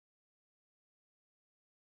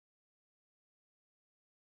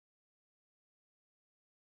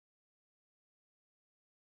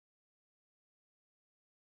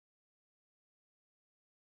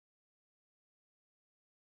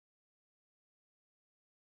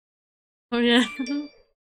Oh yeah.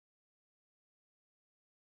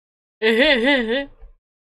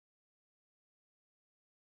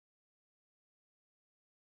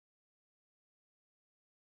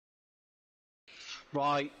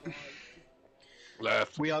 Right.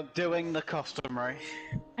 Left. We are doing the customary.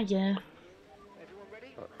 Yeah.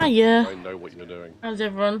 Hiya. I know what you're doing. How's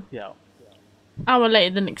everyone? Yeah. Hour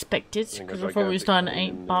later than expected, Doing a because I thought we were gigantic starting at pain 8,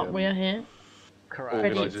 in the, but we're here. Correct.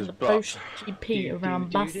 Ready for Organiser's the butt. post-GP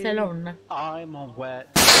around Barcelona. I'm on wet.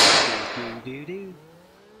 Do do do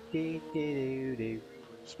do do do.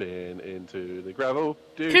 Spin into the gravel.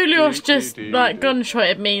 Coolios just, like,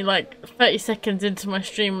 gunshotted me, like, 30 seconds into my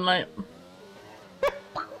stream, like...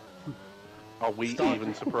 Are we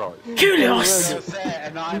even surprised? Coolios!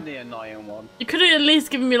 And I'm the annoying one. You could have at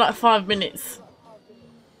least given me, like, 5 minutes.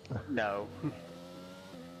 No.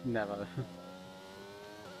 Never.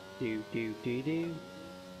 Do do do do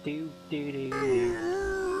do do do do.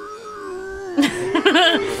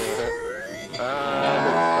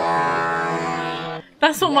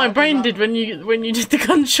 That's what my brain did when you did the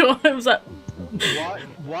gunshot. It was like...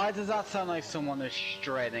 Why does that sound like someone is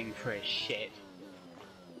straining for his shit?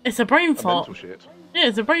 It's a brain A fart. mental shit. Yeah,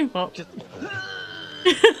 it's a brain fart. Just...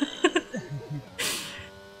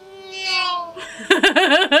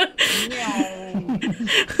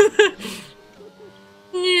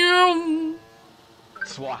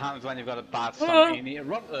 That's what happens when you've got a bad stomach. You need to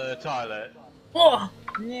run to the toilet. Oh.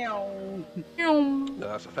 No,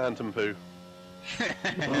 that's a phantom poo.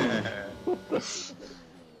 It's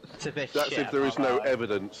a bit That's shit, if there is no alright.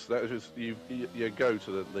 evidence. That is just you go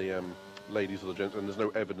to the ladies or the gents, and there's no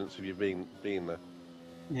evidence of you being there.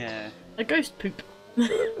 Yeah. A ghost poop.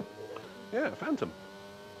 Yeah, phantom.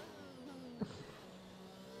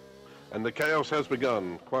 And the chaos has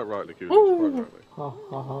begun. Quite rightly, Coolies. Quite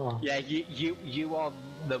rightly. Yeah, you are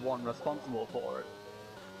the one responsible for it.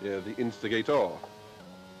 Yeah, the instigator.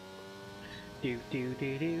 Do do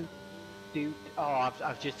do do do. Oh,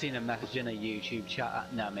 I've just seen a message in a YouTube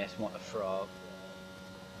chat. No, miss, want to throw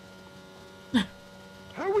up.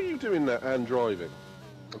 How are you doing that and driving?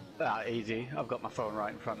 Easy. I've got my phone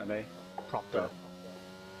right in front of me, propped up.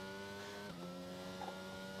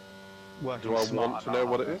 Working Do I smart want to know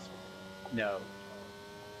about what it is? No.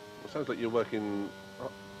 It sounds like you're working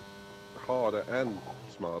harder and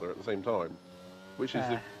smarter at the same time, which is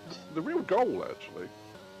the real goal, actually.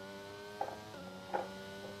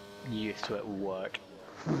 Used to it will work.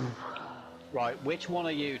 Right, which one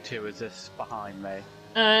of you two is this behind me?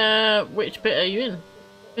 Which bit are you in?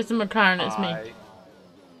 It's the McLaren, it's me.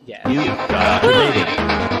 Yeah. You got debated.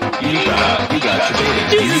 You got debated.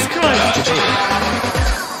 Jesus Christ!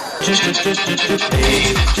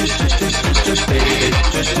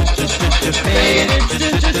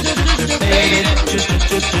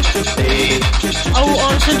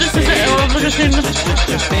 Oh, so this is it. Oh, look at him.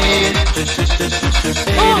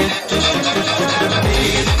 Oh.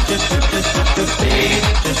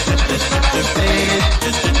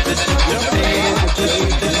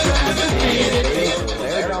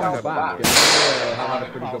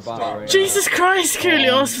 Jesus Christ,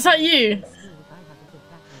 Coolios, was that you?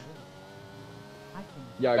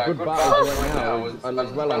 Yeah, good battle going now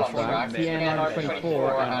as well on track.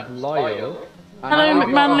 TN24 and Lyle. Hello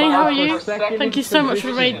McManley, how are you? Thank you so much for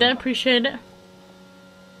the raid there, appreciate it.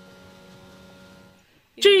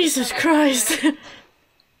 Jesus Christ!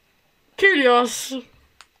 Coolios!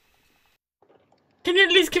 Can you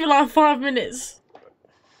at least give it like 5 minutes?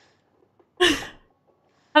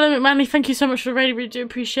 Hello McManley, thank you so much for the raid, we do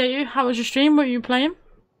appreciate you. How was your stream? What were you playing?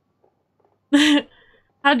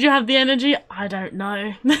 How'd you have the energy? I don't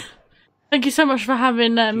know. Thank you so much for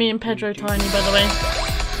having me and Pedro Tiny, by the way.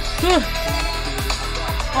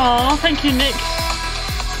 Aw, thank you, Nick.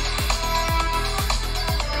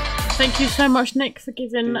 Thank you so much, Nick, for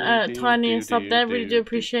giving Tiny a sub there. Really do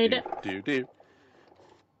appreciate it.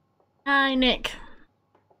 Hi, Nick.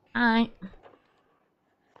 Hi.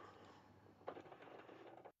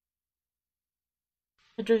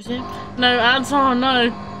 Pedro's here. No ads? Oh,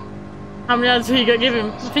 no. How many ads have you got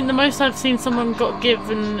given? I think the most I've seen someone got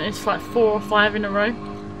given is like 4 or 5 in a row.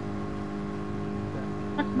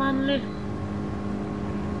 Manly.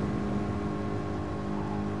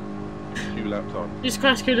 2 laps on. Jesus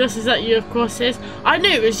Christ, Kudos, is that you? Of course it is. I knew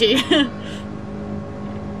it was you.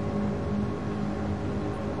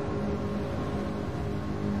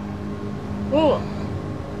 Oh.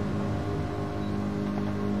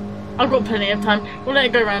 I've got plenty of time. We'll let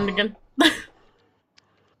it go round again.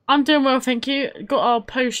 I'm doing well, thank you. Got our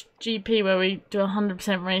post GP where we do a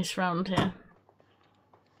 100% race round here.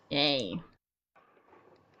 Yay.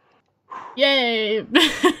 Yay!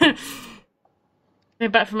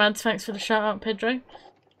 Coming back from ads, thanks for the shout out, Pedro.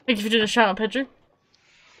 Thank you for doing a shout out, Pedro.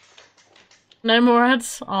 No more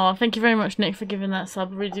ads? Oh, thank you very much, Nick, for giving that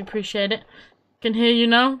sub. I really do appreciate it. Can hear you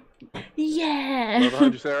now? Yeah! No,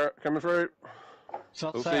 behind you, Sarah. Coming through. It's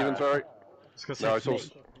not Oh, Sarah. Stephen, sorry. No, I saw me.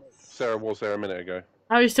 Sarah was there a minute ago.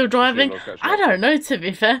 Are you still driving? I was catching I up. don't know, to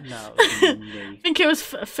be fair. No, it was me. I think it was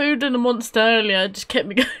food and a monster earlier. It just kept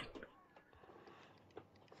me going.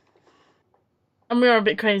 And we were a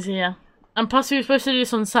bit crazy, yeah. And plus we were supposed to do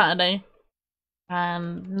this on Saturday.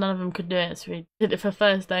 And none of them could do it, so we did it for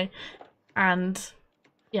Thursday. And,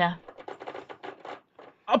 yeah.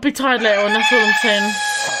 I'll be tired later on, that's all I'm saying. I'll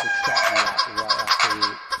be starting that right after you.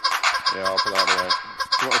 Yeah, I'll put that away.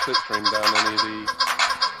 Do you want to slipstream down any of the...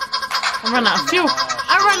 I ran out of fuel!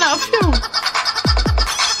 I ran out of fuel!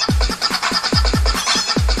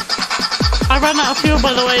 I ran out of fuel,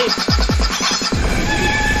 by the way.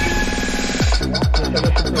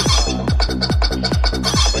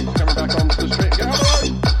 Thanks for coming back onto the street. Get out of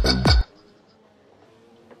the way!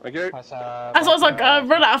 Thank you. That's what I was like, I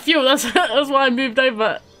ran out of fuel, that's why I moved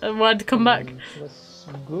over and why I had to come back. Let's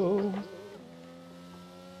go.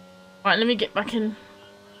 Right, let me get back in.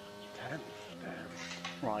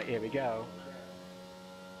 Right, here we go.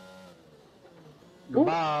 Ooh.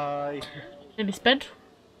 Goodbye. Nearly sped.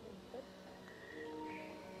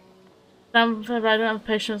 Damn, I don't have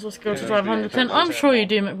patience or skill to drive 100%. I'm sure you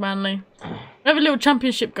do, McManley. We have a little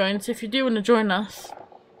championship going, so if you do want to join us,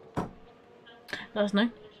 let us know.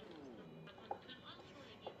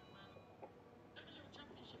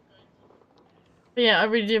 But yeah, I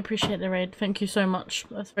really do appreciate the raid. Thank you so much.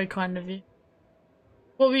 That's very kind of you.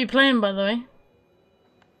 What were you playing, by the way?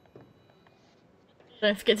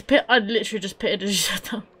 Don't forget to pit. I literally just pitted as you said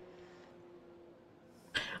that.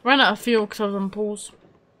 Ran out of fuel because I was on pause.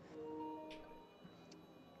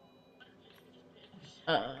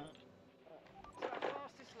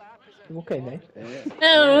 Okay, mate. And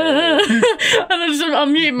I just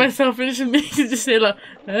unmuted myself and it just makes it just say like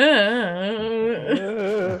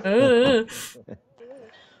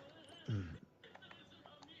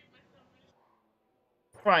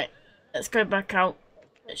Right, let's go back out.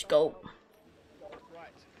 Let's go.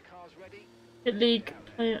 Rocket League,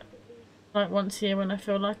 play it like once a year when I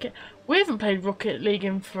feel like it. We haven't played Rocket League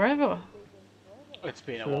in forever. It's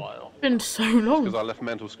been a while. It's been so long. Because I left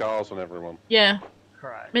mental scars on everyone. Yeah.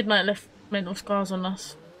 Correct. Midnight left mental scars on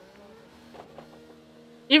us.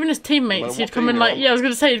 Even his teammates, Well, he'd what come team and you like, on? yeah, I was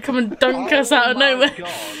gonna say he'd come and dunk us out of nowhere.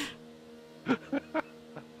 God.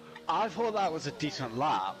 I thought that was a decent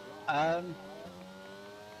lap.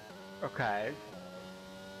 Okay.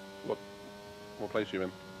 What place are you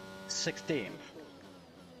in? 16th.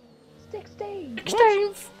 16.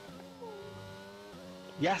 Steve!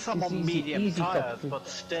 Yes, I'm It's on easy- medium easy top tires, two. but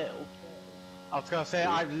still. I was gonna say,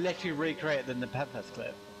 I've literally recreated the Nepenthes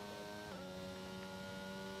clip.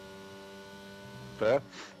 Fair.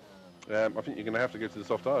 I think you're going to have to go to the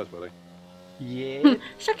soft tyres, buddy. Yeah.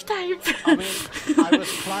 Shucks, Dave! I mean, I was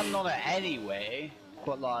planning on it anyway,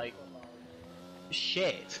 but like,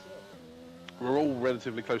 shit. We're all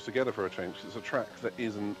relatively close together for a change. It's a track that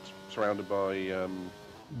isn't surrounded by,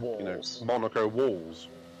 Walls. Monaco walls.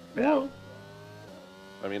 Yeah,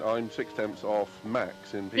 I mean, I'm 6/10 off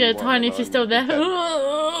max in P1. yeah, Tiny, if you're still there.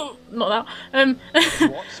 Not that.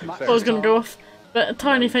 What's max? I was gonna go off. But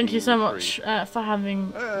Tiny, 19, thank you so 3. much for having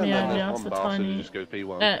me earlier for Bastard, Tiny. just goes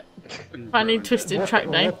P1. Tiny Twisted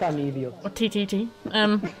Track Day. What an idiot. Or TTT.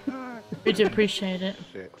 We do appreciate it.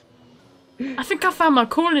 Shit. I think I found my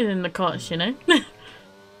calling in the carts, you know?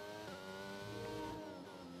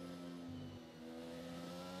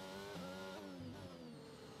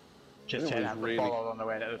 Just It turn was out the really- ball on the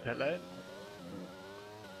way to the pit lane.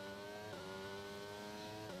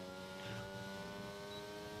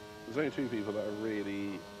 There's only two people that are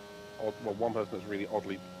really odd. Well, one person that's really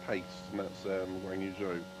oddly paced, and that's Wang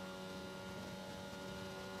Yuzhou.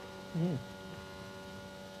 Mm.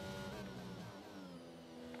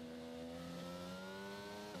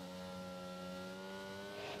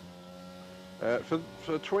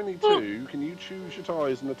 For 22, can you choose your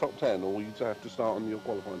tyres in the top 10, or you have to start on your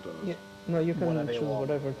qualifying tyres? Yeah. No, you can Whatever you choose want.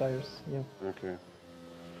 whatever tires. Yeah. Okay.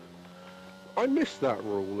 I missed that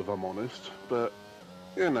rule, if I'm honest, but,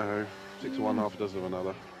 you know, 6 of one, half a dozen of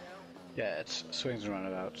another. Yeah, it's swings and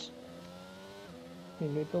roundabouts.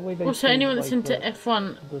 The way they Also, change, anyone that's like, into the-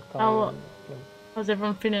 F1, the how- tire, like, how's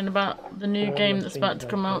everyone feeling about the new the way game they that's change about to that,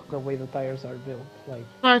 come like, out? The way the tires are built, like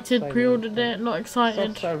Excited, Silent, pre-ordered like, it, not excited.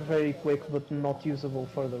 softs are very quick but not usable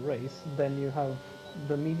for the race. Then you have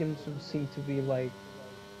the mediums who seem to be like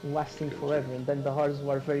lasting forever, and then the hards who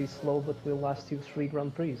are very slow but will last you 3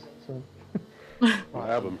 Grand Prix. So The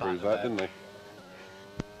album proves that, didn't they?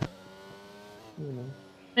 you know.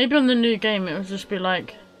 Maybe on the new game it will just be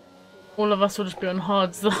like all of us will just be on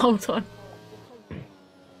hards the whole time.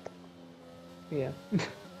 Yeah. To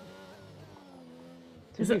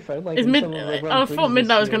Is be it- fair, like Is in mid? some of the I Grand Prix thought this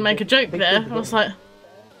Midnight was year, gonna make a joke they there. could I was go- like,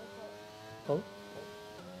 Oh,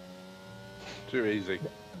 Too easy.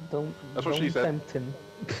 don't That's what she said. tempt him.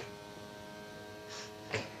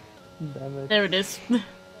 Damn it. there it is.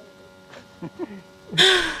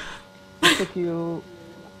 It took you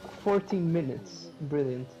 14 minutes.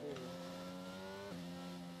 Brilliant.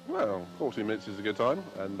 Well, 40 minutes is a good time,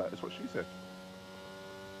 and that is what she said.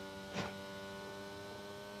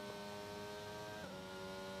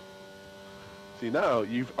 See, now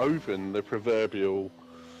you've opened the proverbial...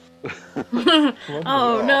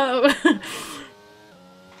 Oh no!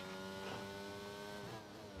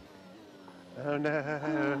 Oh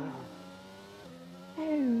no.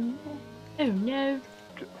 Oh no!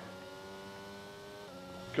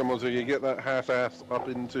 Come on, so you get that half ass up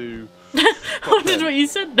into... I did what you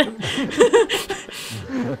said then.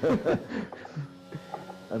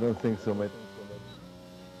 I don't think so, mate.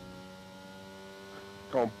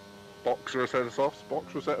 Come on, box her a set of softs,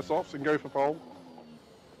 box her a set of softs and go for pole.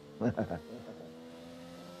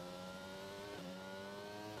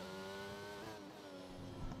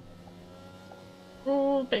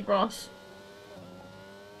 Oh, big Ross.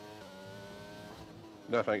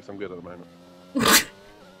 No thanks, I'm good at the moment.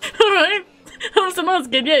 Alright. I was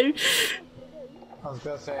asking you. I was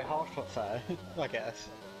going to say hard foot fair, I guess.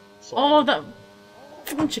 So, Oh, that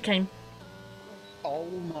fucking chicane. oh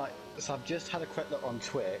my! So I've just had a quick look on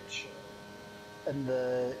Twitch, and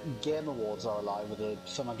the Game Awards are live with the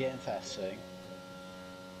Summer Game Fest thing.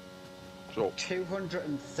 Sure.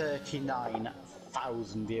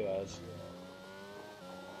 239,000 viewers.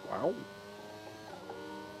 Wow.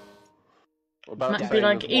 About Might the be same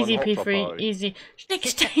like as easy one hot P3, party. easy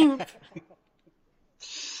 16.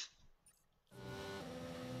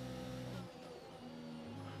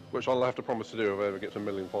 Which I'll have to promise to do if I ever get to 1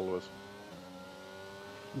 million followers.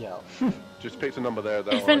 Yeah. Just pick a number there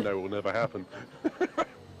that If I an- know will never happen.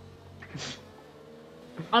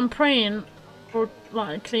 I'm praying for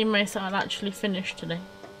like a clean race that I'll actually finish today.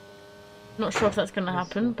 Not sure if that's gonna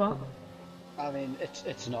happen, but I mean,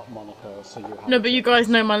 it's not Monaco, so you have no. But you guys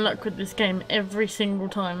know my luck with this game every single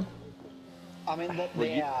time. I mean, the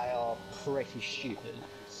AI are pretty stupid,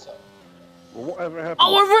 so... Well, whatever happens...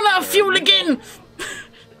 Oh, I've run out of fuel again!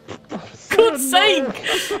 God's sake!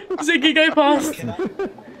 Ziggy, go past.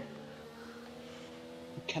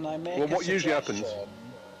 Can I make Well, a what usually happens- suggestion,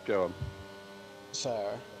 Go on.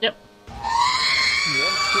 Sir? Yep.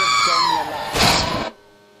 Once you've done your lap,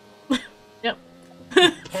 Yep.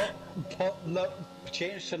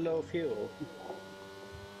 change to low fuel.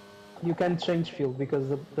 You can't change fuel because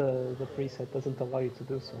the preset doesn't allow you to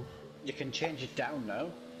do so. You can change it down now.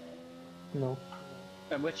 No.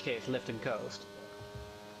 In which case, lift and coast.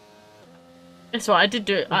 That's right. I did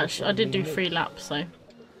do it. Actually, I did do 3 laps, so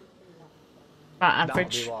about That'll be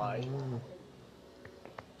average. why.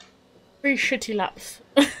 3 shitty laps.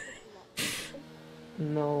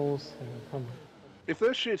 No, sir, come on. If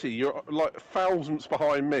they're shitty, you're like thousandths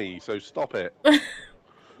behind me, so stop it.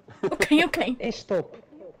 Okay, okay. Hey, stop.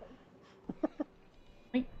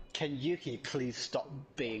 Can Yuki please stop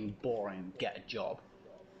being boring and get a job?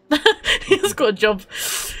 He's got a job.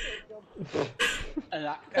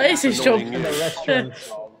 That is his job. Annoying And a you. restaurant.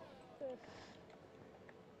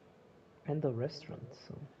 And a restaurant,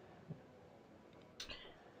 so...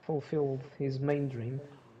 Fulfilled his main dream.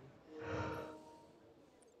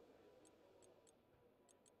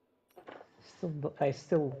 I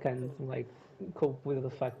still can, like, cope with the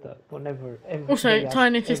fact that whenever... Also,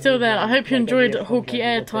 Tyne, if you're still there, I hope you enjoyed Hawkeye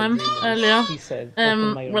airtime earlier.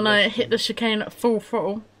 When I hit the chicane at full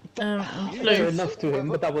throttle. And Fair flew. enough to him,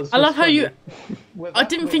 but that was I love just how you. funny. I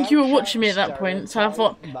didn't think you were watching me at that point, so I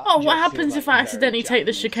thought, oh, what happens if I accidentally take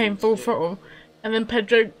the chicane full throttle? And then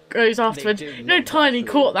Pedro goes afterwards. You know, Tiny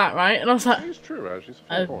caught that, right? And I was like, It's true, actually. It's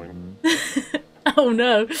a fair point. oh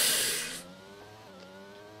no.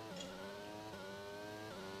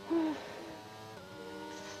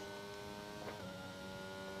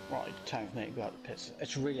 Right, time for me to go out the pits.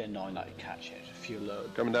 It's really annoying that you catch it. If you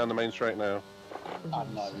load, Coming down the main straight now.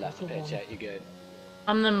 I've not left the pits yet, you're good.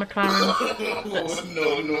 I'm the McLaren that's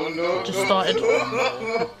No. just started.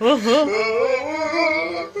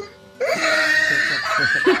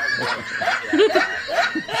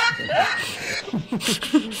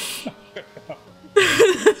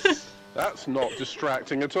 That's That's not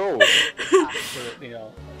distracting at all. Absolutely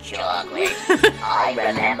not. Chocolate. I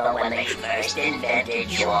remember when they first invented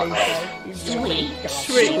chocolate. Sweet,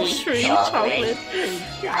 Sweet chocolate.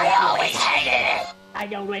 I always hated it.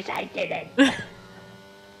 I always hated it.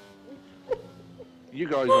 You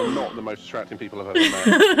guys are not the most distracting people I've ever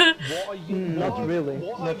met. What are you? Not really.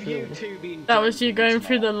 What Not have you really. two been? That was you doing going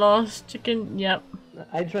through the last chicken. Yep.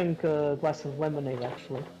 I drank a glass of lemonade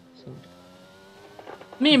actually. So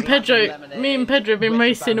Me and Pedro have been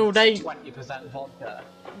racing all day. 20% vodka.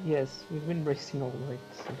 yes, we've been racing all night.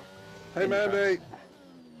 So. Hey, Mandy.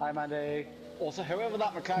 Hi, Mandy. Also, whoever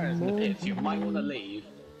that McLaren is in the pits, you might want to leave,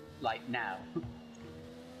 like now.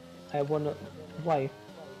 I wanna. Why?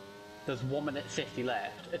 There's 1 minute 50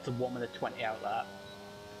 left. It's a 1 minute 20 out there.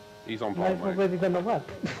 He's on I've point, mate. already done a lap.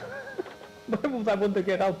 Why would I want to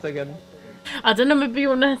get out again? I don't know, maybe you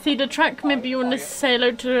want to see the track, maybe you want to say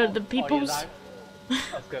hello to the Are peoples. you that,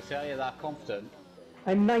 I was going to say, are you that confident?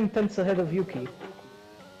 I'm 9/10 ahead of Yuki.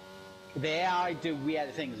 The AI do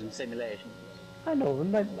weird things in simulations. I know,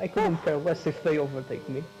 and I couldn't care less if they overtake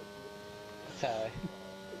me. So,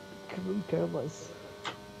 Couldn't care less.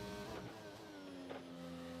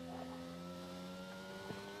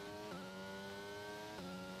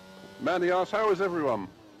 Mandy asks, how is everyone?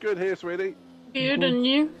 Good here, sweetie. Good, and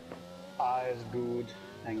you? eyes good.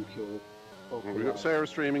 Thank you. We've got Sarah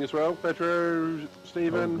streaming as well. Pedro,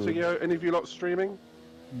 Stephen, Oh, good. Sigio, any of you lot streaming?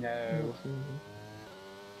 No,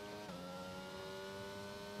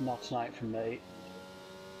 not tonight from me.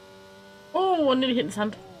 Oh, I nearly hit the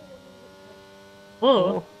sand.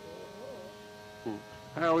 Whoa.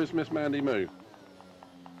 How is Miss Mandy Moo?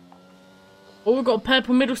 Oh, we've got a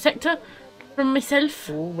purple middle sector from myself.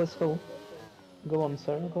 Oh, let's go. Go on,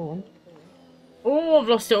 sir, go on. Oh, I've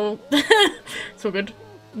lost it all. It's all good.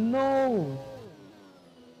 No!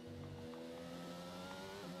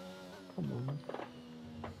 Come on.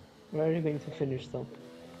 Where are you going to finish though?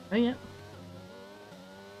 Oh, yeah.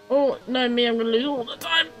 Oh, no, me, I'm going to lose all the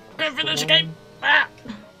time. Go finish the game. Ah.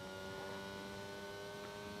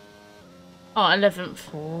 Oh,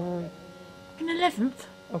 11th. In 11th?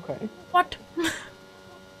 Okay. What?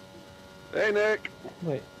 Hey, Nick.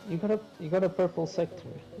 Wait, you got a purple sector.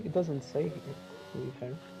 It doesn't say here, to be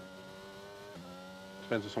fair.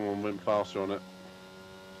 Depends if someone went faster on it.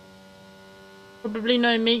 Probably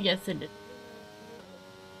no me, yes it did.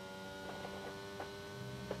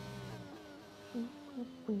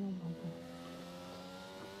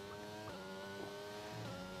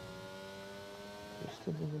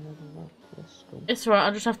 Still doing another lap. Let's go. It's alright,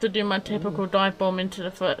 I'll just have to do my typical dive bomb into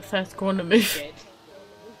the first corner move.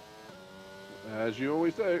 As you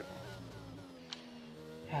always do.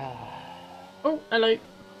 Oh, hello.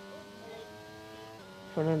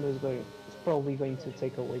 Fernando is probably going to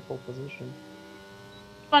take away pole position.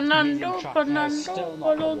 Fernando, Medium track has still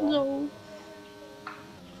not got Fernando.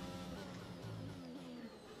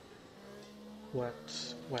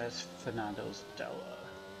 Where's Fernando's Delta?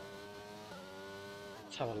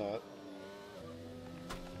 Let's have a look.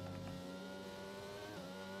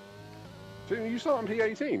 So you start on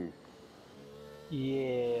P18?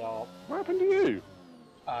 Yeah, What happened to you?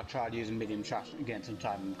 I tried using medium track again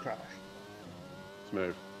sometime and crashed.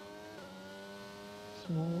 Smooth.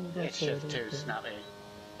 It's just too snappy.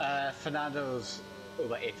 Fernando's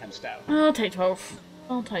over 8 times down. I'll take 12.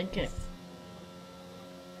 I'll take it.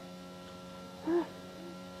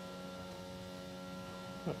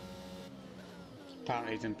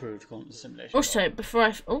 Apparently it's improved according to the simulation. Also, before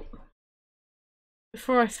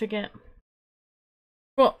I forget,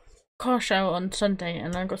 got car show on Sunday,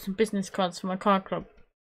 and I got some business cards for my car club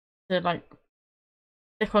to like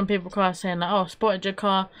stick on people's cars saying like, "Oh, spotted your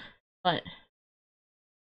car," like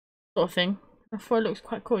sort of thing. I thought it looks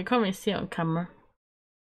quite cool. You can't really see it on camera.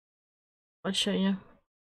 I'll show you.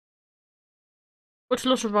 Got a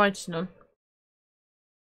lot of writing on.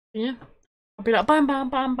 Yeah, I'll be like, bam, bam,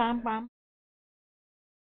 bam, bam, bam.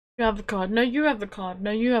 You have a card. No, you have a card.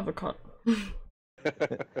 No, you have a card.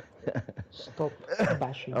 Stop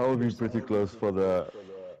bashing. I will be pretty close for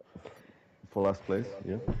last place.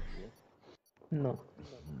 Yeah. No.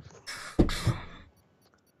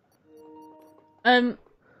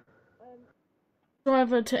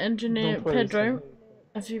 Driver to engineer Don't worry, Pedro. Sam.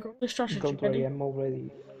 Have you got the strategy Don't worry,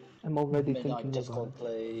 ready? I'm already Midnight thinking about Discord, it.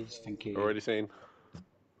 please. Thank you. Already seen.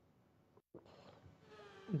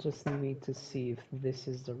 Just need to see if this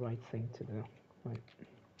is the right thing to do. Right.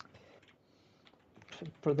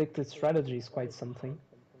 Predicted strategy is quite something.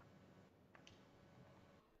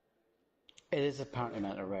 It is apparently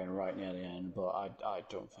meant to rain right near the end, but I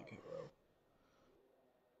don't think it will.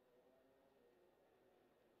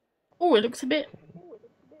 Oh, it looks a bit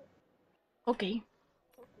Okay.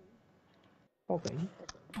 Okay.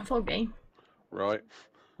 Okay. Right.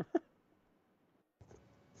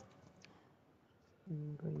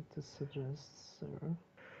 I'm going to suggest, sir.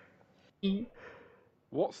 Yeah.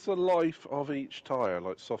 What's the life of each tyre,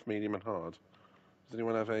 like soft, medium, and hard? Does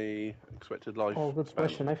anyone have a expected life Oh, good span?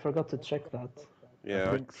 question. I forgot to check that. Yeah, I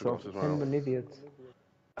I think forgot soft. as I'm well. an idiot.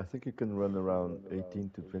 I think you can run around 18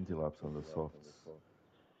 to 20 laps on the softs.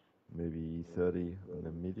 Maybe 30 on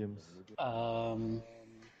the mediums.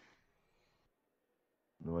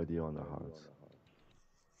 No idea on the hards.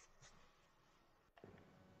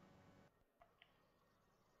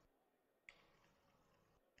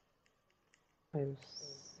 I've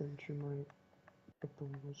sent you my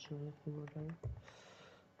proposal over there.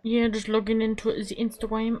 Yeah, just logging into it as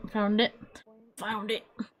Instagram. Found it. Found it.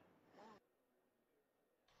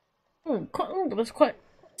 Oh, that's quite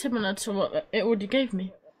similar to what it already gave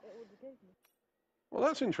me. Well,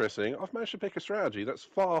 that's interesting. I've managed to pick a strategy that's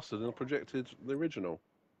faster than projected the original.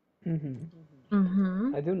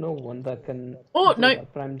 I do know one that can Oh, do no.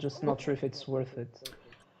 that, but I'm just not sure if it's worth it.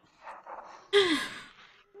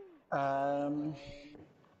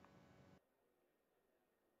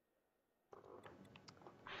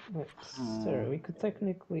 Wait, sir, we could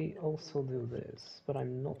technically also do this, but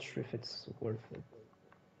I'm not sure if it's worth it.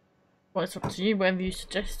 Well, it's up to you, whatever you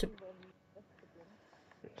suggest.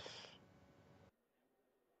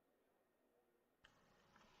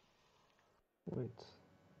 Wait.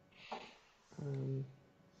 Um,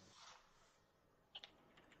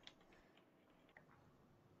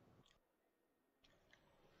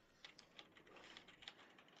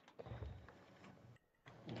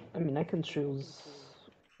 I mean, I can choose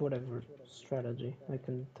whatever strategy. I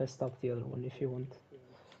can test out the other one if you want.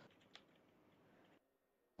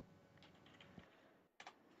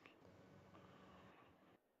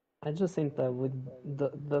 I just think that with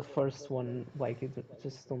the first one, like, you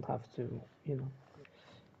just don't have to, you know,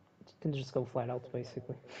 you can just go flat out,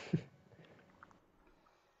 basically.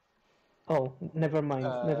 Oh, never mind,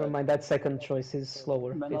 never mind. That second choice is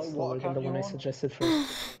slower. Menno, It's what slower than account the you one I on? suggested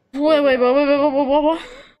first. What?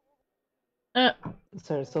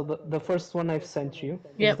 Sorry, so the first one I've sent you is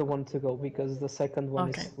Yep. the one to go because the second one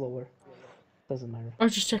Okay. is slower. Doesn't matter. I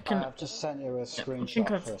was just checking. I've just sent you a think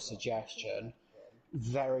screenshot I've- for a suggestion.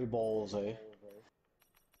 Very ballsy.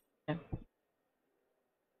 Yeah.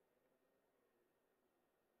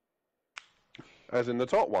 As in the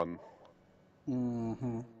top one.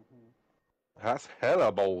 Mm-hmm. That's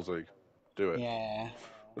hella ballsy. Do it. Yeah.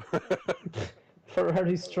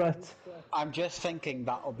 Ferrari Strat. I'm just thinking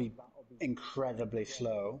that'll be incredibly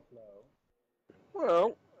slow.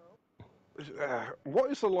 Well, what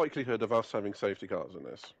is the likelihood of us having safety cars in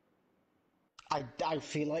this? I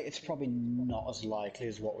feel like it's probably not as likely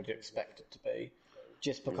as what we'd expect it to be,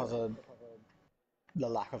 just because of the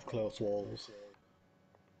lack of close walls.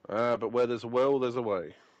 But where there's a will, there's a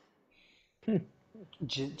way. Do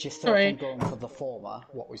you still Sorry. think going for the former,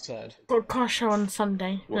 what we said? Got a car show on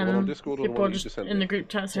Sunday, What, the one on and Discord or the people one are that you just just sent in the me? group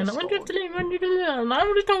chat saying, "When do you have to Discord. leave? When do you do that?" And I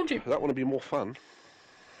already told you. That one would be more fun.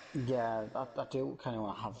 Yeah, I do kind of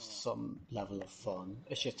want to have some level of fun.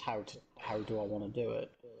 It's just how do I want to do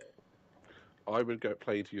it? I would go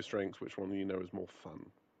play to your strengths, which one you know is more fun.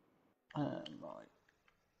 Right.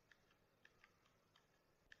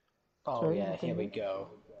 Oh Sorry, yeah, here we continue. go.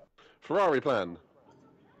 Ferrari plan.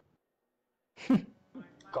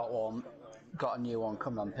 Got one. Got a new one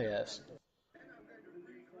coming on PS.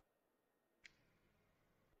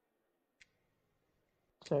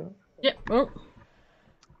 So, Yep. Oh.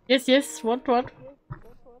 Yes. What?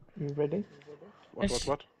 you ready? What?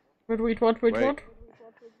 Wait.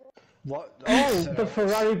 What? Oh, so- the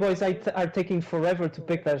Ferrari boys are taking forever to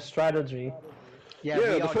pick their strategy. Yeah, we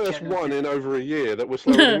the are first genuinely- one in over a year that was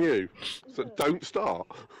slower than you. So don't start.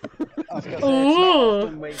 I was gonna say, it's not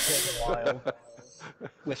often we take a while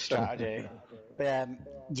with strategy. But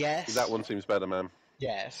yes. That one seems better, man.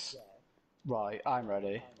 Yes. Right, I'm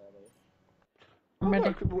ready. I'm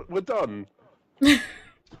ready. Look, we're done.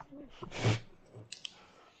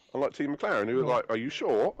 Unlike Team McLaren, who was like, "Are you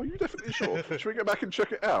sure? Are you definitely sure? Should we go back and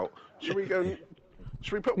check it out? Should we go?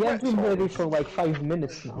 Should we put We have wets been on?" ready for like 5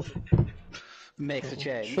 minutes now. Makes a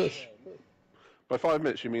change. Shush. By 5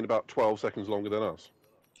 minutes, you mean about 12 seconds longer than us.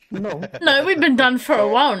 No. No, we've been done for a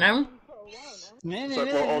while now. So,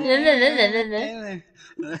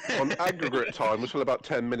 on aggregate time, we're still about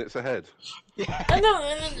 10 minutes ahead.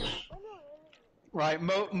 Right,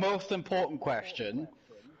 most important question.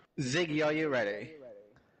 Ziggy, are you ready?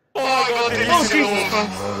 Oh, Jesus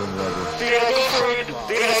Christ. Did I go for it?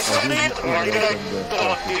 Did I send it? Or did I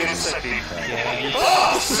not didn't send it?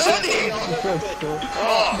 Oh, send it!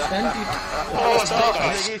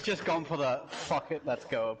 I think he's just gone for the fuck it, let's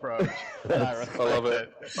go approach. I love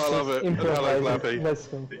it. I love it. And hello, Flappy. Let's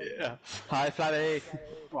go. Yeah. Hi, Flappy.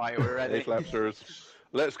 Right, we're ready. Hey, Flapsters.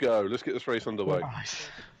 Let's go. Let's get this race underway.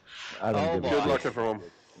 I don't Oh, give a boy. Good luck, everyone.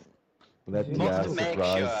 Let the Just ass to make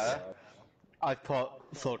surprise. sure I've put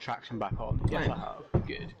full traction back on. Yes, I have.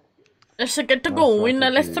 Good. Let's get to going.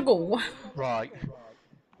 Let's go. Right.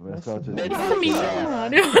 Let's start to Midnight Me, Sarah.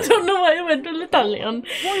 Mario. I don't know why I went to Italian.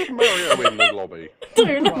 Why is Mario in the lobby?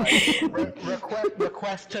 Dude. Right.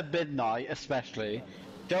 Request to midnight, especially.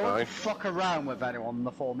 Don't Aye. fuck around with anyone in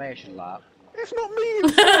the formation lap. It's not me,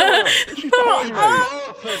 it's Sarah. She's behind me.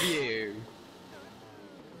 Both of you.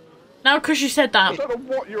 Now, because you said I that, don't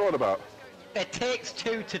know what you're on about. It takes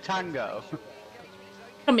two to tango.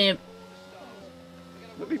 come here.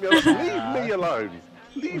 Leave me alone. Leave me alone.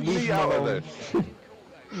 Leave me out of this.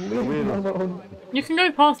 You can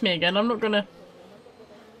go past me again. I'm not gonna.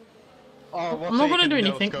 Oh, I'm not gonna do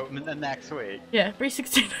anything. The next week. Yeah,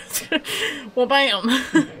 316. Well, bam.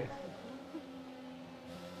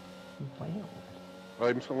 Wow.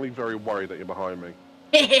 I'm suddenly very worried that you're behind me.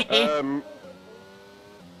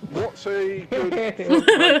 What's a good front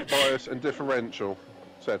brake bias and differential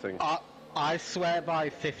setting? I swear by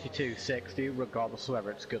 5260, regardless of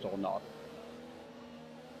whether it's good or not.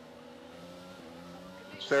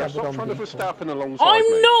 Sarah, stop Seven trying to on Verstappen alongside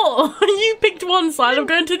I'm me. not. You picked one side. I'm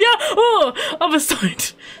going to the other side.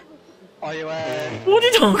 Are you What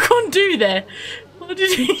did I can't do there? What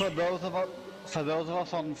did you? for those of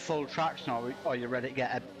us on full traction, are you ready to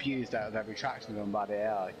get abused out of every traction done by the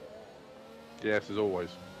AI? Yes, as always.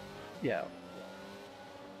 Yeah.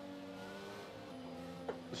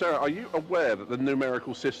 Sarah, are you aware that the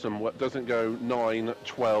numerical system doesn't go 9,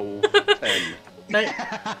 12, 10? No.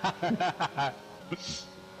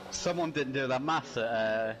 Someone didn't do that maths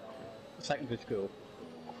at secondary school.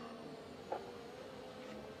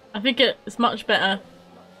 I think it's much better.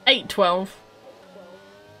 8, 12.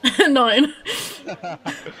 9.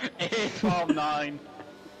 8, 12, 9.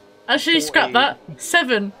 Actually, scrap that.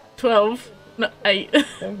 7, 12. No, 8.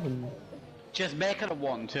 Just make it a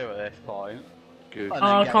 1-2 at this point. Good. And Oh, then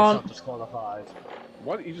I get can't. yourself disqualified.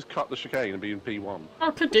 Why don't you just cut the chicane and be in P1?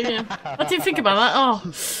 I could do, yeah. I didn't think about that.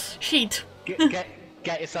 Oh, shit.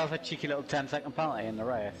 Get yourself a cheeky little 10-second penalty in the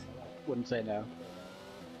race. Wouldn't say no.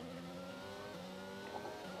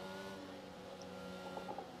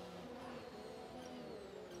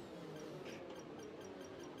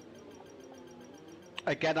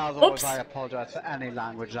 Again, as always, Oops. I apologise for any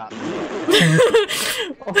language that.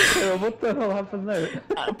 Okay, what the hell happened there?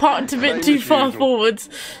 Parked a bit Same too as far usual. forwards.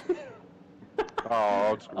 Oh,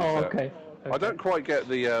 I'll just Oh, reset. okay. I don't quite get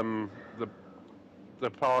the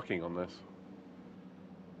parking on this.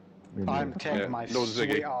 I'm taking Yeah, my Lord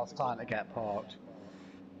Ziggy. sweet ass time to get parked.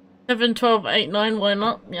 7, 12, 8, 9. Why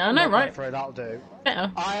not? Yeah, I know, Not right? for it, that'll do.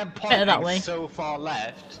 Better. I am Better that way. parking so far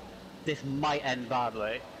left, this might end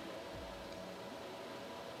badly.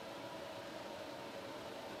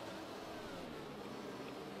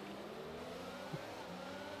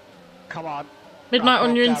 Come on. Midnight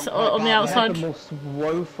on your Down, on the down, I had outside. the most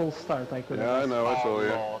woeful start I could Yeah, I have. know, I saw Oh, you.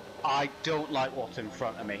 Lord. I don't like what's in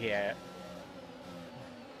front of me here.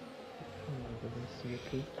 Oh my goodness,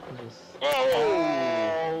 Yuki.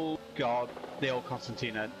 Oh, God. The old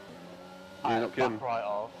Constantina. I not kidding. back right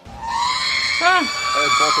off. Ah,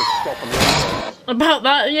 Bottas stop on the outside. about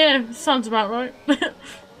that, yeah. Sounds about right.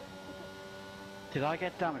 Did I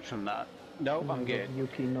get damage from that? No, I'm good.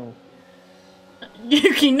 Yuki, no.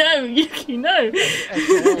 Yuki, no. Yuki, no. As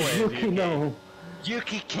always, Yuki, no.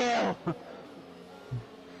 Yuki, kill!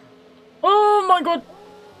 Oh my god.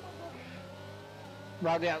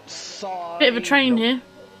 Round the outside. Bit of a train No. here.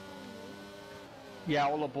 Yeah,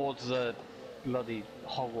 all aboard the bloody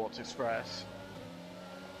Hogwarts Express.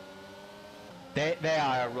 They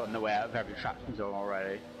are running away out of every traction zone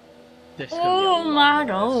already. This is gonna be a Oh long my race.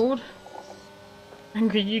 god.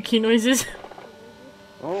 Angry Yuki noises.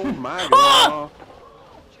 Oh my god.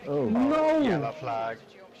 Oh, No! Yellow flag.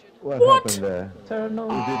 what, What? happened there? Turn on.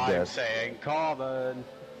 did I'm that? saying carbon.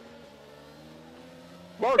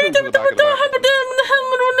 Welcome to the back of the back.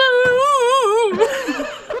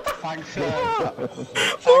 Thanks, thanks,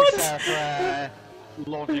 for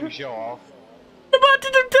launching show off.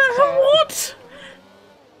 What?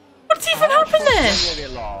 What's even happened there?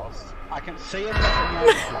 Really lost. I can see him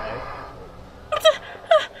nicely.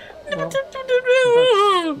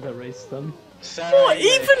 The race done. What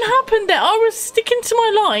even happened there? I was sticking to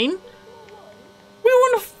my line. We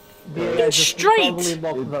were on The AI just straight.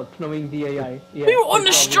 probably locked up, knowing the AI. Yeah, We were on a they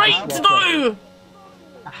probably straight just locked up.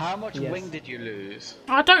 though. How much Yes. wing did you lose?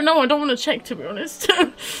 I don't know. I don't want to check, to be honest.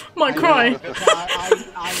 Might cry.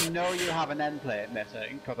 I know you have an end plate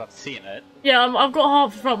missing because I've seen it. Yeah, I've got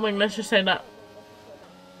half the front wing. Let's just say that.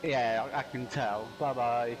 Yeah, I can tell. Bye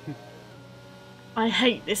bye. I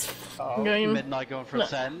hate this game. Midnight going for a Look.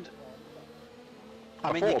 send.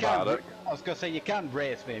 I mean, thought you about can. it. I was gonna say you can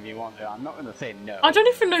race me if you want to. I'm not gonna say no. I don't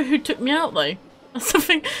even know who took me out though. That's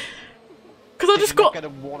something. Because I Did just you not got. get a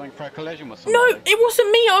warning for a collision with No, somebody? it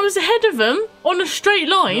wasn't me. I was ahead of them on a straight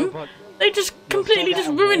line. No, but They just completely still just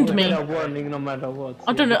get a ruined You me. get a warning no matter what.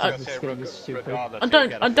 I don't know, because I was this gonna game is say, stupid. regardless, I you'll don't.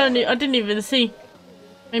 get a I don't. warning. I didn't even see.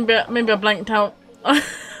 Maybe I blanked out. I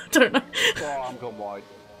don't know. Oh, I'm going wide.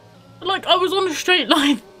 Like I was on a straight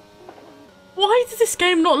line. Why does this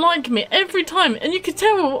game not like me every time? And you could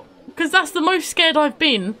tell because that's the most scared I've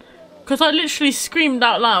been. Because I literally screamed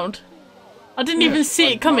out loud. I didn't even see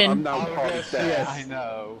it I'm coming. now part of death. I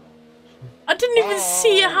know. I didn't even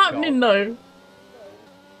see it happening though.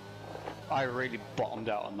 I really bottomed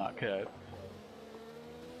out on that curve.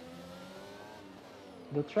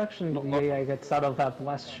 The traction the AI gets out of that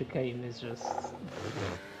last chicane is just...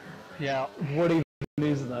 Yeah. What even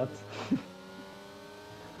is that?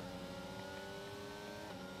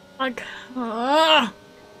 Like,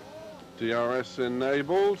 DRS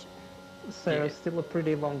enabled. So still a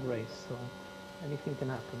pretty long race, so anything can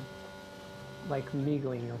happen. Like me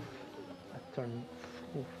going off a turn.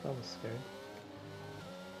 Oof, that was scary.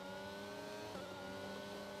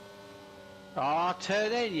 Oh,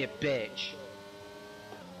 turn in, you bitch.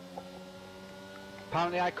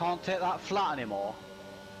 Apparently I can't take that flat anymore.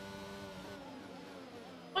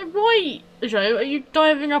 like right, Joe, are you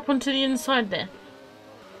diving up onto the inside there?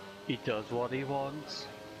 He does what he wants.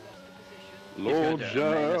 Lord He's gonna do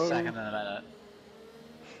it in a Joe. second and a minute.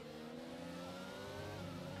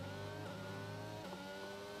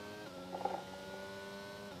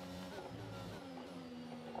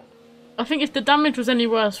 I think if the damage was any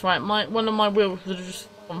worse, right, one of my wheels would have just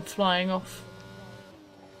gone flying off.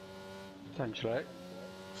 Potentially.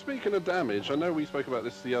 Speaking of damage, I know we spoke about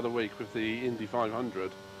this the other week with the Indy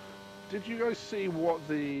 500. Did you guys see what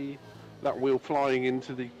that wheel flying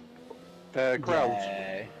into the crowd?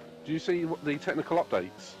 Yeah. Do you see what the technical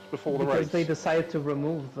updates before the Because race? they decided to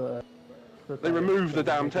remove the They removed the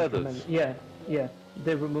damn tires. tethers. Yeah, yeah.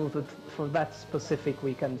 They removed it for that specific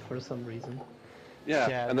weekend for some reason. Yeah,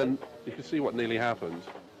 Yeah, and then you can see what nearly happened.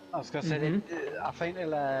 I was gonna say, I think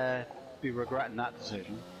they'll be regretting that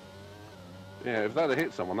decision. Yeah, if that had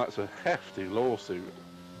hit someone, that's a hefty lawsuit.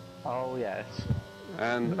 Oh yes.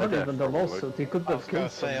 And a Not death, even the probably. lawsuit, he could I have was gonna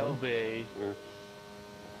killed say it'll someone. be. Yeah.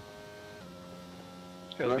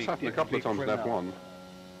 it'll And that's be- happened a it'll couple be of times in criminal.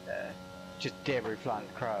 F1. Just debris flying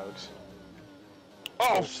at crowds.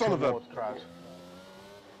 Oh, son of a... Towards crowd.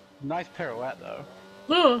 Nice pirouette though.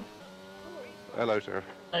 Ugh. Hello, sir.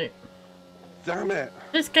 Like, Damn it!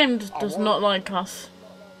 this game just does not like us.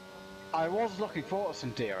 I was looking forward to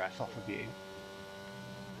some DRS off of you.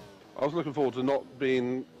 I was looking forward to not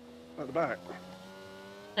being at the back.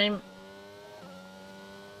 Same.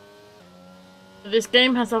 But this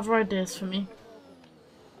game has other ideas for me.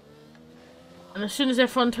 And as soon as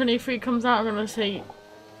F1 23 comes out, I'm gonna say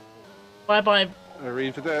bye bye.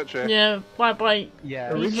 Arrivederci. Yeah, bye bye.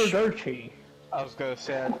 Yeah. Arrivederci. I was going to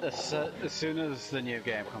say, as soon as the new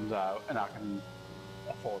game comes out and I can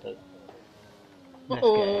afford it, this game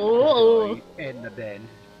Oh, is going in the bin.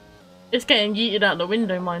 it's getting yeeted out the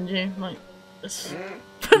window, mind you. Like, it's...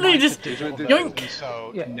 they Mine's just a digital yoink. version,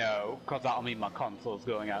 so Yeah. no, because that'll mean my console's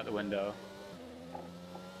going out the window.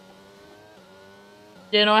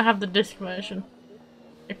 Yeah, no, I have the disc version.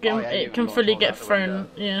 It can, Oh, yeah, it even can more fully so get out the thrown. window.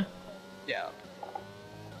 Yeah. Yeah.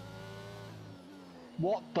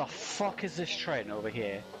 What the fuck is this train over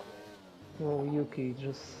here? Well, Yuki,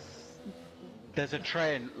 just... There's a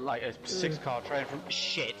train, like a 6-car train from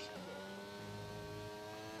shit.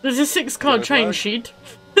 There's a 6-car Yeah, train flag. sheet.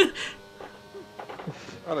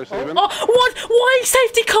 Hello, Stephen. Oh, what? Why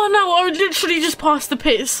safety car now? I literally just passed the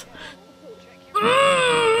pits.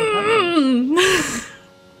 Mm.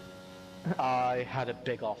 I had a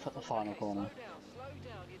big off at the final corner.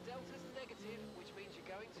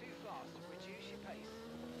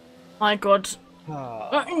 My God. Ah,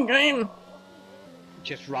 Fucking game.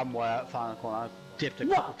 just ran way out final corner. I dipped a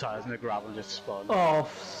couple tires in the gravel and just spun. Oh,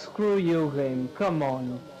 screw you, game. Come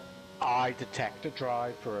on. I detect a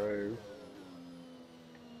drive through.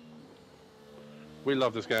 We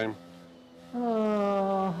love this game.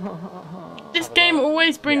 This game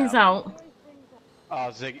always brings Yeah. out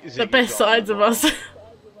Ziggy the best sides of us.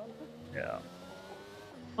 Yeah.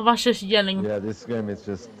 Of us just yelling. Yeah, this game is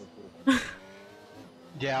just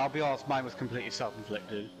Yeah, I'll be honest, mine was completely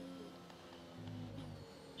self-inflicted.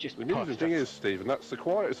 Just The amusing pushed thing us. is, Stephen, that's the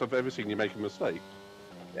quietest I've ever seen you make a mistake.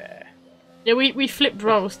 Yeah. Yeah, we flipped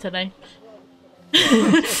roles today.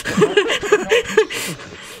 It's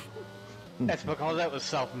because it was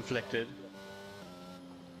self-inflicted.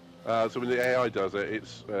 So when the AI does it,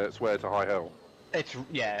 it's swear to high hell. It's,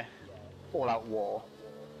 yeah, all-out war.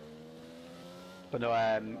 But no,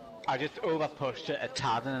 I just over-pushed it a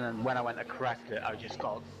tad, and then when I went to correct it, I just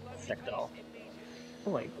got flicked off.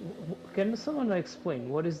 Like, can someone explain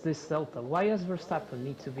what is this delta? Why does Verstappen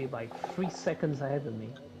need to be like 3 seconds ahead of me?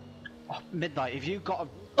 Oh, Midnight, if you got a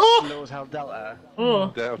Oh! slow as hell delta, Oh,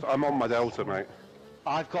 Delta, I'm on my Delta, mate.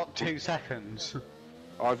 I've got 2 seconds.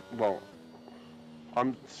 I'm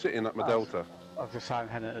sitting at my Delta. I've just I'm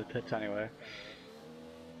heading to the pits anyway.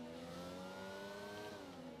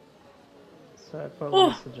 So I probably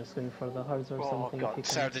Oh. suggest going for the hards or Oh something. If you god, can...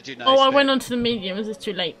 Sarah, did you know? oh, I went on to the mediums. It's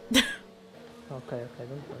too late. Okay,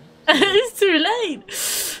 don't worry. It's too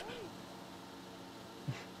late.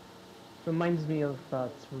 Reminds me of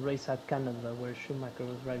that race at Canada where Schumacher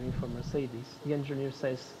was driving for Mercedes. The engineer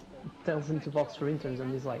tells him to box for interns,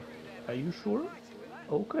 and he's like, "Are you sure?"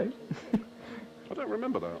 Okay. I don't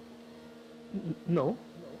remember that. No.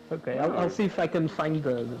 Okay, I'll see if I can find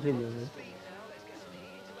the video.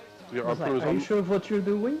 Yeah, He's like, "Are you sure of what you're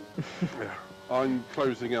doing?" Yeah, I'm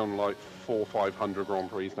closing in on like 400 or 500 Grand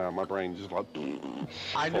Prix now. My brain's just like.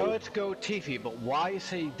 I know it's go Tiffy, but why is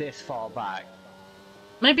he this far back?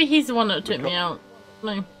 Maybe he's the one that took me out.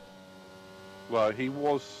 No. Well, he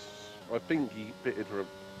was. I think he fitted for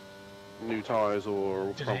new tyres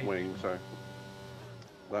or Did front he? wing, so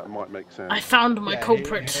that might make sense. I found my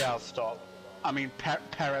culprit. He has stopped. I mean,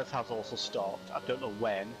 Perez has also stopped. I don't know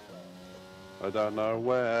when. I don't know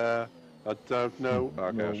where. I don't know.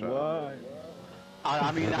 Okay, shut up. Why?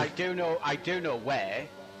 I mean, I do know where.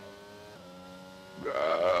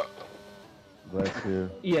 Bless you.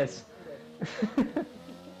 Yes.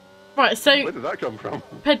 Right, so Where did that come from?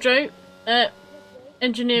 Pedro,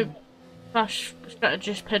 engineer slash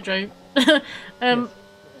strategist Pedro.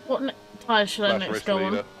 What tyres should I Slash next race go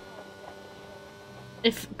leader. on?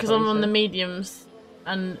 Because Sorry, I'm on sir? the mediums,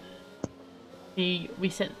 and I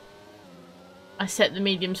set the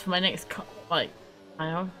mediums for my next like.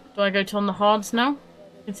 Hang on. Do I go on the hards now?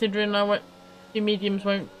 Considering the mediums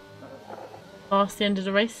won't last the end of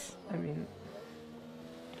the race. I mean,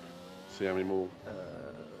 See how many more.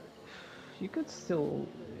 you could still.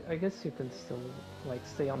 I guess you can still like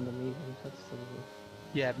stay on the mediums. That's still good.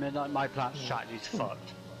 Yeah, Midnight, my plant strategy's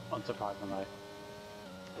fucked. Unsurprisingly.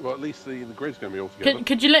 Well, at least the grid's going to be all together.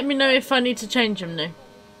 Could you let me know if I need to change them now?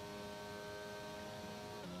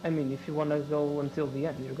 I mean, if you want to go until the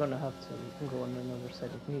end, you're gonna have to go on another set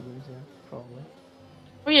of mediums, yeah, probably.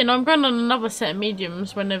 Oh yeah, no, I'm going on another set of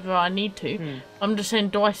mediums whenever I need to. I'm just saying,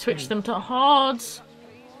 do I switch them to hards?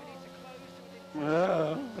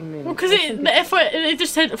 I mean, Well, because I think it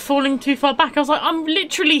just said falling too far back. I was like, I'm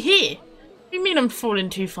literally here. What do you mean I'm falling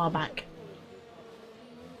too far back?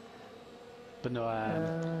 But no, I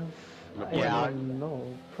Yeah, don't know.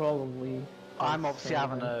 Probably. I'm obviously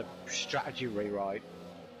having a strategy rewrite.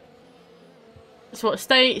 So what?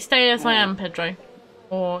 Stay as I am, Pedro,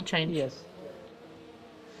 or change? Yes.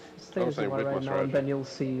 Stay I'm as saying you are with my right now, and strategy. then you'll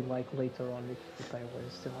see, like, later on if the tire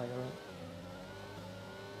is still higher up.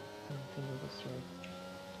 I think it was right.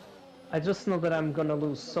 I just know that I'm gonna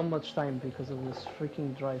lose so much time because of this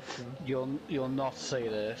freaking drive thing. You'll not see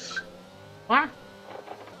this. What?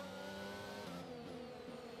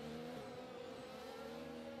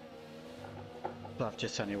 But I've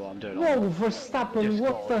just telling you what I'm doing. Whoa, Verstappen, Just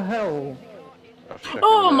what go. the hell?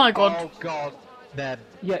 Oh my god! Oh god, they're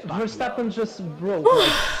Yeah, back Verstappen low. just broke,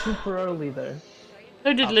 like, super early there.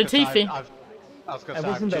 So did I was gonna say, Latifi. I was gonna I say,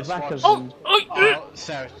 was I've in the just back of watched. him. Oh,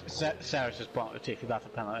 Sarah's just brought Latifi. That's a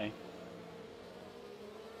penalty.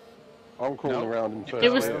 I'm calling No. around him first.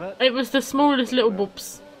 It was the smallest little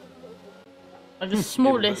boops. Like the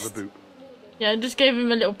smallest. Yeah, I just gave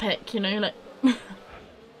him a little peck, you know, like.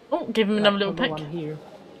 Oh, give him another little peck. One here.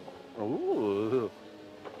 Ooh.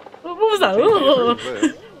 What was that? Oh.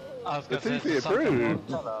 I was gonna say, Latifi there's something wrong approved.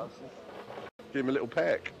 with us. Give him a little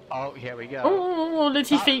peck. Oh, here we go. Oh,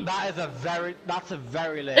 Latifi. That's a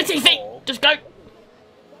very late Latifi, call. just go.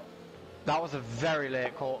 That was a very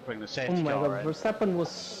late call to bring the Oh safety my car god, in. Verstappen was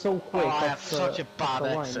so quick. Oh, I off have the- such a off bad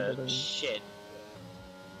the line, exit. but, Shit.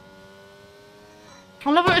 I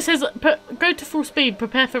love what it says, go to full speed,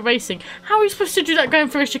 prepare for racing. How are you supposed to do that going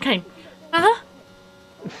through a chicane? Uh-huh.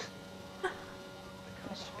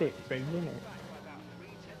 Spit, right, innit?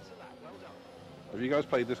 Have you guys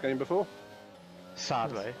played this game before?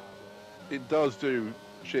 Sadly. It does do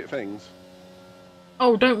shit things.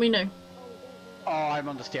 Oh, don't we know? Oh, I'm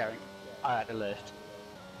on the steering. I had to lift.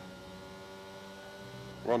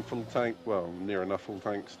 We're on full tank. Well, near enough full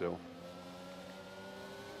tank still.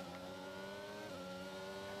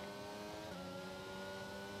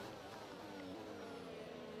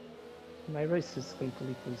 My race is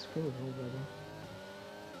completely screwed already.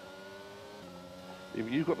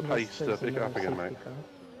 You've got the Unless pace to there's pick it up another again, mate. safety car.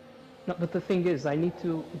 No, but the thing is, I need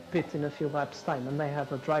to pit in a few laps time, and I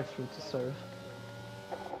have a drive-through to serve.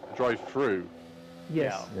 Drive through.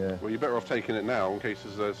 Yes. Yeah. Well, you're better off taking it now in case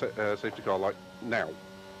there's a safety car, like, now.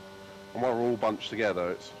 And while we're all bunched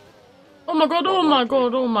together, it's... Oh my god, oh Quite my likely.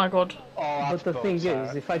 god, oh my god. Oh, But that's the thing bullshit.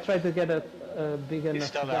 is, if I try to get a big enough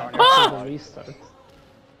still there gap on your after side. the restart,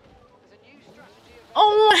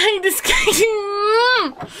 Oh, I hate this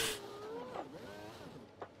game.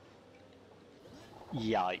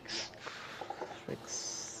 Yikes. frick's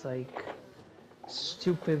sake.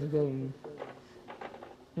 Stupid game.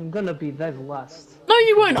 I'm gonna be dead last. No,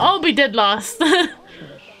 you won't. I'll be dead last.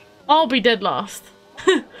 I'll be dead last.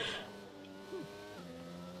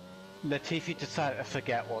 Latifi decided to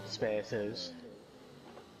forget what space is.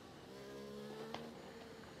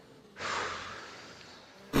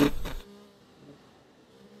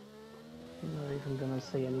 I'm not even gonna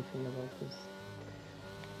say anything about this.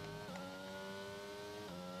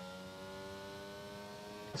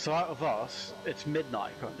 So out of us, it's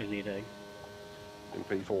Midnight currently leading. in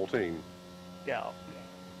P14. Yeah.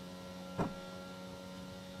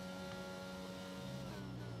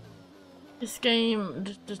 This game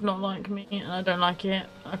just does not like me, and I don't like it.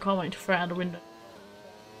 I can't wait to throw it out the window.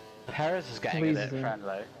 Perez is getting Please a bit do.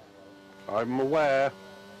 friendly. I'm aware.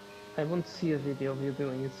 I want to see a video of you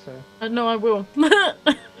doing it, sir. No, I will.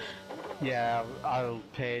 Yeah, I'll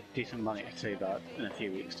pay decent money to see that in a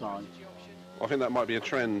few weeks' time. I think that might be a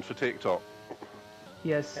trend for TikTok.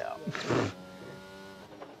 Yes. Yeah.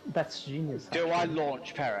 That's genius. Do I actually.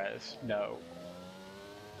 launch Perez? No.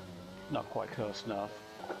 Not quite close enough.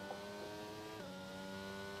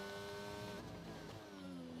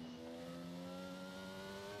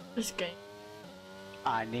 This game.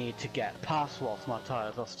 I need to get past whilst my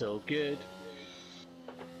tyres are still good.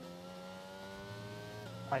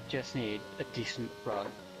 I just need a decent run.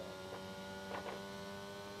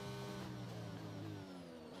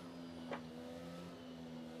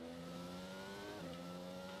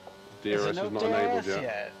 DRS is not enabled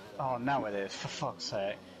yet. Oh, now it is, for fuck's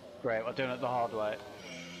sake. Great, we're doing it the hard way.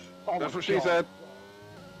 Oh That's my what she God.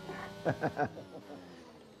 said.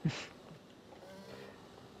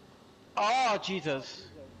 Oh, Jesus!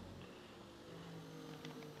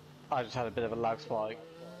 I just had a bit of a lag spike.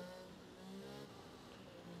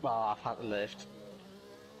 Well, I've had to lift.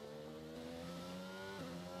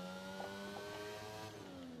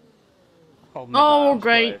 Oh, Oh,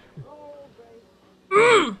 great.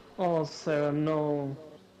 Oh, sir, no.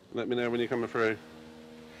 Let me know when you're coming through.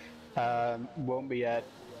 Won't be yet.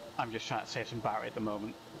 I'm just trying to save some battery at the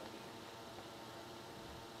moment.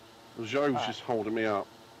 Joe's just holding me up.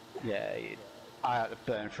 Yeah, I had to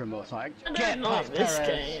burn through most like. I Get don't like past this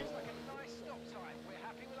Perez. game.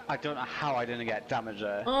 I don't know how I didn't get damage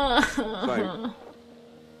there. Same.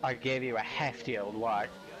 I gave you a hefty old whack.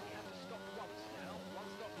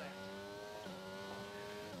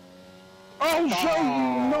 Oh, Joe, you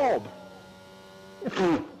knob!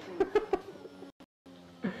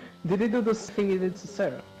 Did he do the thing he did to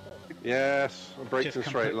Sarah? Yes, I braked Just in a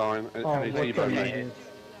straight line. And Oh, he what T-boned the me. idiot.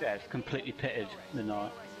 Yeah, it's completely pitted the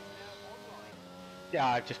night. Yeah,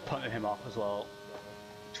 I just punted him off as well.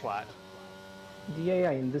 Twat. The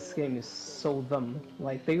AI in this game is so dumb.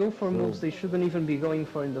 Like, they go for moves they shouldn't even be going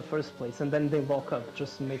for in the first place, and then they lock up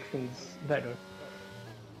just to make things better.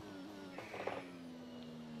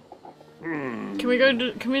 Can we go?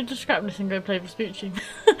 Can we just scrap this and go play Vespucci?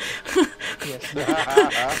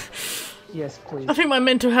 Yes. Yes, please. I think my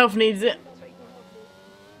mental health needs it.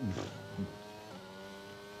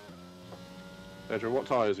 Edra, what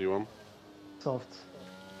tyres are you on? Soft.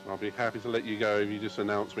 I'll be happy to let you go if you just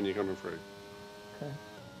announce when you're coming through. Okay.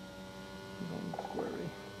 Don't worry.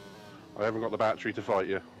 I haven't got the battery to fight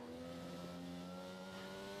you.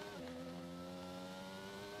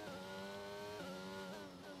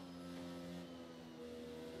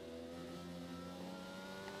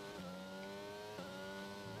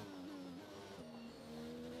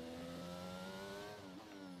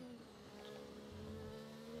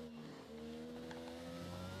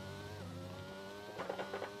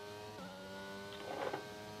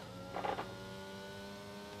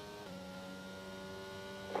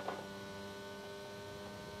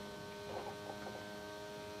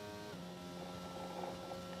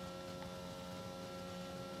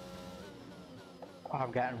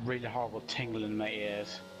 I'm getting really horrible tingling in my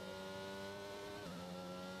ears.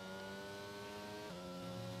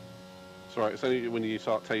 It's alright, it's only when you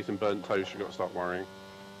start tasting burnt toast you've got to start worrying.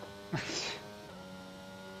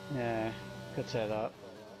 Yeah, could say that.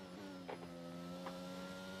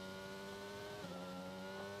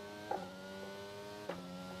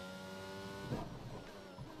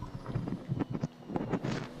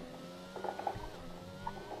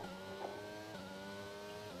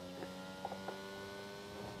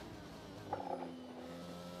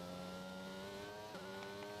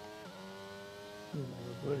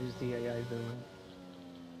 What is the AI doing?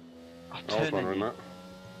 I'm I was wondering that.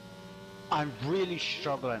 I'm really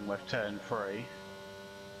struggling with turn 3.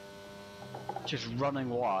 Just running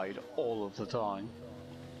wide all of the time.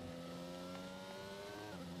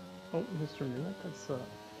 Oh, Mr. Miller, that's a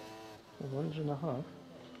lunge and a half.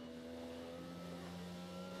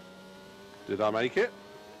 Did I make it?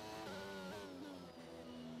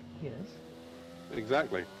 Yes.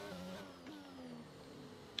 Exactly.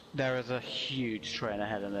 There is a huge train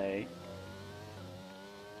ahead of me.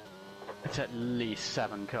 It's at least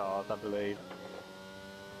 7 cars, I believe.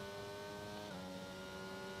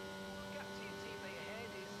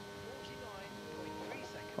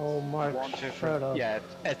 Oh, Mark, One, two, three. shut up. Yeah,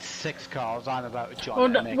 it's 6 cars. I'm about to join Well,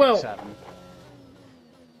 it and make well- it 7.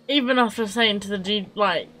 Even after saying to the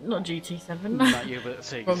not GT7, Not you, but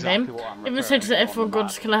see wrong exactly game. what I'm Even said to the referring to on F1 the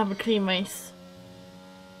gods, map. can I have a clean race?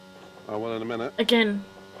 I will in a minute. Again,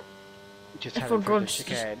 Just F1 heading through the gods just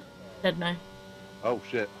chicane. said no. Oh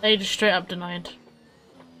shit. They just straight up denied.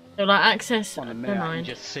 They were like, access On the minute, I can denied.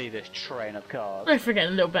 just see this train of cars. I forget a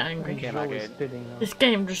little bit angry. Okay, Joe back is in. spitting now. This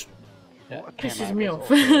game just Yeah, pisses came out, me it's off.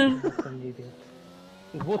 awful. What an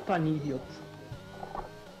idiot. What an idiot.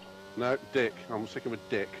 No, Dick. I'm sticking with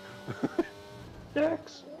Dick.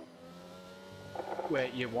 Dex.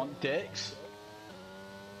 Wait, you want dicks?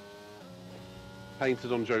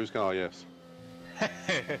 Painted on Joe's car, yes.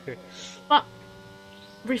 But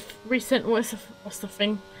recent. What's the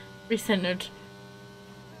thing? Recentered.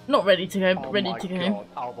 Not ready to go, but Oh ready my to go.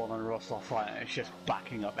 god, Albon and Russell fighting, it's just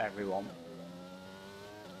backing up everyone.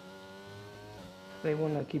 They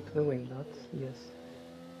wanna keep the wing nuts, yes.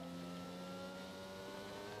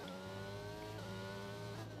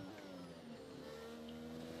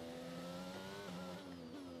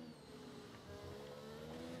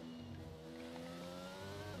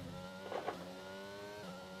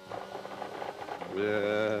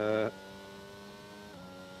 Yeah.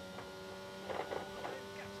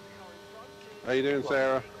 How you doing,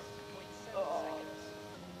 Sarah?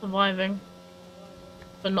 Surviving,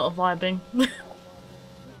 but not vibing.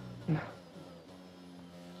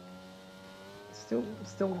 Still.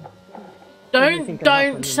 Everything can happen,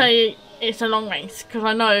 you know. Don't say it's a long race because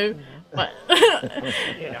I know, but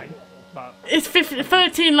Yeah, but it's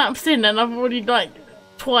 13 laps in and I've already like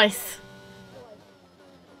twice.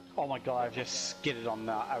 oh my god, I've just skidded on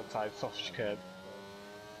that outside sausage curb.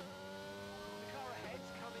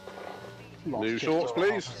 Lost New just shorts, over half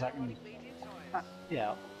please. a second.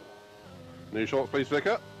 Yeah. New shorts, please,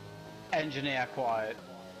 Vicar. Engineer quiet.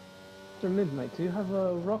 After midnight, do you have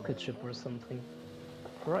a rocket ship or something?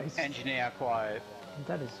 Christ, Engineer quiet.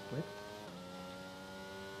 that is quick.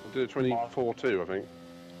 I did a 24-2, I think.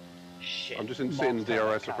 Shit. I'm just sitting in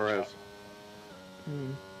DRS of Perez.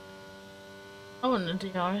 Hmm. I want a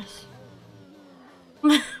DRS.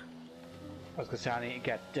 I was gonna say I need to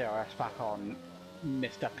get DRS back on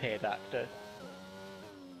Mr. Paid Actor.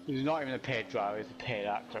 He's not even a paid driver, he's a paid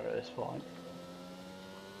actor at this point.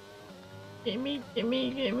 Give me the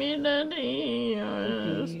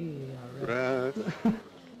DRS. Right.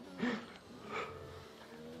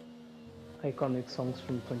 Iconic songs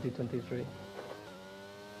from 2023.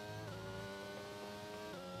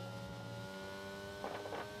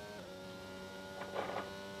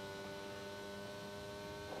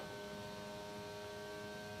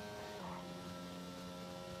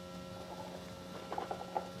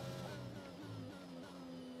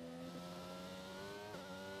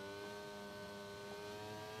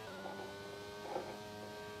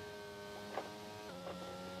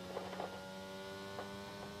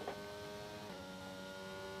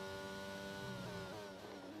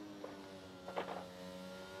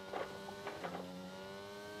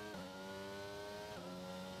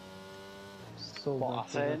 So What bad I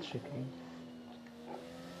for that said? chicken.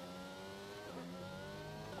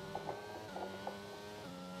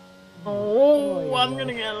 Oh, I'm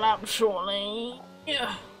gonna get a lap shortly.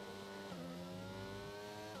 Yeah.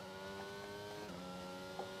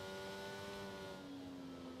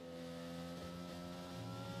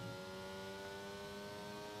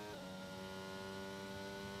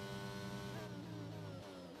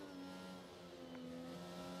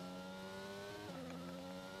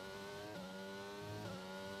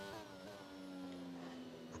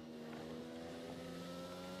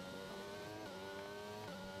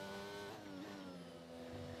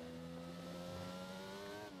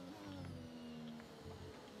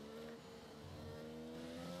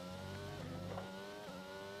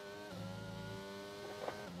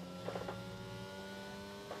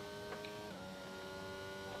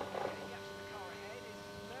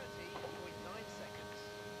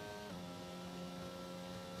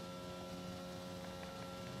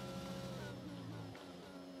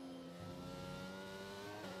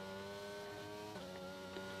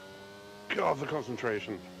 God, the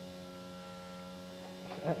concentration.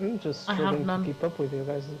 I'm just I have struggling none. to keep up with you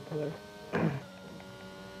guys there.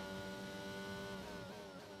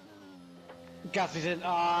 Gas is in.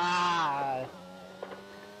 Ah!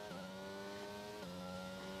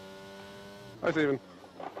 Hi, Stephen.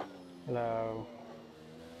 Hello.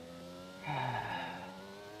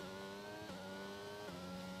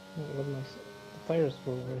 The tires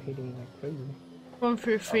were overheating like crazy. Gone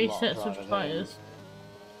through 3 lot sets of rather than- tyres.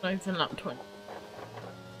 Over lap 20.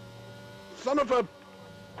 Son of a...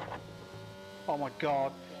 Oh my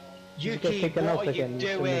god. you get Yuki, taken what out are again? you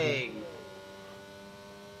You shouldn't have. doing?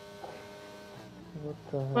 What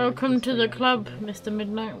the hell is Welcome this to the thing club, actually? Mr.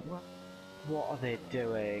 Midnight. What are they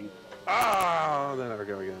doing? Ah, there we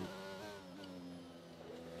go again.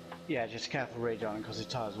 Yeah, just careful radioing because the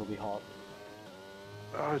tyres will be hot.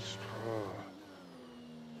 Oh, it's... oh.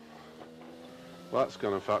 That's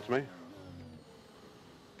gonna fuck me.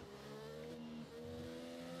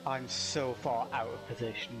 I'm so far out of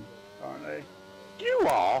position, aren't I? You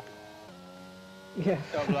are? Yeah.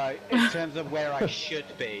 So, like, in terms of where I should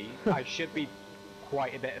be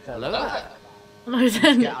quite a bit further back. No,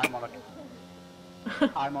 then. Yeah,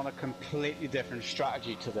 I'm on a completely different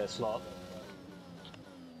strategy to this lot.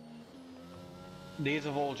 These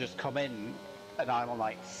have all just come in, and I'm on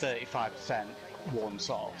like 35% warm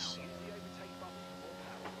softs.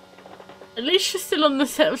 At least you're still on the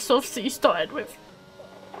set of softs that you started with.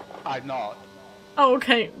 I'm not. Oh,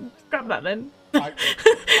 okay. Grab that then.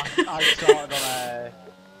 I started on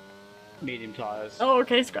medium tyres. Oh,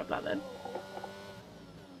 okay. Scrap that then.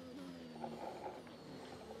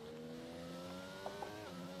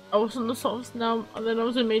 I was on the softs now, and then I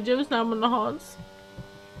was in mediums, now I'm on the hards.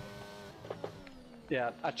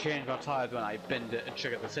 Yeah, I changed my tyres when I binned it and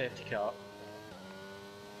triggered the safety car.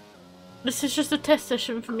 This is just a test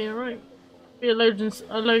session for me, alright? Be a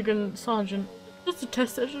Logan Sergeant. Just a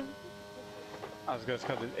test session. I was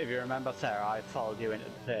because if you remember, Sarah, I followed you into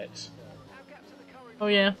the pits. Oh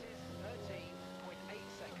yeah.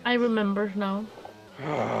 I remember now.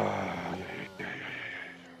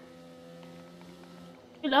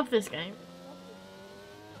 You love this game.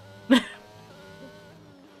 It's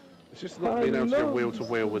just not being able to go wheel to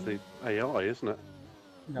wheel with the AI, isn't it?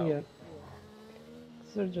 No, Yeah.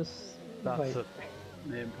 They're just that's like, the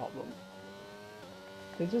main problem.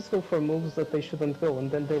 they just go for moves that they shouldn't go, and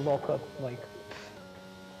then they lock up like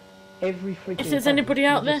every freaking If there's time. anybody You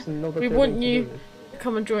out there, just know that we they're want going to you do it. to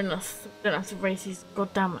come and join us. We don't have to race these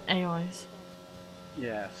goddamn AIs.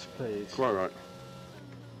 Yes, please. Quite right.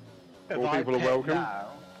 If All I people are pit welcome. now,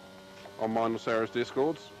 On mine or Sarah's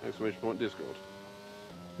Discords, exclamation point Discord.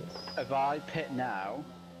 Yes. if I pit now,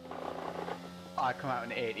 I come out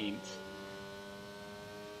in 18th.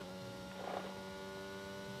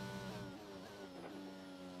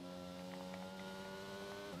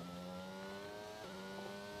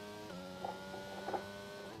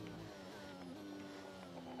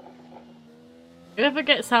 Whoever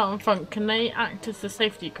gets out in front, can they act as the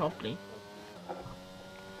safety car, please?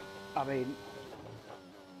 I mean,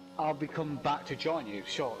 I'll be coming back to join you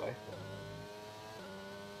shortly.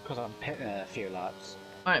 Because I'm pitting in a few laps.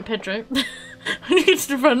 Alright, Pedro. You get to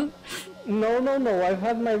the front. No, no, no. I've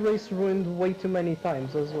had my race ruined way too many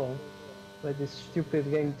times as well by this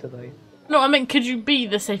stupid game today. No, I meant, could you be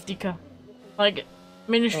the safety car? Like,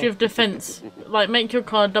 Ministry of Defense. Like, make your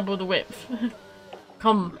car double the width.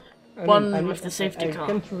 Come. I One mean, with the safety I car.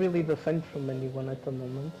 can't really defend from anyone at the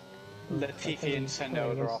moment. Latifi and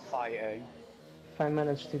Sonoda are fighting. If I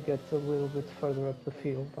manage to get a little bit further up the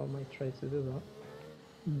field, I might try to do that.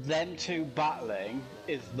 Them two battling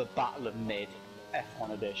is the Battle of Mid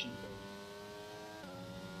F1 edition.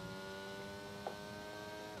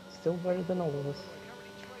 Still better than all of us.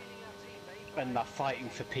 And they're fighting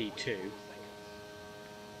for P2. You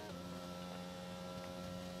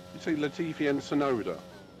see Latifi and Sonoda?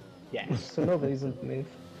 Yes. Sonoda isn't mid.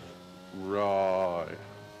 Right.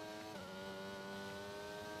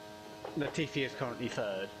 Latifi is currently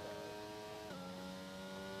third.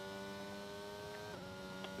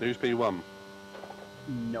 Who's P1?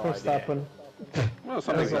 No First idea. happen. Well,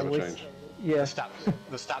 something's As never always. changed. Yeah.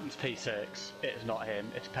 The Statton's P6. It's not him,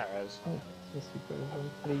 it's Perez. Oh, this is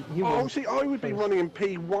better. He Oh, was see, I would be first. running in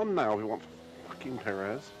P1 now if you want fucking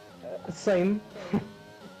Perez. Same.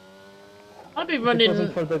 I'll be If it wasn't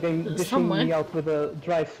running for the game dishing somewhere. me out with a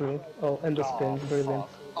drive-through. Oh, and the spin. Brilliant.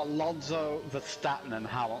 fuck. Alonso, Verstappen and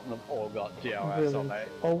Hamilton have all got DRS on Brilliant. it.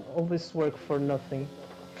 All this work for nothing.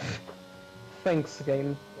 Thanks,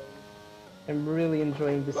 game. I'm really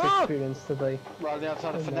enjoying this experience today. Well, the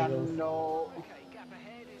outside of Oh my God. Fernando.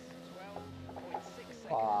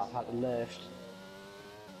 Ah, I've had a lift.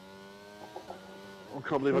 I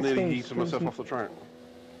can't believe I This nearly game yeeted myself screws off the track.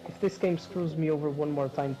 If this game screws me over one more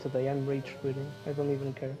time today, I'm rage quitting. I don't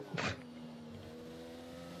even care.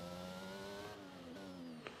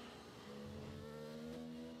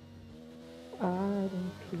 I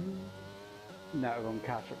don't care. Now we're going to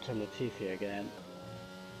catch up to Latifi again.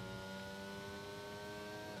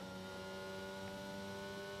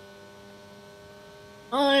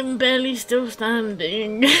 I'm barely still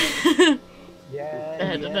standing. Yeah,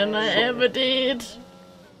 Better than I ever did.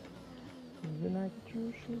 Even I get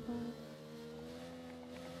your shit back.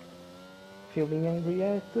 Feeling angry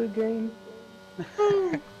at the game.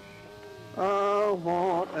 I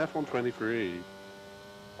want F123.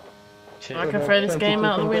 I can throw this game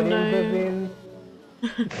out the window.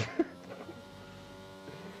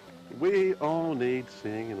 We all need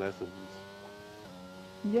singing lessons.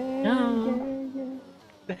 Yeah.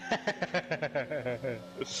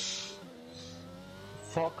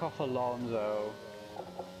 Fuck off, Alonso.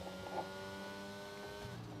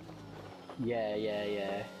 Yeah.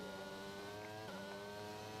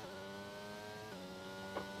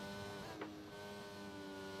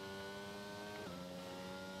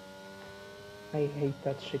 I hate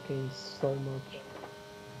that chicane so much.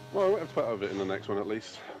 Well, we have to put over it in the next one at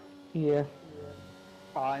least. Yeah.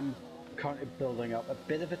 I'm currently building up a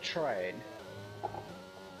bit of a train.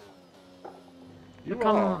 You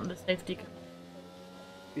Come are. on, the safety car.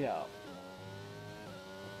 Yeah.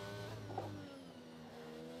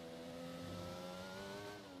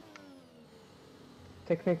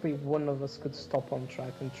 Technically, one of us could stop on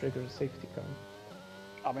track and trigger a safety car.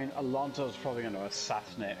 I mean, Alonso's probably going to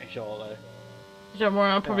assassinate me, surely. Don't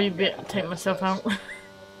worry, I'll probably take myself out.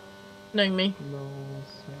 Knowing me. No,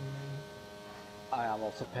 sorry. I am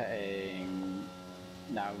also pitting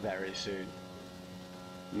now very soon.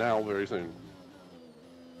 Now, very soon.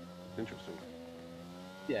 Interesting.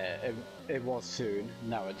 Yeah, it was soon,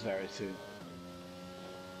 now it's very soon.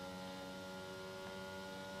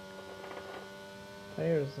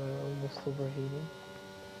 Tires are almost overheating.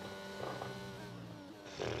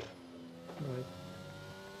 Right.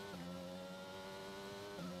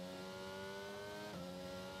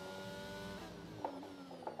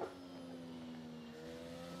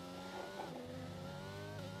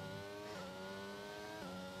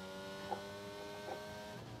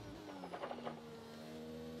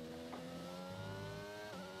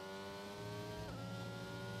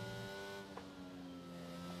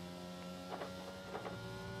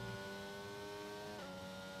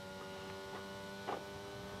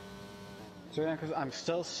 So yeah, because I'm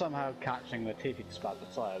still somehow catching the TT despite the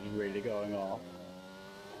tires really going off.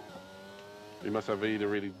 You must have either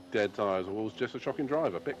really dead tyres or was just a shocking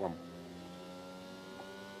driver. Pick one.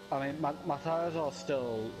 I mean, my tires are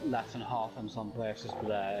still less than half in some places,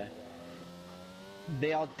 but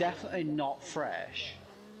they are definitely not fresh.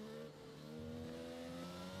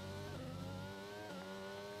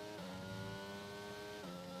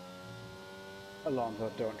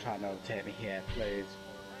 Alonso, don't try and overtake me here, please.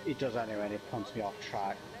 He does anyway and he punts me off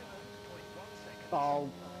track. Oh,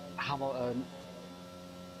 Hamilton.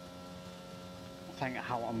 I think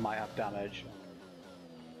Hamilton might have damage.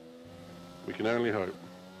 We can only hope.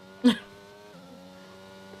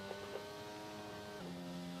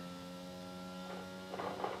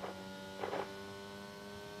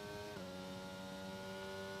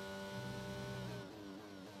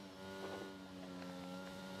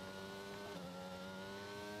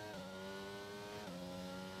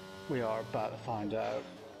 We are about to find out.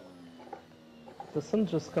 The sun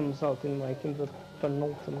just comes out in the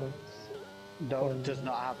penultimate. No, it does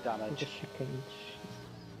not have The damage. chicane.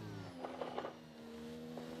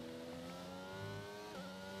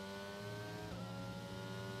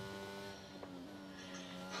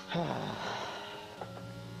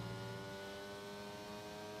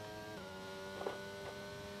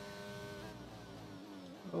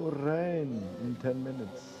 Oh, rain in 10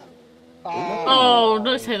 minutes. Oh,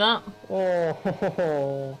 don't say that.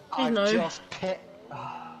 Oh, I've no. just pit.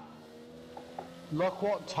 Look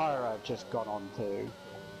what tire I've just gone on to.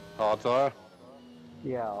 Hard tyre?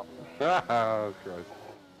 Yeah. Oh, Christ.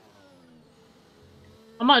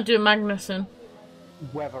 I might do a Magnussen.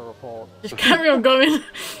 Weather report. Just carry on going.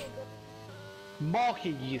 Mark,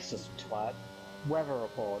 you useless twat. Weather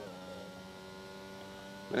report.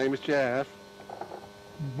 Name is Jeff.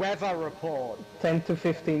 Weather report. 10 to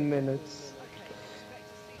 15 minutes.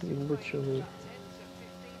 You literally.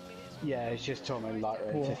 Yeah, it's just told me light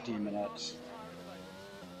rain Cool. 15 minutes.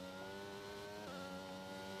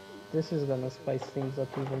 This is gonna spice things up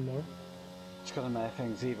even more. It's gonna make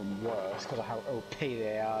things even worse because of how OP the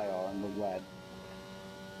AI are in the wet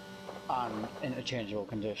and interchangeable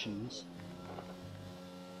conditions.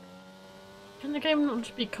 Can the game not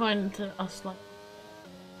just be kind to us, like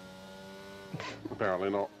Apparently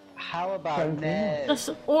not. How about Apparently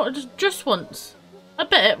not. no? just once? I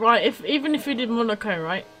bet it, right? Even if we did Monaco,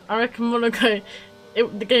 right? I reckon Monaco,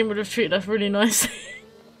 the game would have treated us really nicely.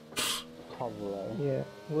 Probably. Yeah.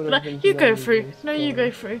 Would have Like, been you go genuinely through. very No, you go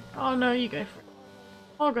strong. through. Oh no, you go through.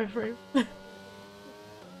 I'll go through.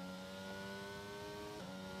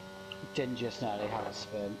 Didn't just nearly have a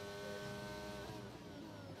spin.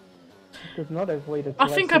 Could not have waited. I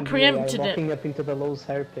till think seen I the AI preempted it. walking up into the Lowe's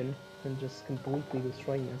hairpin and just completely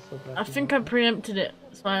destroying us. So that I think I preempted it,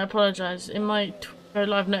 so I apologise. In my go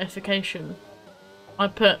live notification, I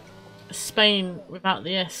put Spain without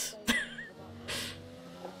the S.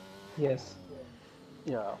 Yes,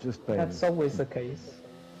 Yeah. Just Spain. that's always the case.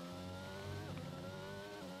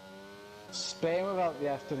 Spain without the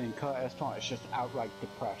F doesn't cut it. It's just outright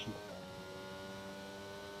depression.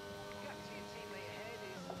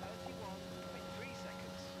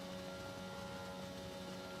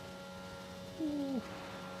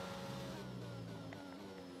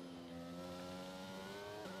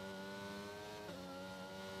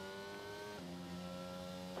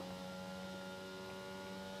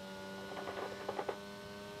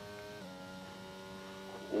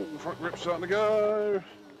 Oh, front grip's starting to go.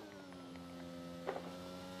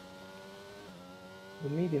 The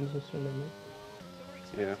mediums was remember.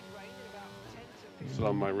 Yeah. Still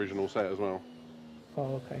on my original set as well.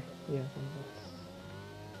 Oh, okay. Yeah, then that's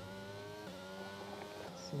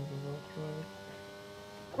seems about right.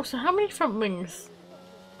 Also, how many front wings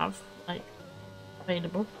have like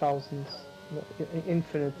available? Thousands, no,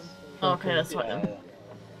 infinite. Oh, okay, that's fine Yeah. then.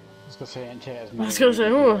 I was gonna say it as I was gonna say,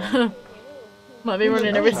 oh, might be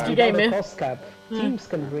running a risky game Without a here. cost cap, teams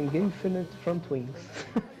can bring infinite front wings.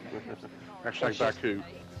 Hashtag Baku.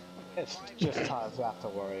 It's just tires we have to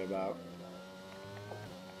worry about.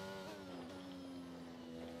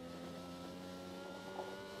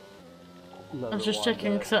 I was just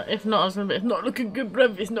checking, cause if not, I was gonna be, it's not looking good,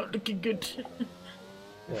 bruv, it's not looking good.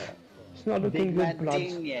 Yeah. It's not looking good, blood.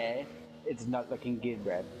 Yeah. It's not looking good,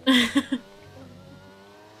 Brad.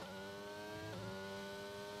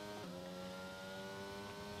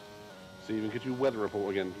 Stephen, could you weather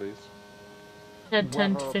report again, please? Dead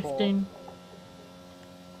 10 to Weather 15.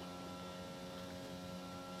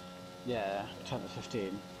 Yeah, 10 to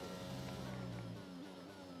 15.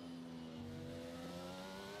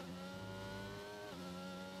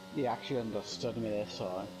 You actually understood me this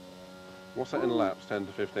time. What's that in laps? 10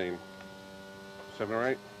 to 15? 7 or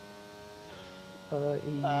 8?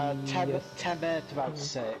 10, Yes. 10 minutes about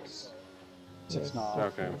 6. 6 Yes, and a half.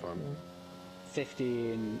 Okay, I'm fine. yeah.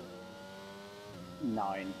 15,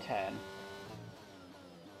 9, 10.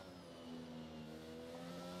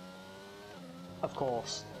 Of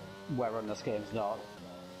course, where on this game's not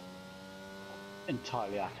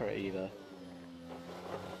entirely accurate either.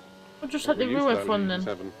 We'll just had the We used real to F1 use then.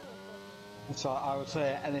 7. So I would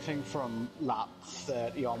say anything from lap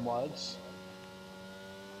 30 onwards,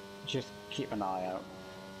 just keep an eye out.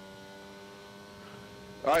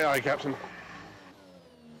 Aye, aye, Captain.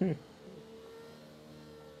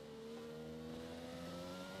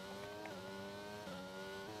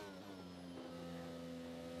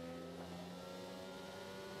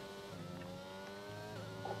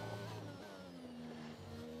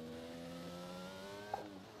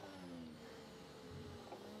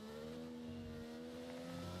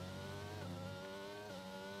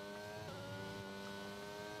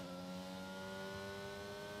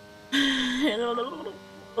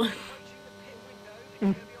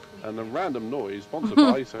 And a random noise sponsored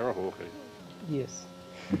by Sarah Hawkey. Yes.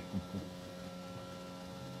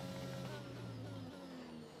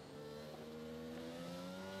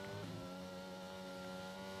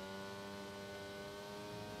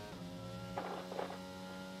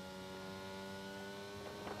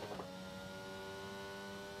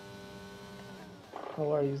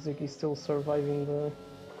 How are you, Ziggy? Still surviving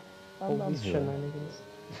all I'm these here. shenanigans?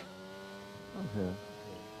 I'm here.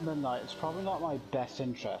 Midnight, it's probably not my best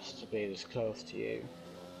interest to be this close to you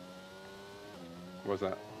What's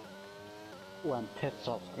that? when pit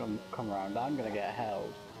stops come around. I'm gonna get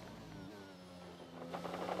held.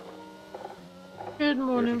 Good You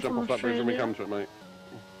morning should jump from off that bridge when we Australia. come to it, mate.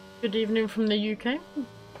 Good evening from the UK.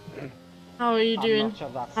 How are you I'm doing? not sure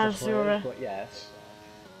that's How's the your, phrase, but yes.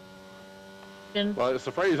 Been? Well, it's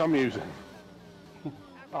the phrase I'm using.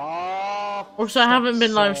 Oh, Also, I haven't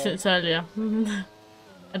been live so- since earlier.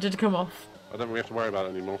 I did come off. I don't really have to worry about it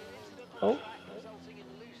anymore. Oh.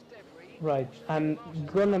 Right, I'm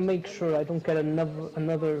gonna make sure I don't get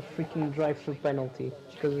another freaking drive-through penalty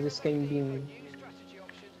because of this game being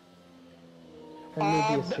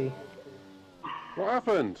an idiocy. What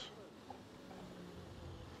happened?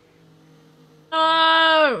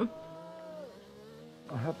 No!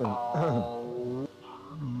 What happened? Oh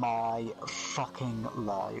my fucking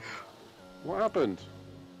life. What happened?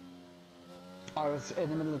 I was in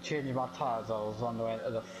the middle of changing my tyres, I was on the way into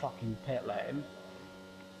the fucking pit lane,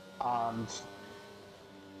 and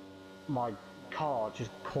my car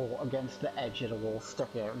just caught against the edge of the wall,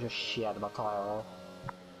 sticking out and just shed my tyre off.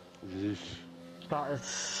 Yeesh. That is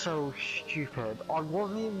so stupid. I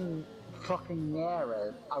wasn't even fucking near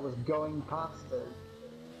it, I was going past it.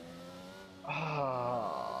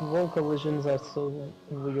 Wall collisions are so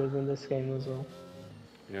weird in this game as well.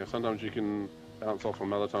 Yeah, sometimes you can bounce off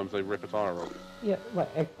them, other times they rip a tyre off. Yeah, like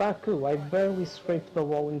at Baku, I barely scraped the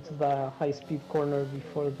wall into the high-speed corner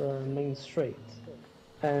before the main straight,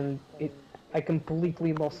 and I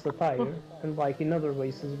completely lost the tire. And like in other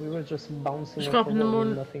races, we were just bouncing Just off got the up in the wall and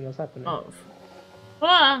morning. nothing was happening. Oh.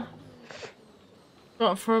 Ah!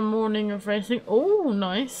 Got up for a morning of racing. Oh,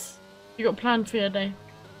 nice. You got planned for your day?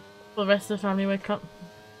 For the rest of the family wake up?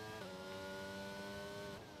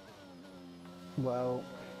 Well,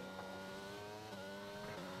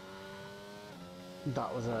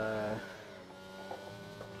 that was a...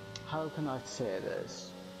 How can I say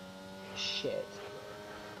this? Shit.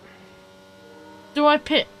 Do I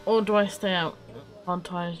pit or do I stay out on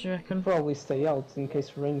tyres, do you reckon? Probably stay out in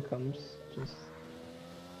case rain comes. Just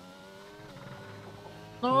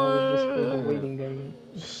now we just play the No. waiting game.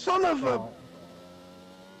 Son of a...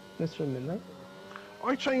 Mr. Midnight.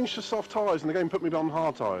 I changed to soft tyres and the game put me on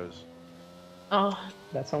hard tyres. Oh,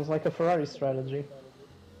 That sounds like a Ferrari strategy.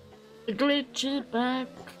 the glitch is back.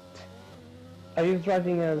 Are you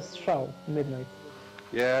driving as Shao Midnight?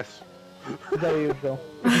 Yes. There you go.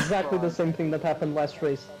 Exactly the same thing that happened last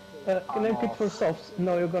race. Can I pick for softs?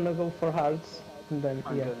 No, you're gonna go for hards. And then,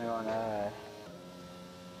 I'm yeah. gonna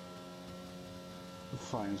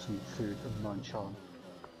find some food and lunch on.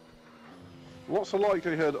 What's the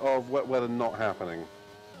likelihood of wet weather not happening?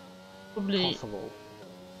 Probably Possible.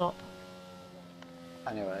 not.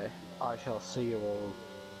 Anyway, I shall see you all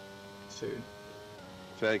soon.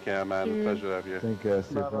 Take care, man. Pleasure to have you. Think, Bye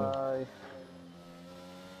Stefan. bye.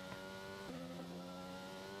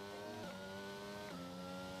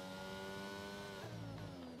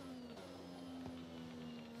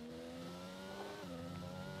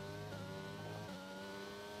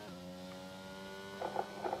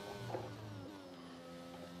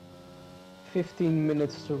 "15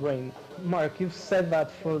 minutes to rain." Mark, you've said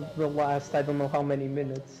that for the last I don't know how many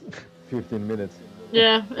minutes. 15 minutes.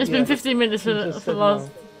 Yeah, it's Yeah, been 15 minutes you for just the said last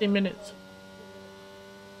no. 15 minutes.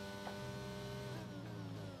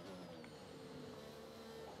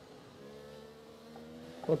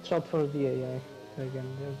 Watch out for the AI. Again,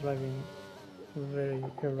 they're driving very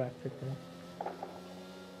erratically.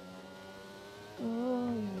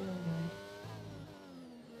 Oh,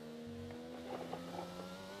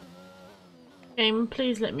 Game,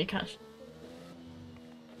 please let me catch.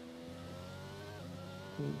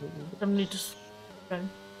 I need to go.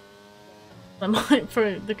 I might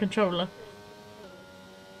throw the controller.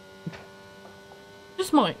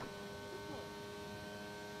 Just might.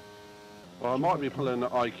 Well, I might be pulling an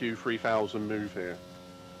IQ 3000 move here.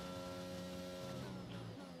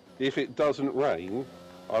 If it doesn't rain,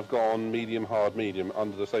 I've gone medium, hard, medium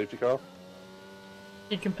under the safety car.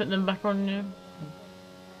 You can put them back on you.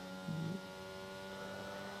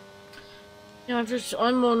 Yeah,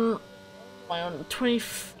 I'm on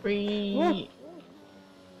 23%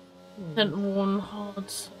 worn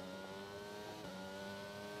hards.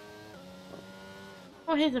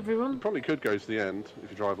 Oh, here's everyone. Probably could go to the end if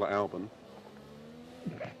you drive like Albon.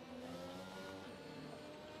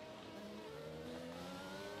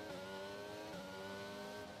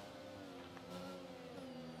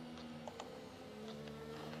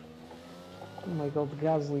 Oh my god,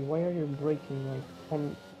 Gasly, why are you braking like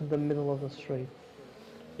on the middle of the straight?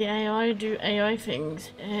 The AI do AI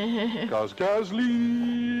things. Guys,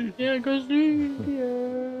 Gasly! Yeah, Gasly.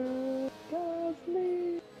 Yeah,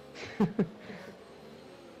 Gasly.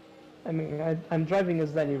 I mean, I'm driving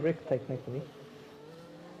as Danny Rick technically.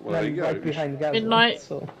 Well, there I'm you go. right behind Gasly. Midnight.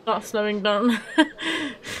 So Start slowing down.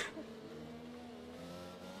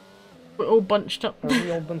 We're all bunched up. are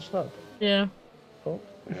we all bunched up? Yeah. Oh,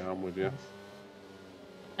 Yeah, I'm with you.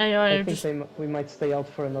 AI I are think just we might stay out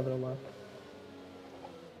for another lap.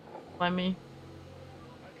 by me.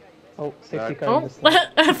 Oh, safety car Oh, in this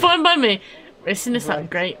lap. fine by me. Racing this up, Right.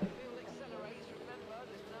 great.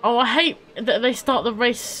 Oh, I hate that they start the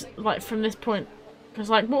race like from this point. Because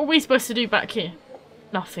like, what are we supposed to do back here?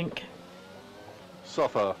 Nothing.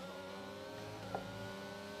 Suffer.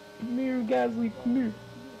 Come here, Gasly, come here.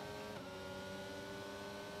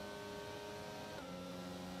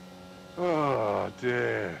 Oh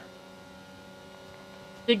dear.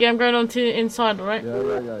 Diggy, I'm going on to the inside, alright?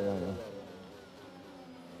 Yeah.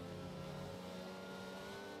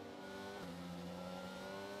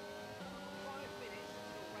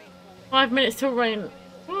 5 minutes till rain.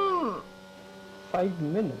 Hmm. 5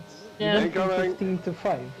 minutes? Yeah. You went from Incoming. 15 to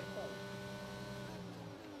 5.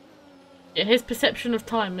 Yeah, his perception of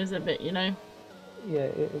time is a bit, you know. Yeah,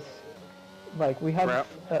 it's like we have Crap.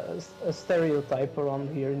 a stereotype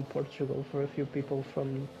around here in Portugal for a few people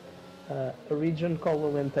from a region called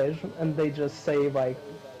Alentejo, and they just say like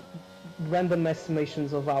random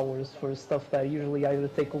estimations of hours for stuff that usually either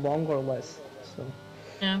take long or less. So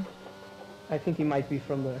Yeah. I think he might be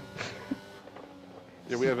from there.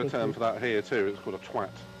 Yeah, we have a term for that here too. It's called a twat.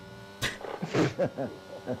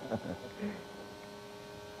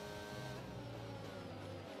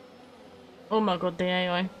 Oh my god, the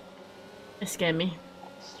AI. It scared me.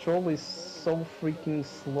 Stroll is so freaking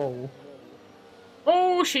slow.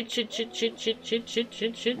 Oh shit.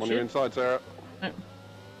 On your inside, Sarah. Right.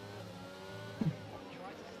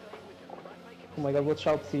 Oh my god, watch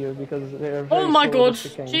out here because they're very Oh my slow at god, the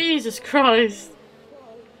chicane. Jesus Christ.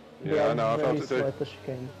 They Yeah, are I know. I very felt it slow too. at the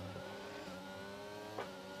chicane.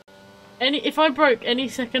 If I broke any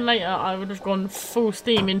second later, I would have gone full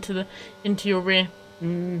steam into your rear.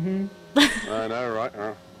 Mm-hmm. I know, right?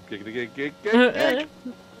 Giggity gig.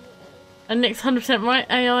 And Nick's 100% right.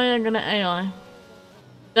 AI, I'm gonna AI.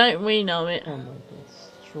 Don't we know it? Oh my god,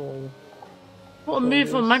 Stroll. What a Stroll, move you're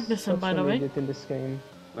from Magnussen, such by the an way. idiot in this game.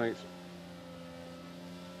 Thanks.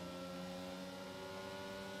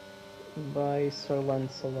 By Sir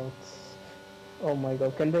Lancelot. Oh my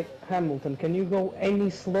god, Hamilton, can you go any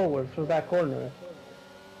slower through that corner?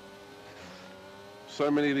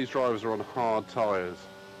 So many of these drivers are on hard tyres.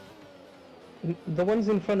 The ones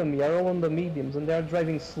in front of me are all on the mediums and they are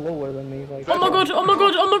driving slower than me. Like, Oh my god, oh my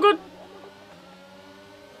god, oh my god!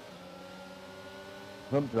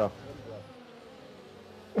 Hump draft.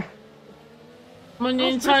 I'm on the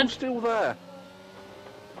How's inside. Vettel still there?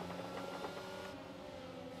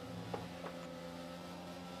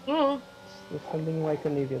 Oh. defending like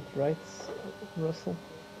an idiot, right, Russell?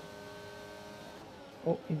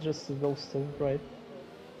 Oh, he just ghosted, right?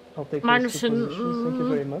 I'll take those two Magnussen, positions, thank you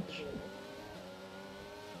very much.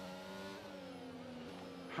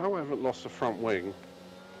 How I haven't lost the front wing?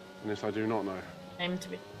 And this I do not know. Aim to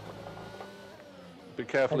be. Be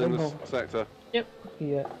careful I in don't this know. sector. Yep.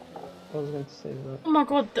 Yeah, I was going to say that. Oh my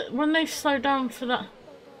god, when they slow down for that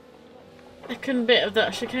second bit of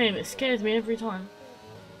that chicane, it scares me every time.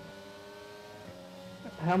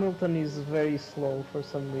 Hamilton is very slow for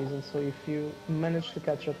some reason, so if you manage to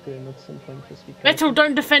catch up to him at some point, just be careful. Vettel,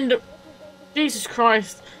 don't defend it. Jesus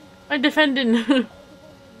Christ. I'm defending.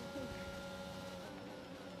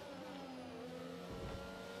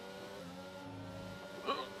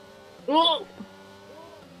 Oh.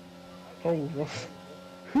 Oh,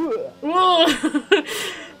 Whoa.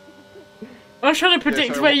 I was trying to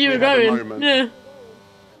predict so where you we were had a going. moment. Yeah.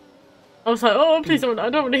 I was like, oh, please don't.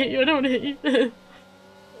 I don't want to hit you. I don't want to hit you.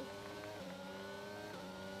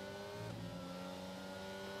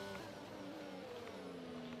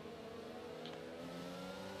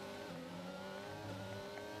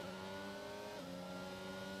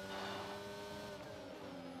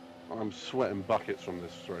 I'm sweating buckets from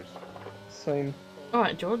this race. same.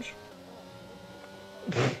 Alright, George.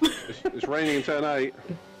 It's raining in turn 8.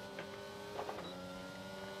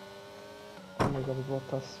 Oh my god,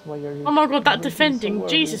 Bottas, why are you... Oh my god, that braking defending. so early?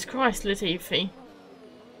 Jesus Christ, Latifi.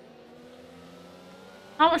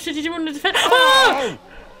 How much did you want to defend? Ah!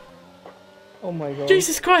 Oh my god.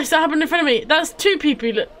 Jesus Christ, that happened in front of me. That's two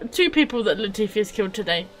people that Latifi has killed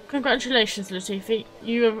today. Congratulations, Latifi.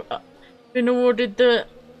 You have been awarded the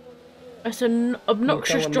as an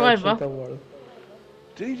obnoxious driver.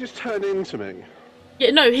 Did he just turn into me?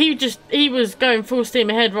 Yeah, no, he was going full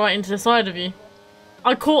steam ahead right into the side of you.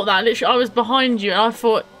 I caught that. Literally, I was behind you, and I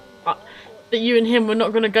thought that you and him were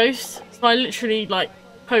not going to ghost. So I literally like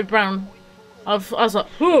Code Brown. I was like,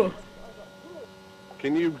 whoa.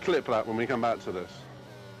 Can you clip that when we come back to this?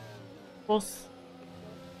 Boss.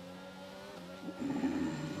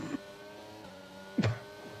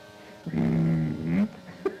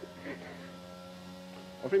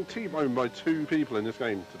 I've been T-boned by 2 people in this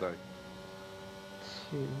game today.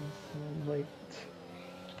 Jeez, I'm like...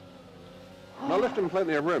 And I left him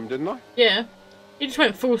plenty of room, didn't I? Yeah. He just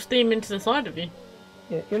went full steam into the side of you.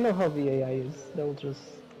 Yeah, you know how the AI is. They'll just...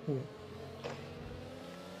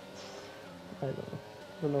 I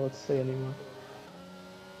don't know what to say anymore.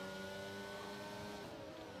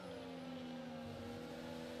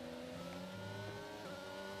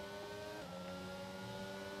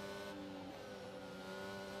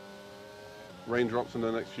 Raindrops in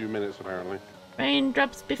the next few minutes, apparently.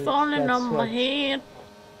 Raindrops be falling That's on my what- head.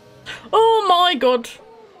 Oh my god!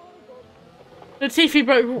 The TV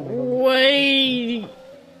broke way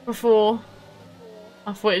before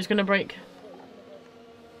I thought it was gonna break.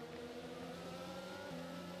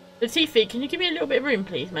 The TV, can you give me a little bit of room,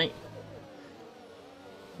 please, mate?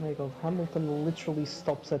 Oh my god, Hamilton literally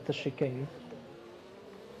stops at the chicane.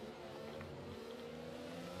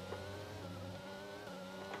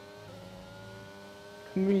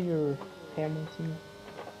 Come here, Hamilton.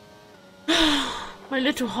 My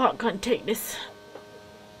little heart can't take this.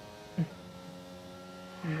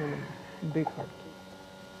 Big heart.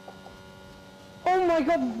 Oh my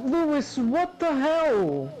god, Lewis, what the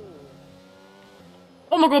hell?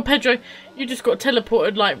 Oh my god, Pedro, you just got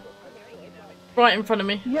teleported, like, right in front of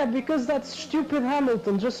me. Yeah, because that stupid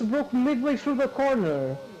Hamilton just broke midway through the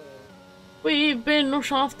corner. We've been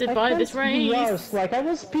shafted I by can't this be race. arsed, like, I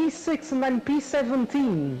was P6 and I'm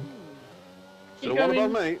P17. So Keep what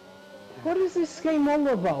about going. me? What is this game all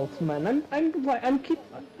about, man?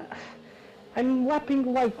 I'm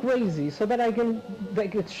lapping like crazy so that I can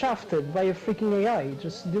get shafted by a freaking AI,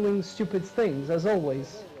 just doing stupid things, as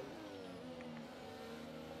always.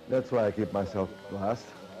 That's why I keep myself last.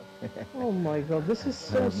 Oh my god, this is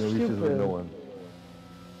I so have no issues with stupid. no one.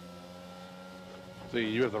 See,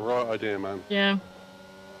 you have the right idea, man. Yeah.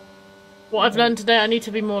 What I've learned today, I need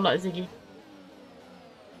to be more like Ziggy.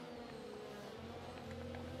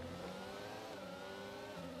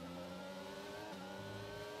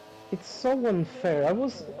 It's so unfair. I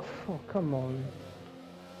was... Oh, come on.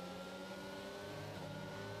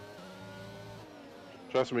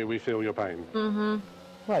 Trust me, we feel your pain. Mm-hmm.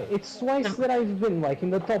 Right, it's twice that I've been like in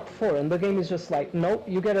the top 4 and the game is just like, no,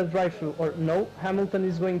 you get a drive through, or no, Hamilton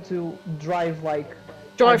is going to drive like...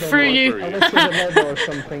 Drive I don't through know, you. Alexia Rebel or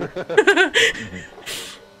something.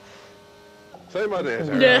 Same idea,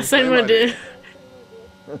 Sarah. Yeah, same idea.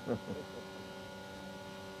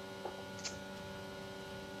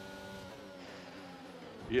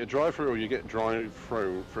 You get drive through or you get drive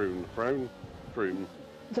through.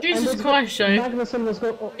 Jesus And Christ, Joe. Magnussen was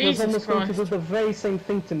Jesus almost going to do Christ. the very same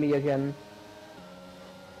thing to me again.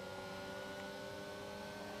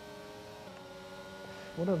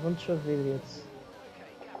 What a bunch of idiots.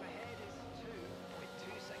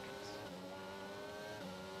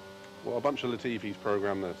 Well, a bunch of Latifis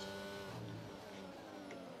program this.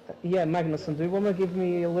 Yeah, Magnussen, do you want to give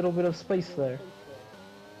me a little bit of space there?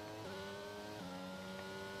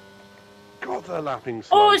 God, they're lapping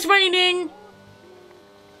slow. Oh, it's raining!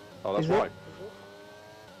 Oh, that's Is it? right.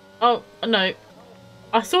 Oh, no.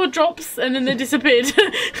 I saw drops and then they disappeared.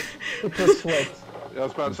 It was sweat. Yeah, I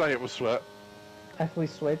was about to say it was sweat. Actually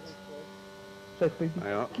sweat. Sweat baby.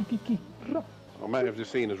 Hang on. Kiki. I may have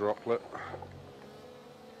just seen a droplet.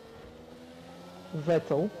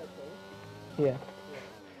 Vettel. Yeah.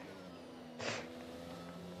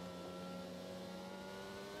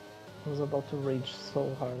 I was about to rage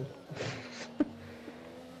so hard.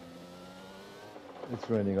 It's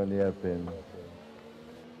raining on the airpin.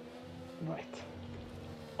 Right.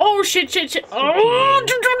 Oh, shit. Oh!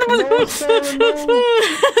 No, Sarah, no.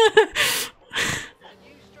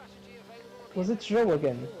 Was it Joe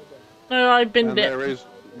again? No, I binned And it. there is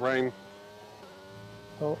rain.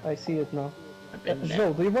 Oh, I see it now. I binned it.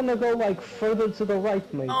 Joe, do you want to go like further to the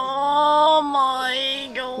right, mate? Oh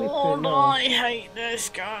my god, no. I hate this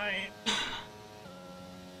guy.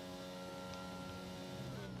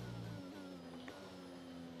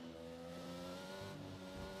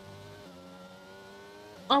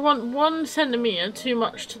 I want 1 centimetre too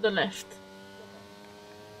much to the left.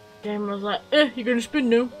 Game was like, you're gonna spin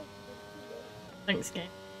now. Thanks, game.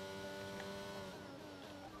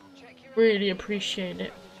 Really appreciate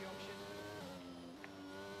it.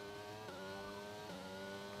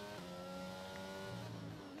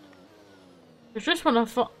 It's just when I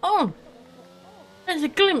thought, oh, there's a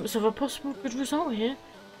glimpse of a possible good result here.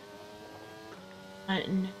 I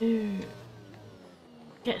know.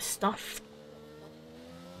 Get stuffed,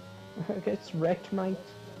 Gets wrecked, mate.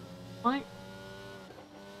 right?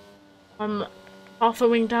 I'm half a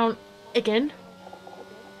wing down again.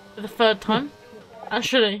 For the 3rd time.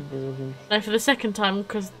 Actually, Brilliant. no, for the 2nd time,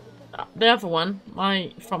 because the other one,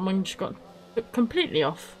 my front wing just got completely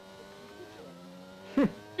off. At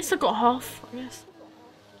least I got half, I guess.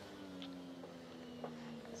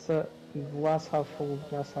 It's a glass half full,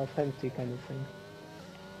 glass half empty kind of thing.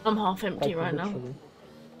 I'm half empty Quite right now. literally.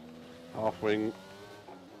 Half wing.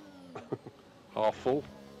 Half full.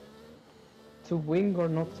 To wing or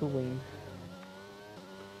not to wing?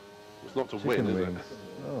 It's not to Chicken win, is wings.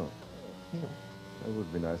 Oh, No. that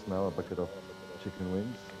would be nice now, a bucket of chicken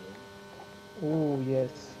wings. Oh,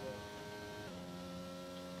 yes.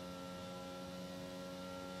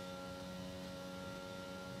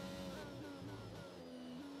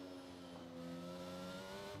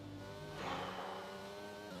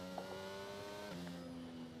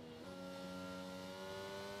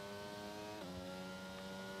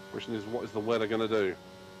 Question is, what is the weather going to do?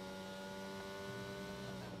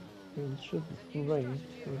 It should rain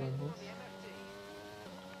regardless.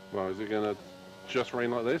 Well, is it going to just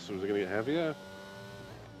rain like this, or is it going to get heavier?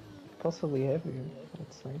 Possibly heavier,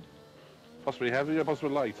 I'd say. Possibly heavier, possibly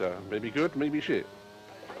later. Maybe good, maybe shit.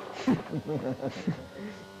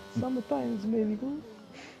 Sometimes maybe good.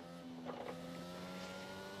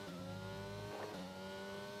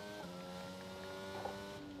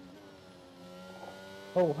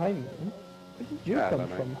 Oh, hi, man. Where did you Hello, come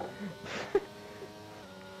mate. from?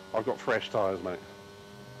 I've got fresh tyres, mate.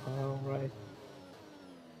 Oh, right.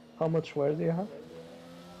 How much wear do you have?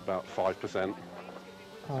 About 5%.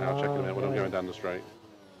 I'll check in a minute when I'm going down the straight.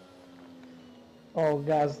 Oh,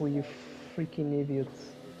 Gasly, you freaking idiot.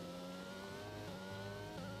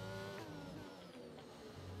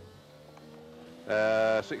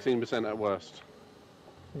 Uh, 16% at worst.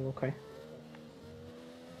 Okay.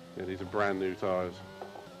 Yeah, these are brand new tyres.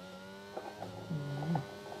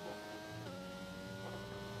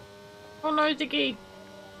 Oh no, Diggy!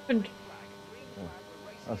 And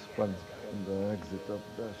I spun in the exit of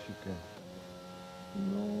the chicane.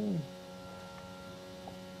 No.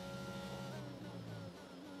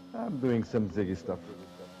 I'm doing some ziggy stuff.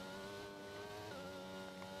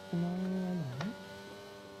 No.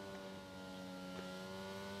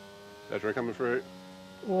 Ezra coming through.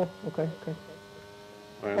 Oh, okay, okay.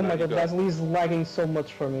 Oh, Oh no, my you god, got- Gasly is lagging so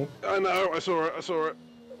much for me. I know, I saw it, I saw it.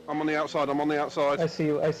 I'm on the outside, I'm on the outside. I see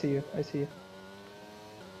you, I see you, I see you.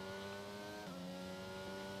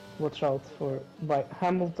 Watch out for by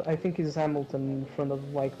Hamilton. I think it's Hamilton in front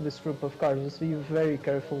of like this group of cars. Just be very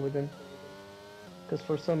careful with him, because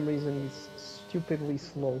for some reason he's stupidly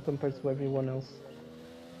slow compared to everyone else.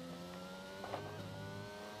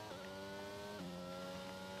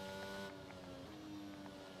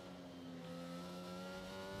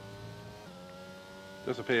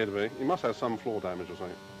 Does appear to be. He must have some floor damage or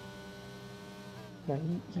something. Now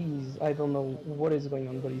he's I don't know what is going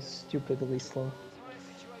on, but he's stupidly slow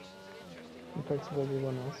compared to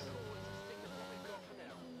everyone else.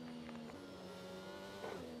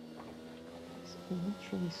 He's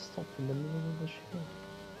literally stopped in the middle of the ship.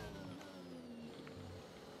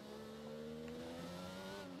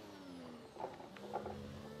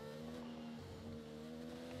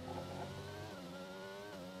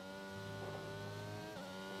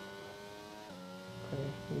 Okay,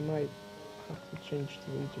 we might have to change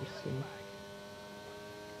to winter soon.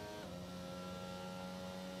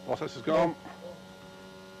 Bottas is gone.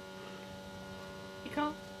 you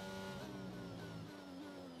can't.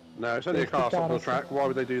 No, it's only a Safety car stop on car, the track. Why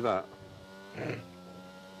would they do that?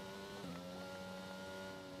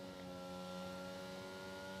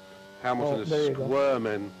 Hamilton Oh, is there you go.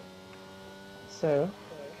 squirming. So,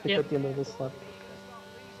 pick Yep. at the end of this lap.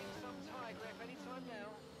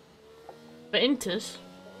 But Inters?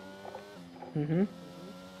 Mm-hmm.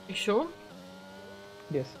 You sure?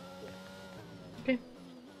 Yes. Okay.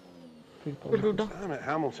 Pretty Good positive. order. Damn it,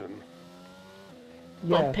 Hamilton.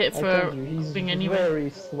 Yeah, pit I for told you, he's being anyway. very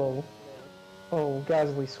slow. Oh,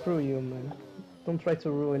 Gasly, screw you, man. Don't try to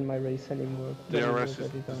ruin my race anymore. Don't DRS let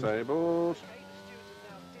is it down. disabled.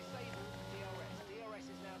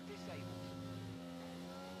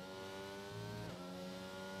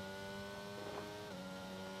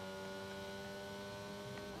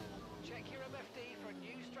 Check your MFD for a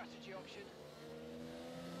new strategy option.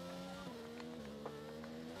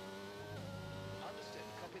 Understood,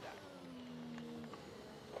 copy that.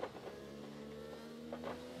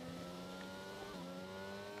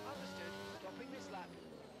 Understood, stopping this lap.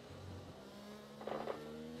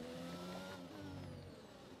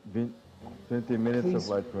 20 minutes Please. of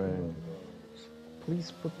light rain.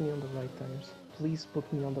 Please put me on the right tires. Please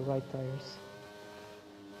put me on the right tires.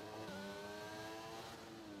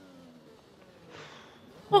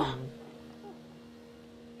 Oh.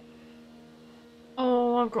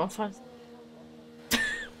 Oh, I've got a fast.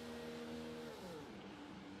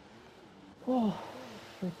 Oh,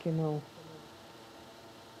 freaking hell.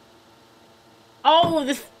 Oh,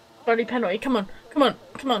 this bloody penalty. Come on, come on,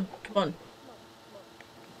 come on, come on.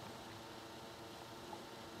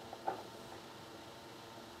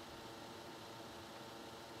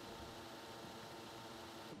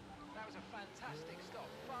 That was a fantastic stop,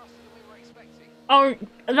 faster than we were expecting.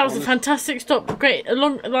 Oh, that was a fantastic stop. Great,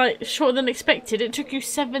 along like shorter than expected. It took you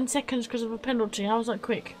 7 seconds because of a penalty. How was that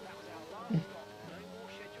quick? That was our last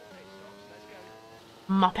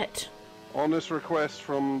Muppet. Honest request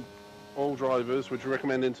from all drivers, would you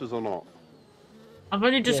recommend Inters or not? I've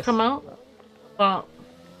only just Yes. come out, but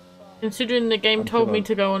considering the game I'm told still me on-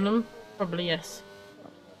 to go on them, probably yes.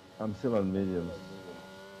 I'm still on mediums.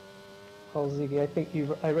 Oh,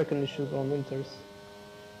 Ziggy, I reckon you should go on Winters.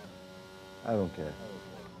 I don't care.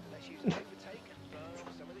 Let's use an overtake and burn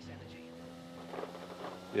off some of this energy.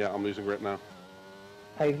 Yeah, I'm losing grip now.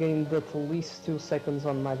 I gained at least 2 seconds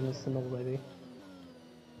on Magnussen already.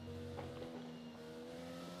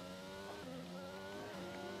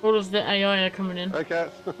 All of the AI are coming in. Hey,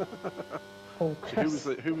 Kat. Oh,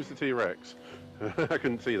 Who was the T-Rex? I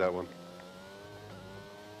couldn't see that one.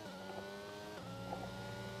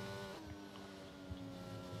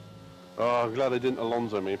 Oh, I'm glad they didn't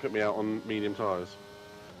Alonso me and put me out on medium tyres.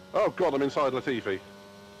 Oh god, I'm inside Latifi.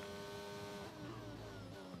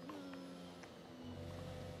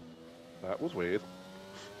 That was weird.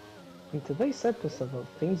 In today's episode of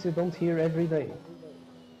things you don't hear every day.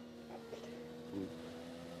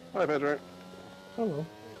 Hi, Pedro. Hello.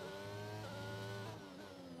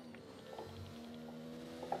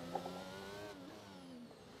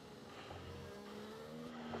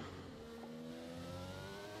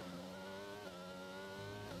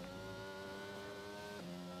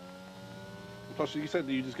 Plus, you said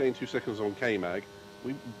that you just gained 2 seconds on K-Mag.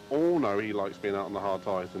 We all know he likes being out on the hard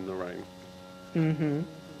tyres in the rain. Mm-hmm.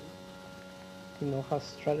 You know, has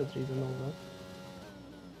strategies and all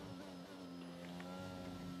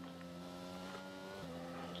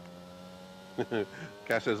that.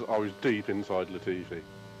 Cass says I was deep inside Latifi.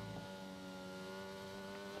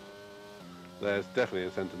 There's definitely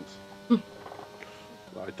a sentence that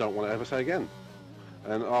I don't want to ever say again.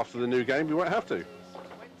 And after the new game, we won't have to. 20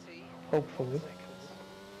 Hopefully. seconds.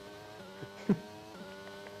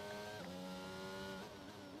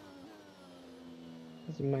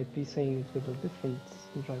 As you might be saying it with a different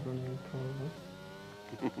driver name,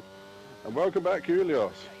 probably. And welcome back, Kulios. Okay, so the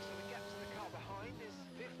gap to the car behind is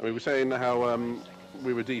 50. And we were saying how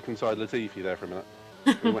we were deep inside Latifi there for a minute.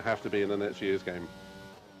 We won't have to be in the next year's game.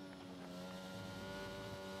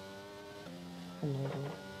 Oh my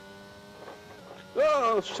god.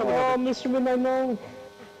 Oh, someone Oh, had Mr. Midnight, no!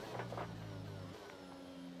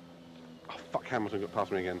 Oh, fuck, Hamilton got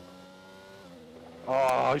past me again.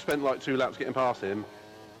 Oh, he spent like 2 laps getting past him.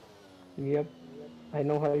 Yep. I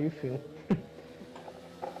know how you feel.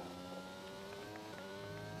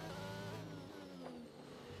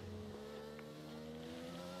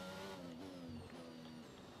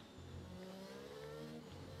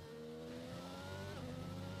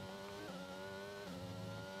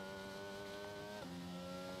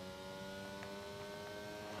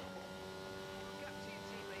 Gap to your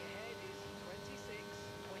teammate ahead is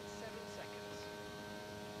 26.7 seconds.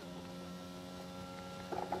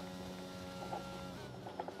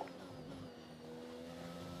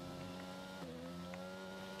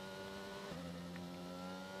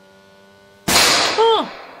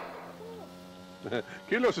 Oh!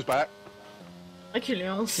 Kulios is back.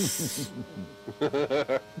 Achilles.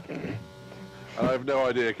 And I have no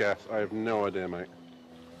idea, Cass. I have no idea, mate.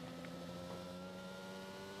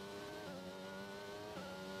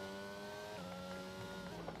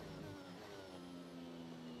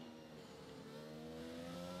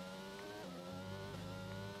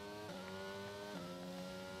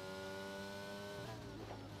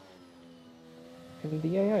 Can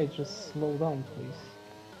the AI just slow down, please?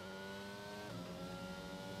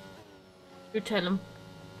 You tell him.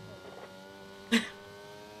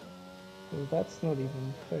 Well, that's not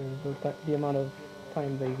even fair, the amount of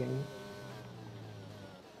time they gain.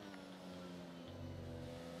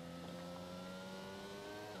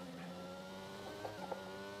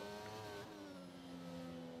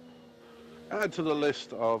 Add to the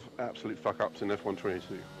list of absolute fuck-ups in F122.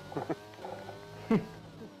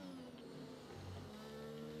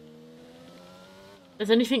 Is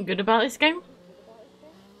anything good about this game?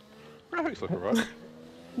 Graphics look alright.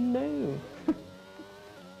 No!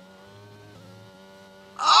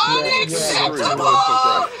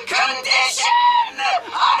 Unacceptable condition!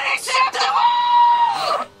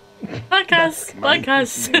 Unacceptable! Like us. Like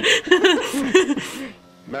us.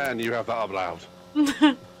 Man, you have that up loud.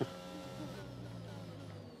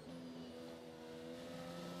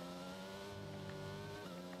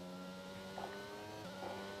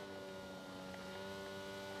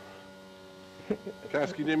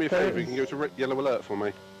 Cass, can you do me a favour? You can go to yellow alert for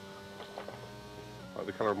me. Like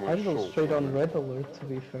the colour of my I'd go shorts. straight on red alert, to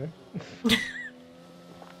be fair.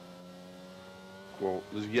 Well,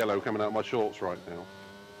 there's yellow coming out of my shorts right now.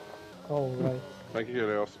 Oh, right. Thank you,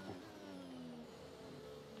 Kulios.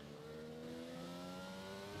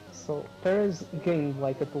 So Perez gained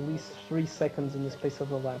like at least 3 seconds in the space of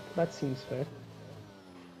a lap. That seems fair.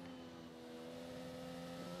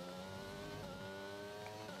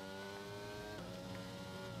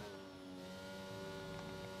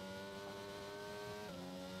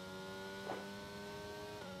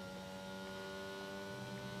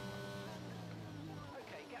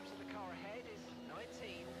 Okay, gap to the car ahead is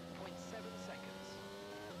 19.7 seconds.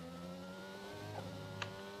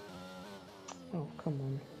 Oh, come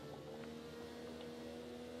on.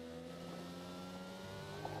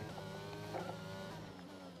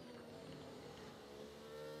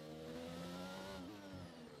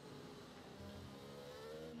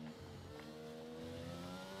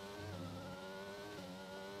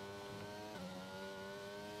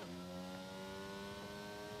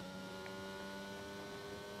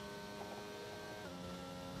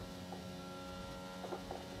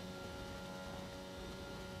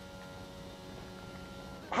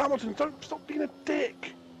 Hamilton, don't stop being a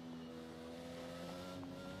dick!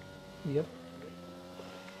 Yep.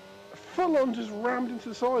 Full on just rammed into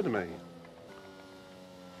the side of me.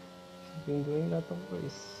 He's been doing that all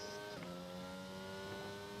race.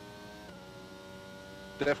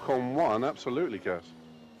 DEFCON 1, absolutely, Cass.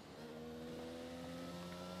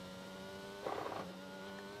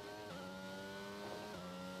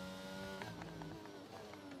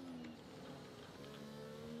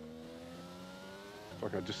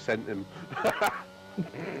 Fuck, I just sent him.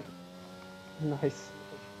 Nice.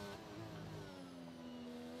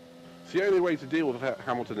 It's the only way to deal with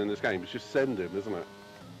Hamilton in this game is just send him, isn't it?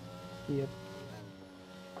 Yep.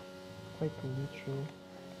 Quite literal.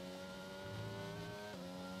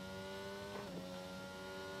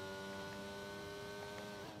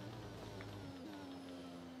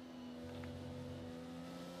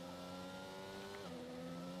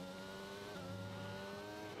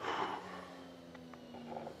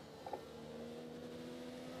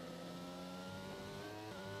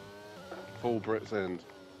 Full Brits end.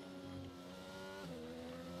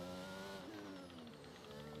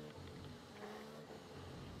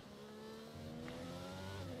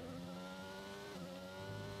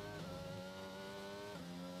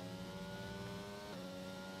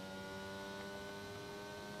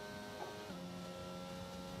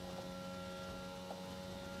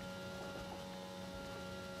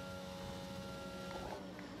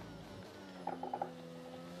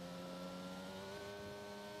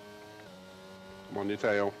 I'm on your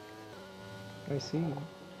tail. I see.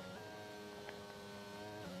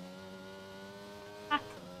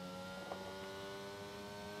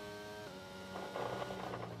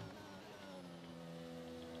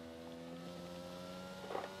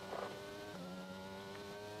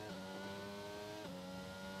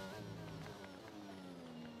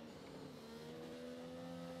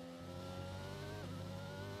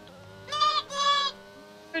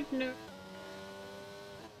 Good news.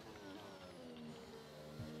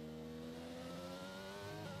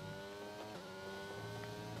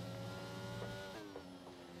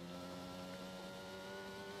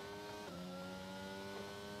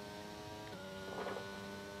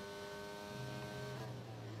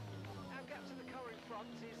 Our gap to the car in front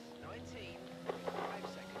is 19.5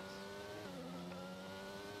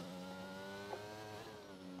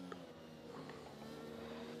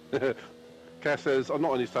 seconds. Cass says, I'm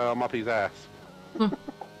not on his tail, I'm up his ass. No,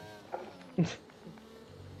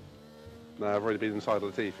 I've already been inside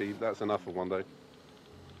of the teeth. That's enough for one day.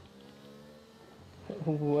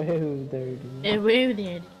 Whoa, dirty. It really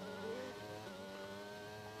did.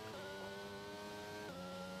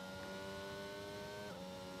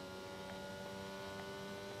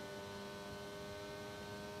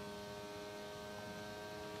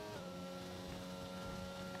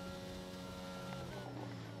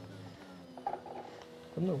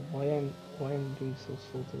 I don't know why I'm doing so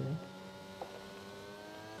slow today.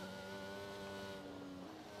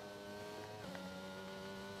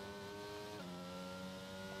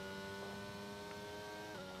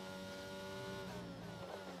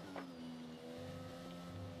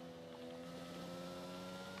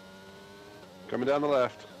 Coming down the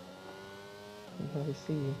left. I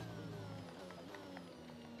see you.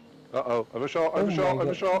 Uh-oh, overshot, Oh overshot, my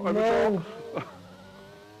overshot, God. overshot. No!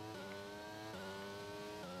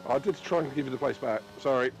 I did try and give you the place back.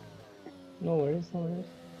 Sorry. No worries, no worries.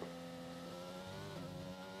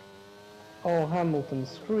 Oh, Hamilton,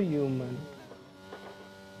 screw you, man.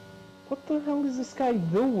 What the hell is this guy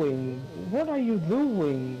doing? What are you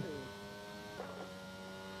doing?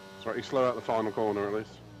 Sorry, you slow out the final corner at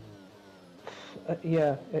least.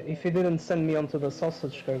 Yeah, if he didn't send me onto the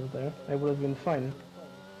sausage curve there, I would have been fine.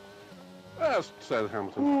 Said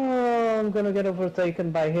Hamilton. Oh, I'm gonna get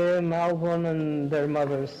overtaken by him, Albon, and their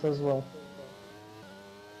mothers as well.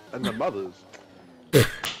 And the mothers.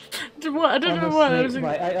 What? I don't know what. I was Honestly,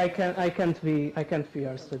 bye. I can't be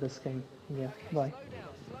arsed with this game. Yeah, bye.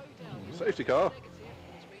 Safety car.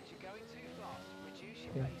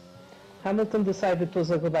 Yeah. Hamilton decided it was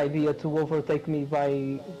a good idea to overtake me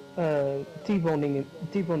by T-boning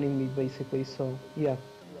me basically. So yeah,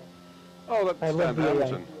 Oh, that's I love Stan the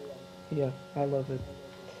Hamilton. AI. Yeah, I love it.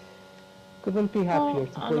 Couldn't be happier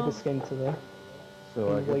to play this game today.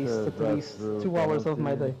 So I And get waste to at drive least through 2 hours of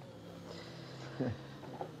my day.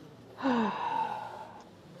 penalty.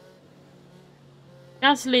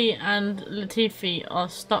 Gasly and Latifi are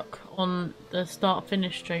stuck on the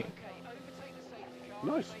start-finish streak.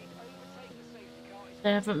 Nice.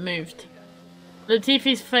 They haven't moved.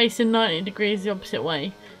 Latifi's facing 90 degrees the opposite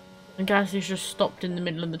way, and Gasly's just stopped in the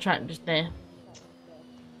middle of the track, just there.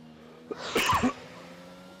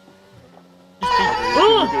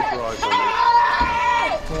 Good drive on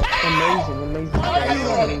Well, amazing drive.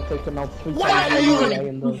 Having taken out 3 times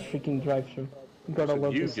in the freaking drive-through. Gotta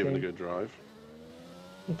love You've this given game. a good drive.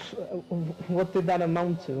 What did that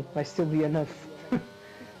amount to? I still DNF.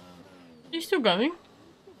 You still going?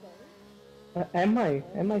 Am I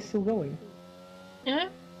still going? Yeah.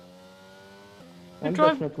 I'm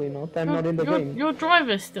drive- definitely not. I'm not in the game. Your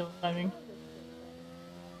driver's still going.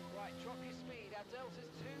 Right, drop your speed. Our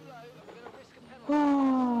delta's too low. I'm going to risk a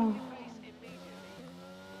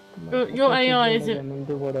penalty. Your AI is in. And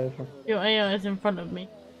do whatever. Your AI is in front of me.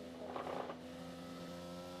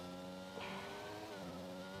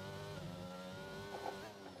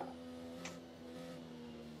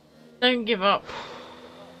 Don't give up.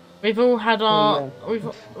 We've all had our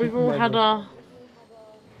we've all had our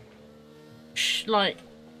like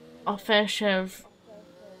our fair share of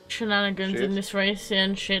shenanigans in this race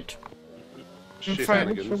and shit.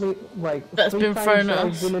 Literally, like, That's 3 been times thrown at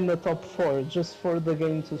I've us. been in the top 4 just for the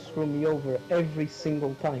game to screw me over every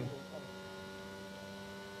single time.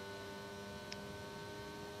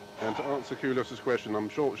 And to answer Kulos' question, I'm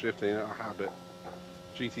short shifting a habit.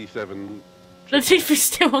 GT7. Latifi's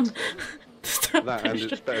still on. That and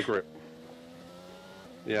it's better grip.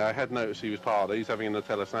 Yeah, I had noticed he was part of it. He's having a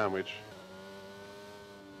Nutella sandwich.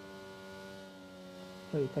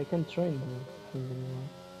 Wait, I can train them.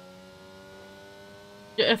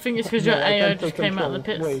 Yeah, I think it's because your No, I AI can't just take came out of the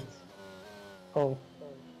control. pits. Wait. Oh.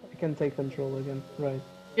 I can take control again. Right.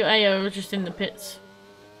 Your AI was just in the pits.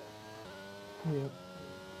 Yeah.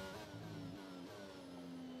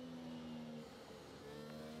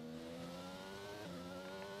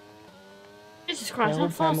 Jesus Christ, I how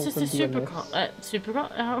hope fast is this Hamilton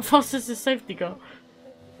supercar? How fast is this safety car?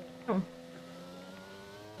 Oh.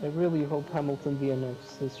 I really hope Hamilton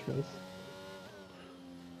DNFs this race.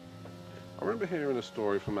 I remember hearing a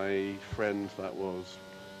story from a friend that was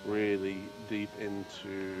really deep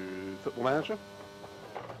into Football Manager.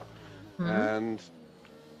 And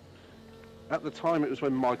at the time it was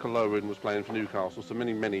when Michael Owen was playing for Newcastle, so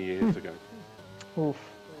many, many years ago. Oof.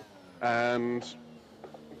 And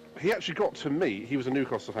he actually got to meet, he was a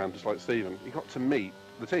Newcastle fan just like Stephen, he got to meet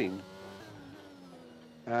the team.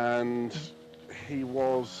 And he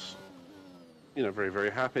was, you know, very,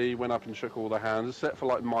 very happy, went up and shook all their hands, except for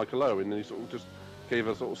like Michael Owen, and he sort of just gave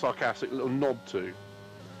a sort of sarcastic little nod to.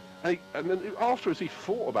 And then afterwards he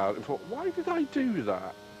thought about it and thought, why did I do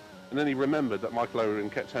that? And then he remembered that Michael Owen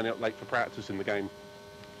kept turning up late for practice in the game.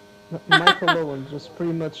 Michael Owen just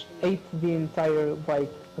pretty much ate the entire, like,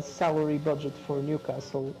 salary budget for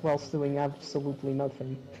Newcastle whilst doing absolutely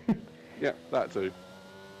nothing. Yeah, that too.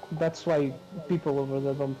 That's why people over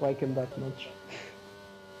there don't like him that much.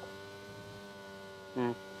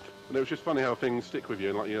 And it was just funny how things stick with you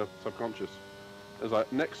and like your subconscious. It's like,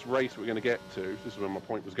 next race we're going to get to, this is where my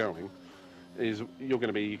point was going, is you're going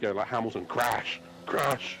to be going like Hamilton, crash,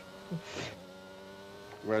 crash.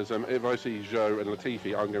 Whereas if I see Joe and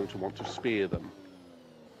Latifi, I'm going to want to spear them.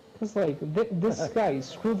 It's like, this guy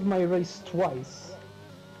screwed my race twice.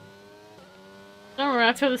 Don't worry,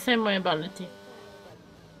 I feel the same way about Latifi.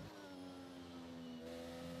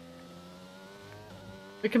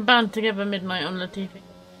 We can band together midnight on Latifi.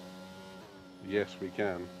 Yes, we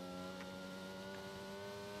can.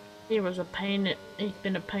 He was a pain. He's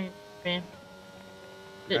been a pain. Pain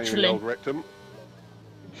in the Literally. old rectum.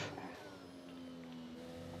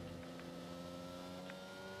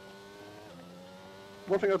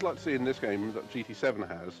 One thing I'd like to see in this game that GT7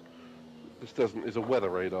 has, this doesn't, is a weather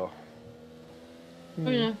radar. Oh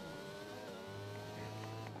yeah.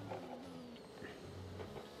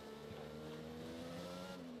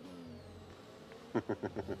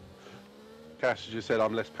 Cash just said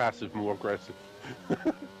I'm less passive, more aggressive.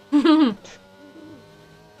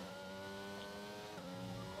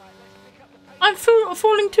 I'm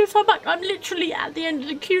falling too far back. I'm literally at the end of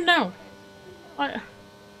the queue now. I'm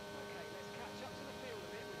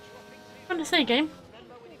trying to say, game.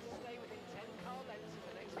 Remember, we need to stay within 10 car lengths of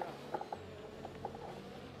the next car.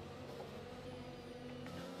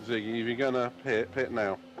 Ziggy, if you're gonna pit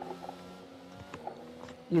now.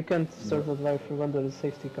 You can't start the drive through under the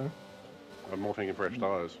safety car. I'm more thinking fresh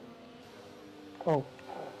tyres. Oh,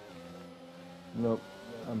 Nope,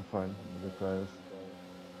 I'm fine with the tires.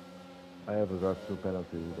 I have a drive-through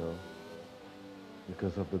penalty though,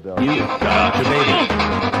 because of the delta. You got your baby.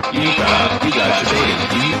 You got your baby.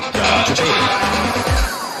 You got your baby.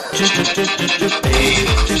 Just baby.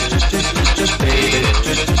 Just baby. Just baby.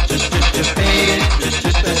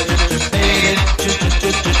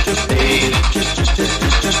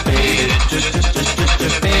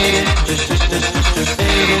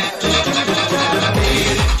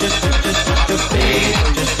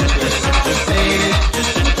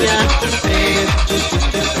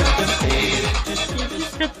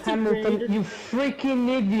 Hamilton, you freaking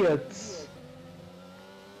idiots!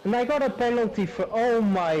 And I got a penalty for. Oh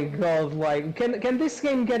my god! Like, can this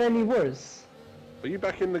game get any worse? Are you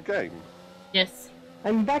back in the game? Yes.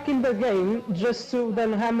 I'm back in the game just to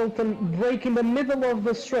then Hamilton break in the middle of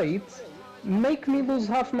the straight, make me lose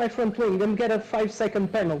half my front wing, and get a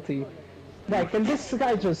 5-second penalty. Like, can this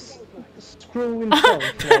guy just screw himself?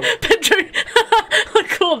 Like, Pedro, I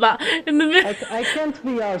caught that in the mirror. I can't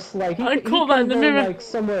be arsed, like, he I can caught that in the go, mirror. like,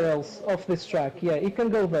 somewhere else off this track. Yeah, he can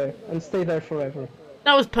go there and stay there forever.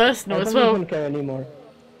 That was personal I as don't well. even care anymore.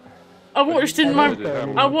 I watched in my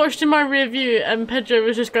Hamilton. I watched in my rear view, and Pedro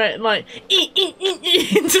was just going like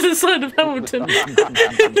into the side of Hamilton.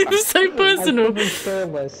 It was so I personal. couldn't care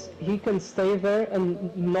less. He can stay there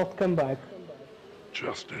and not come back.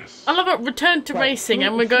 Justice. I love it. Return to Like, racing,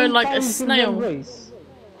 and three- we're going three like a times in one snail race.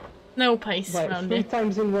 pace Like, around 3 it.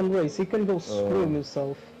 times in one race. He can go screw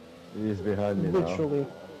himself. He is behind me now. Literally.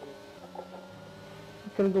 He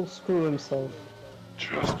can go screw himself.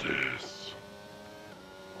 Justice.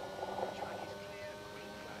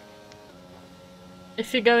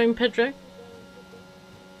 If you're going, Pedro.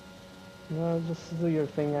 No, just do your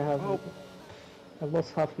thing. Oh. I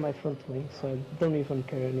lost half my front wing, so I don't even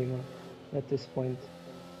care anymore at this point.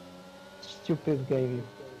 Stupid game.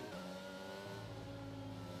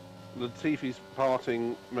 Latifi's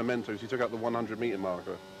parting mementos. He took out the 100-meter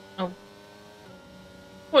marker. Oh.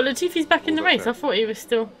 What? Latifi's back in the What was race. that I thought he was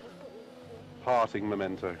still. Parting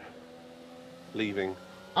memento. Leaving.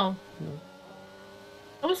 Oh.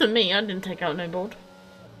 That wasn't me. I didn't take out no board.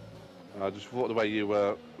 I just thought the way you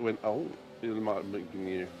went. Oh, it might have been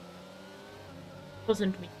you.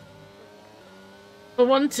 Wasn't me. For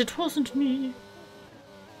once, it wasn't me.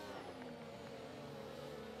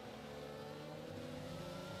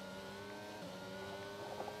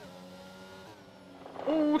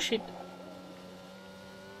 Oh shit.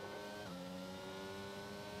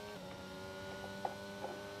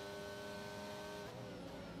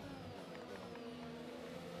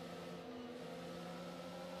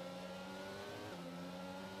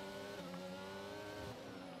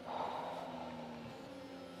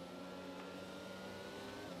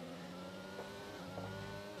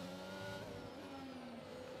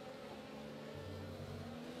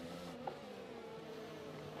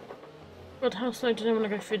 God, how slow did I want to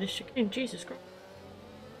go through this chicane? Jesus Christ.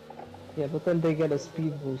 Yeah, but then they get a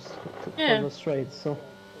speed boost Yeah. for the straight, so...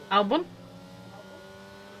 Albon?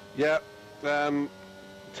 Yeah.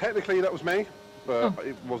 Technically that was me, but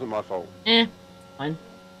it wasn't my fault. Eh. Fine.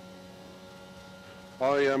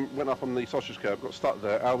 I went up on the sausage curb, got stuck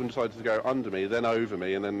there. Alvin decided to go under me, then over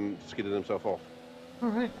me, and then skidded himself off.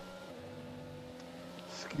 Alright.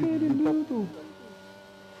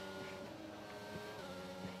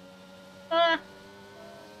 Ah.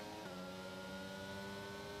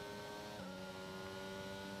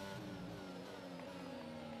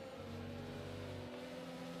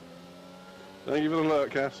 Thank you for the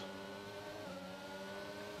alert, Cass.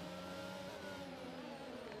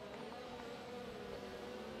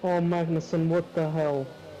 Oh, Magnussen, what the hell?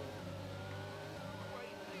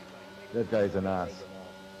 That guy's an ass.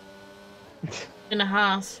 In a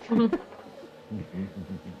house.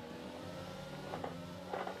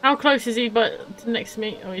 How close is he but to next to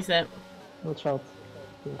me? Oh, he's there. Watch out.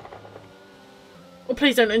 Oh,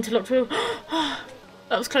 please don't interlock wheel.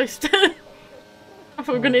 That was close. I thought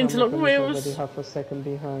we were going to interlock Hamilton is wheels. already half a second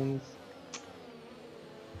behind.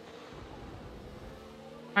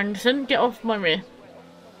 Anderson, get off my rear.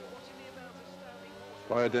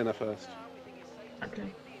 Buy a dinner first.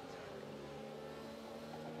 Okay.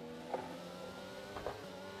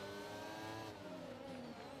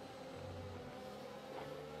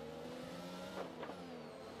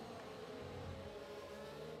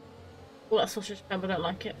 All that sausage crab, I don't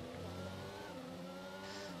like it.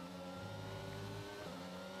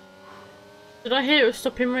 Did I hear it was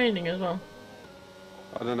stopping raining as well?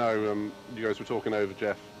 I don't know. You guys were talking over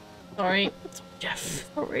Jeff. Sorry, Jeff.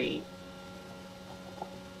 Sorry.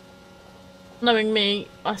 Knowing me,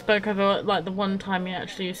 I spoke over like the one time he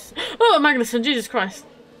actually used. Oh, Magnuson! Jesus Christ!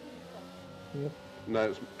 Yep.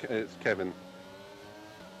 No, it's Kevin.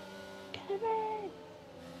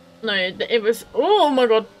 No, it was. Oh my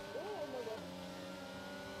god!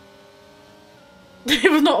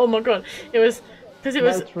 It was not. Oh my god! It was because it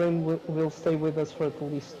was. Light rain will stay with us for at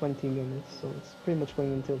least 20 minutes, so it's pretty much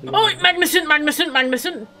going until the Oh, end. Magnuson!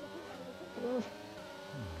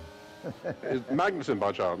 Is Magnuson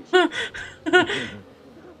by chance?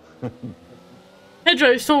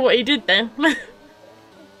 Pedro saw what he did there.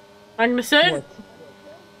 Magnuson? What?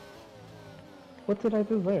 What did I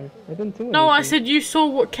do there? I didn't do anything. No, I said you saw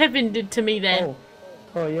what Kevin did to me there. Oh,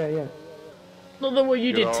 oh yeah, yeah. Not the what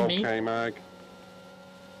you did to me. Okay, Mag.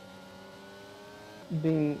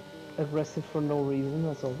 Being aggressive for no reason,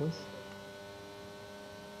 as always.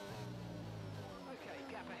 Okay,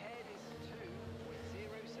 gap ahead is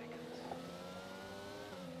 2.0 seconds.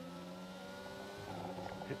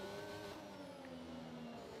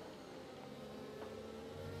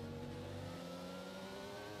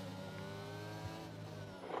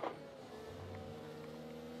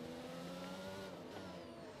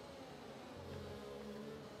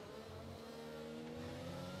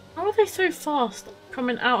 How are they so fast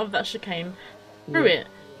coming out of that chicane? Through Yeah. it?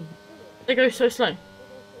 They go so slow.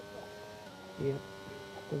 Yeah.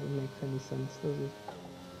 Doesn't make any sense, does it?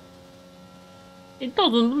 It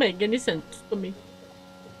doesn't make any sense to me.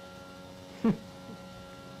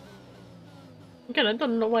 Again, I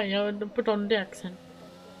don't know why I would put on the accent.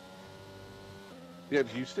 Yeah,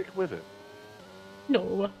 do you stick with it?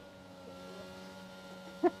 No.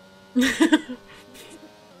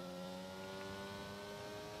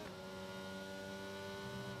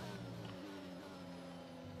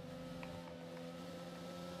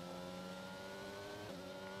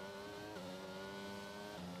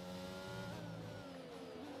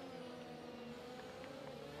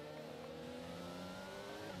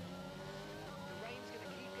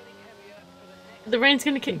 The rain's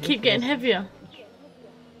gonna keep getting heavier.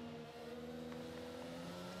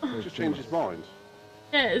 Just change his mind.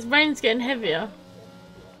 Yeah, it's rain's getting heavier.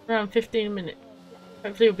 Around 15 minutes.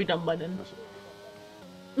 Hopefully we'll be done by then.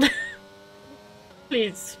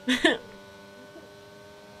 Please. Pretty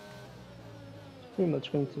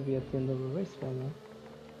much going to be at the end of the race by now.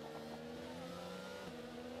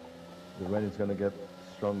 The rain is gonna get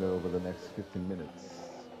stronger over the next 15 minutes.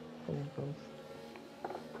 Oh, God.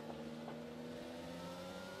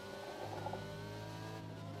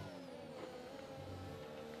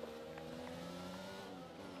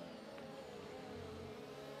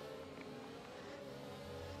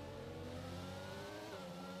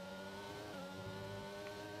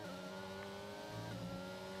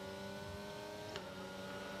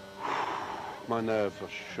 My nerves are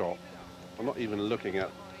shot. I'm not even looking at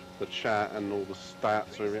the chat and all the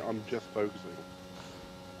stats or everything. I'm just focusing.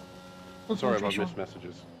 Sorry if I've missed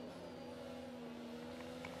messages.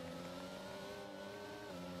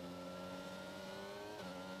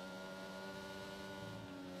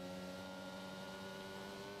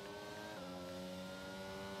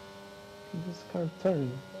 This car turn.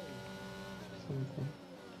 Something.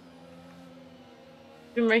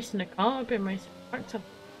 Been racing a car, I've been racing a tractor.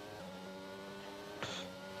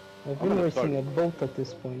 I've I'm been on a racing a boat. boat at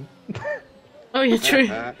this point. Oh yeah, true.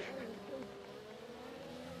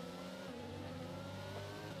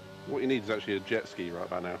 What you need is actually a jet ski right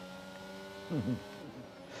by now.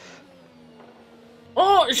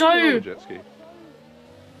 Oh, A Joe! jet ski.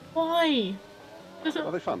 Why?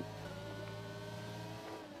 Are they fun?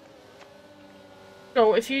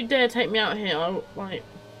 Joel, if you dare take me out here, I'll, like...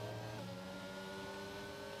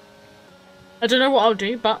 I don't know what I'll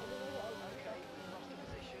do, but...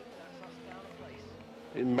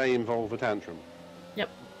 It may involve a tantrum. Yep.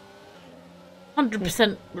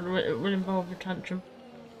 100% will involve a tantrum.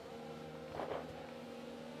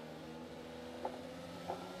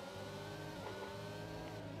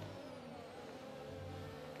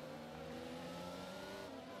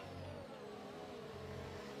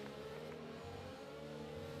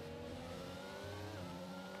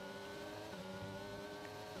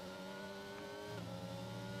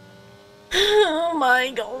 Oh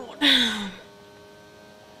my god.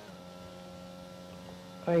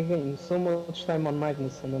 I gain so much time on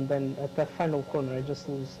Magnuson, and then at that final corner I just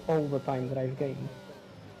lose all the time that I've gained.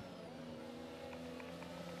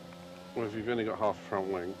 Well, if you've only got half a front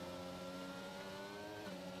wing.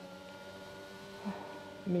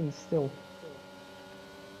 I mean, still.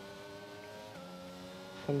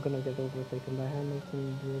 If I'm gonna get overtaken by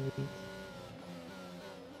Hamilton, brilliant.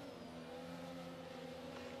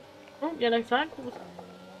 Oh, yellow flag.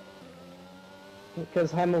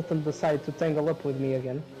 Because Hamilton decided to tangle up with me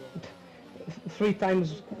again. 3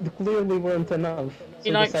 times clearly weren't enough, He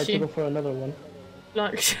so likes decided to you. go for another one.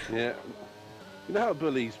 Like, Yeah. You know how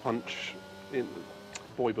bullies punch,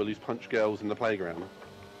 boy bullies punch girls in the playground?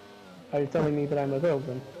 Are you telling me that I'm a girl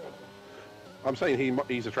then? I'm saying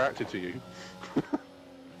he's attracted to you.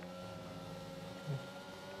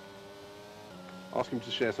 Ask him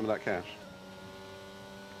to share some of that cash.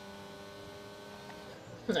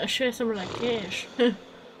 let's share some of that cash.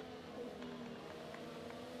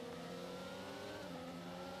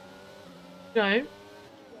 Joe,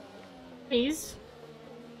 please.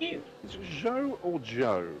 You. Is it Joe or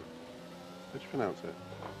Joe? How do you pronounce it?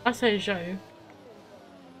 I say Joe.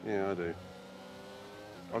 Yeah, I do.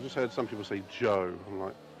 I just heard some people say Joe. I'm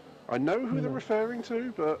like, I know who they're No. referring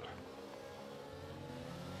to, but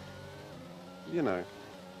you know,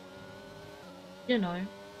 You know.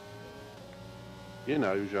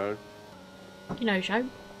 Joe. You know, Joe.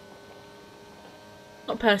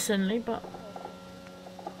 Not personally, but.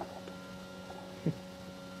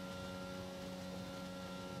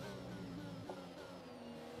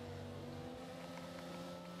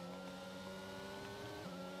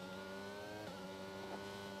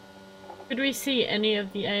 Could we see any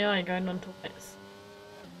of the AI going on to this?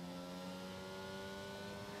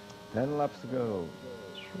 10 laps to go.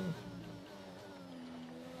 Sure.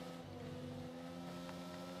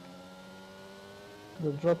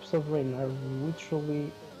 The drops of rain are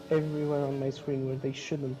literally everywhere on my screen where they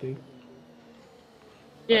shouldn't be.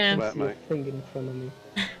 Yeah. That's See wet, a mate. thing in front of me.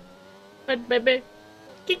 But baby.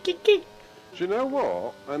 Kick, kick, kick. Do you know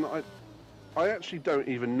what? And I actually don't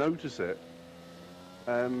even notice it.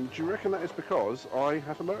 Do you reckon that is because I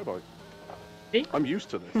have a motorbike? Me? I'm used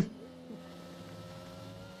to this.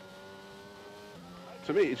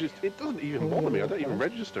 To me, it doesn't even bother me. I don't even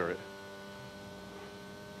register it.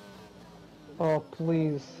 Oh,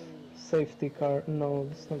 please. Safety car. No,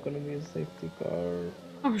 it's not gonna be a safety car.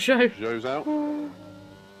 Oh, Joe. Joe's out.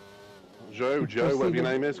 Joe, whatever your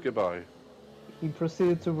name is, goodbye. He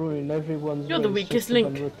proceeded to ruin everyone's You're the race weakest just to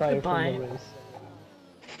link. then retire Goodbye. from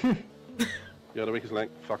the race. You're the weakest link.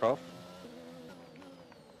 Fuck off.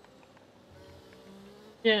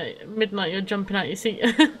 Yeah, midnight you're jumping out your seat.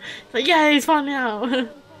 It's like, yeah, he's finally out.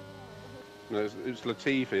 No, it's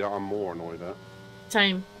Latifi that I'm more annoyed at.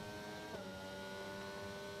 Same.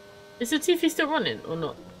 Is the TV still running or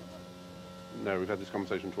not? No, we've had this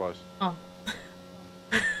conversation twice. Oh.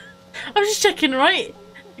 I was just checking, right?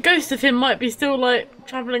 The ghost of him might be still, like,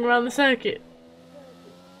 travelling around the circuit.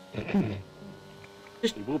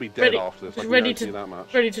 Just He will be dead ready, after this. I just can ready guarantee you to, that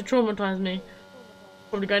much. ready to traumatise me.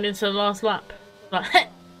 Probably going into the last lap. Like,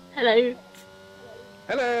 hello.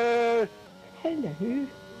 Hello. Hello.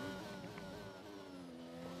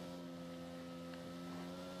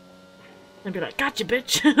 And be like, gotcha,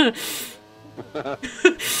 bitch.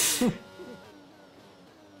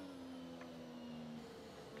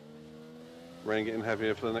 Rain getting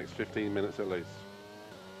heavier for the next 15 minutes at least.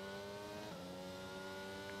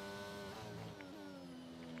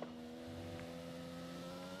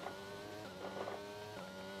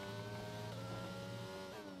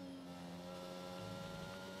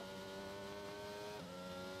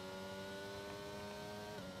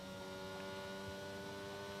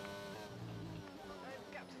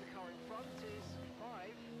 And gap to the car in front is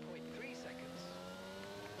 5.3 seconds.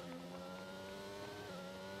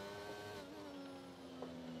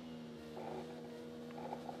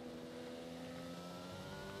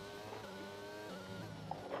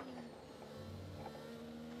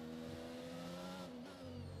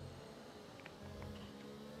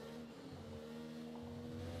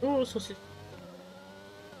 Oh, sausage.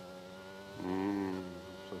 Mmm,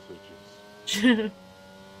 sausages.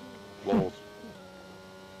 Walls.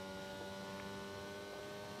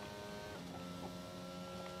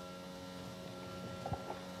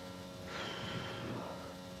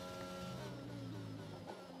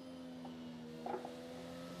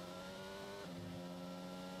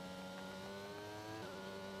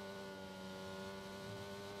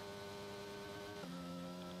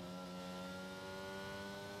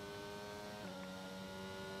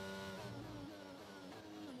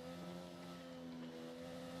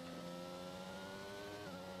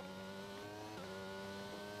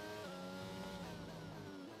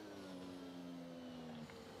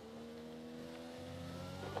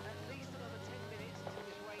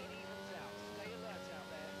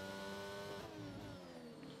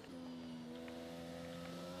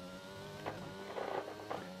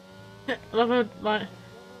 I love how, like,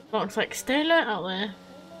 Mark's like, stay alert out there.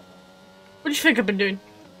 What do you think I've been doing?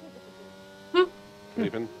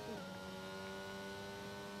 Sleeping.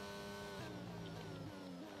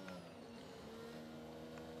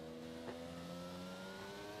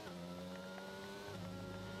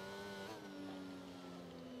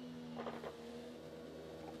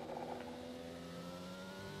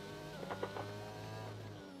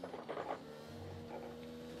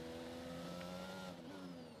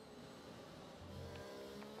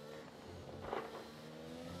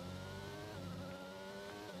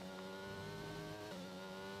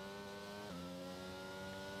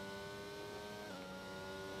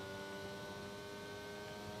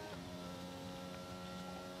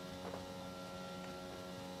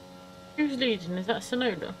 Who's leading? Is that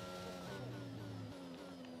Sonoda?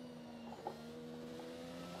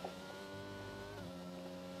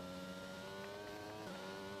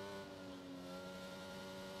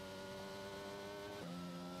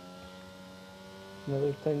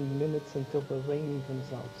 Another 10 minutes until the rain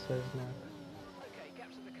evens out, says Mark. Okay,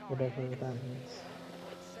 gaps in the car Whatever ahead. that means.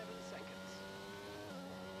 7 seconds.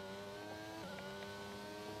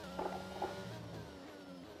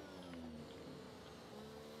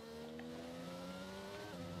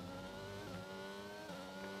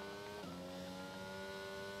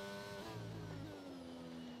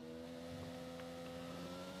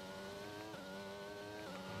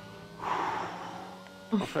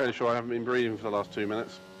 I'm fairly sure I haven't been breathing for the last 2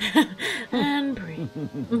 minutes. And breathe.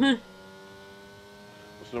 It's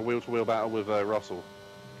in a wheel-to-wheel battle with Russell.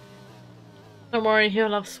 Don't worry,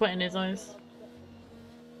 he'll have sweat in his eyes.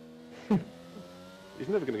 He's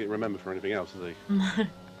never going to get remembered for anything else, is he? No.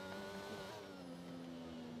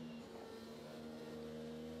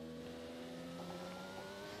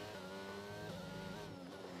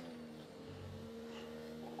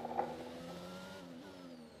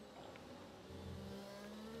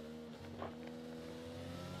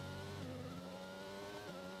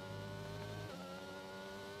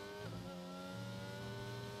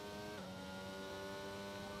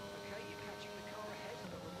 Okay, you're catching the car ahead,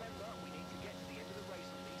 but remember, we need to get to the end of the race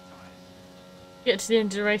on these tyres. Get to the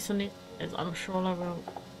end of the race on these. I'm sure I will.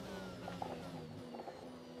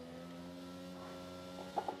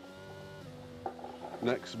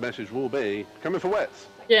 Next message will be, coming for wets.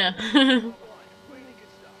 Yeah. Really good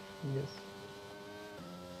stuff. Yes.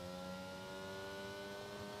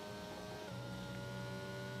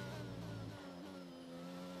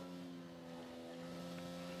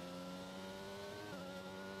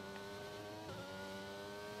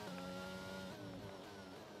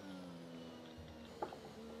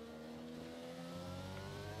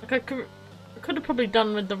 Like I could have probably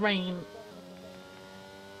done with the rain.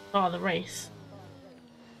 Start of the race.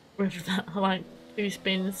 With that, like 2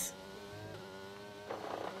 spins.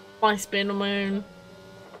 My spin on my own.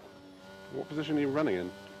 What position are you running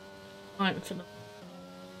in? Like for the.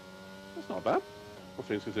 That's not bad. All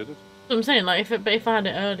things considered. So I'm saying, like, if I had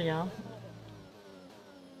it earlier,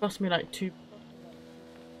 it cost me like 2.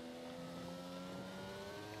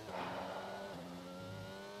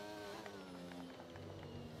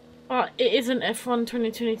 But it isn't F1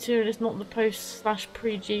 2022, and it's not the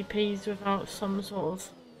post/pre-GPs without some sort of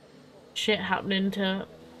shit happening to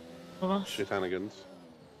all of us. Shitanigans.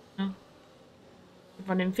 No. We're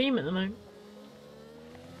running theme at the moment.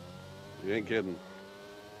 You ain't kidding.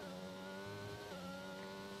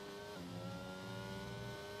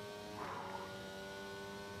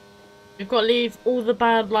 We've got to leave all the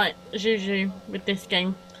bad, like, juju with this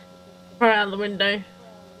game. Throw it out the window.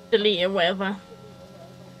 Delete it, whatever.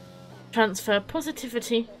 Transfer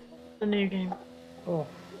positivity to the new game. Oh,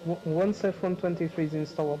 once F123 is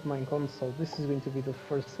installed on my console, this is going to be the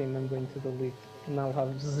first game I'm going to delete, and I'll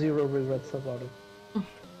have 0 regrets about it.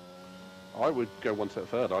 I would go one step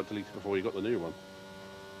further. I'd delete it before you got the new one.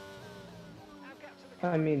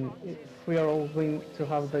 I mean, if we are all going to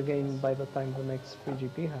have the game by the time the next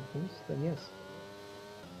pre-GP happens, then yes.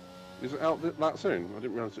 Is it out that soon? I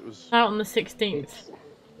didn't realise it was... Out on the 16th.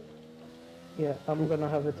 Yeah, I'm gonna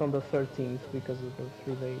have it on the 13th because of the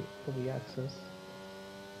 3-day early access.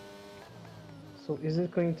 So is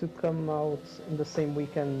it going to come out in the same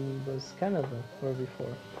weekend as Canada, or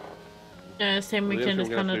before? Yeah, same The only weekend thing as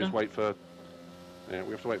we're gonna have to do Canada. is wait for... Yeah,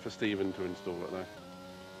 we have to wait for Stephen to install it though.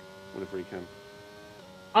 Whenever he can.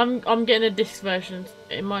 I'm getting a disc version.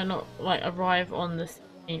 It might not like arrive on the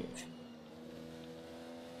 16th.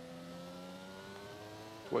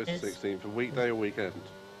 What is the Yes. 16th? A weekday or weekend?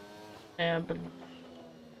 Yeah, but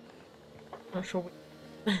not sure.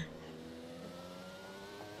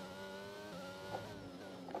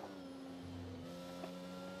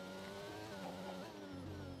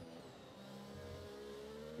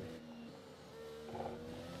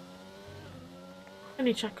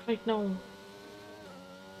 Only check right now.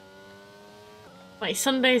 Wait,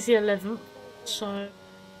 Sunday's the 11th, so And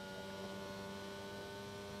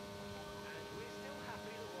we're still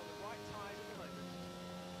happy that we're on the right tyres at the moment.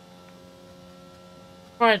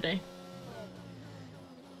 Friday.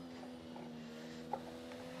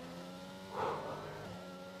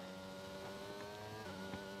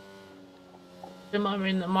 It might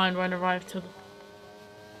mean that mine won't arrive till.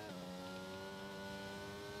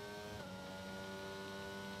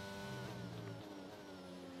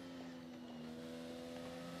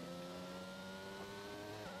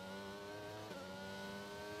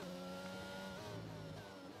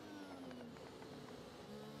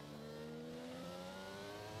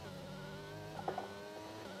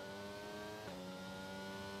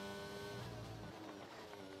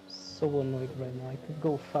 So annoyed right now. I could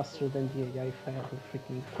go faster than the AI if I had a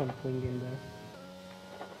freaking front wing in there.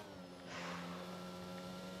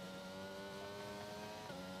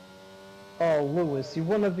 Oh, Lewis, you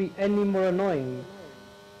wanna be any more annoying?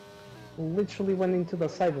 Literally went into the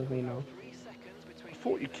side of me now. 3 seconds I between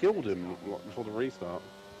thought you killed him like, before the restart.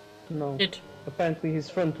 No. Did. Apparently his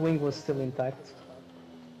front wing was still intact.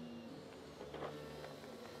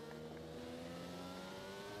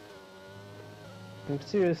 I'm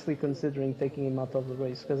seriously considering taking him out of the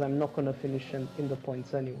race because I'm not gonna finish him in the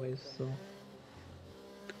points anyways, so...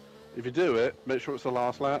 If you do it, make sure it's the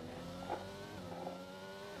last lap.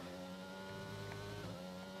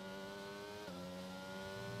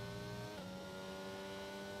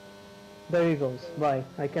 There he goes. Bye.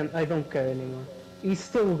 I don't care anymore. He's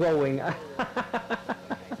still going.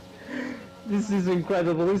 This is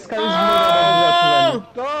incredible. This guy is made out of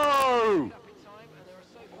what then? No!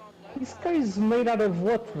 This guy is made out of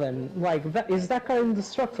what then? Like, that is that car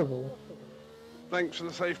indestructible? Thanks for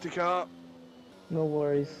the safety car. No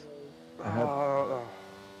worries. Ah,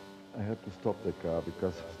 I had to stop the car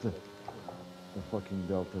because of the fucking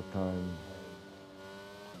delta time.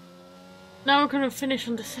 Now we're gonna finish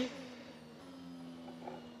on the same.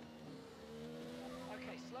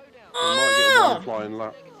 Okay, slow down. we might get one flying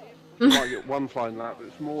lap. We might get one flying lap, but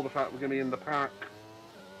it's more the fact we're going to be in the pack.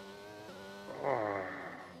 Ah.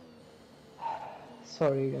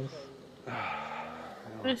 Sorry, guys.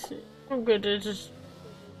 I'm good, it's just.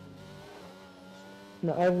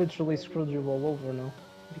 No, I literally screwed you all over now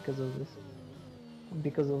because of this.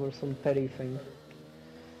 Because of some petty thing.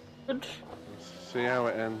 Good. Let's see how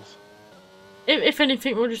it ends. If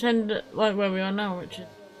anything, we'll just end it like where we are now, which is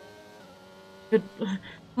good.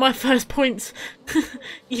 My first points.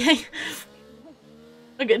 Yay!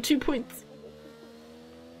 I get 2 points.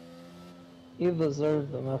 You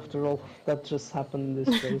deserve them after all. That just happened in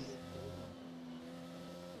this race.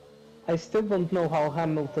 I still don't know how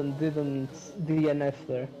Hamilton didn't DNF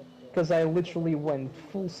there. Because I literally went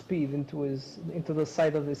full speed into the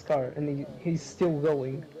side of his car and he's still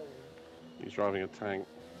going. He's driving a tank.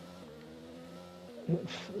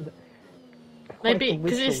 Maybe Quite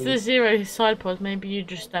because it's the literally. 0 side pod. Maybe you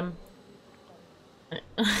just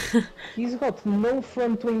He's got no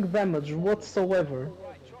front wing damage whatsoever.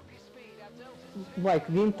 Right, drop your speed. Our delta's Like,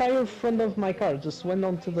 the entire front of my car just went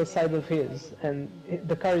onto the side of his, and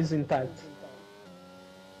the car is intact.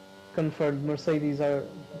 Confirmed, Mercedes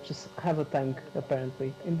just have a tank,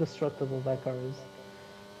 apparently. Indestructible, that car is.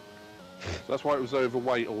 So that's why it was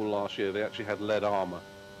overweight all last year. They actually had lead armour.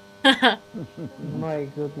 My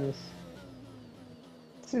goodness.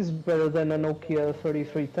 This is better than a Nokia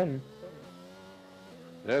 3310.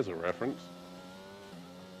 There's a reference.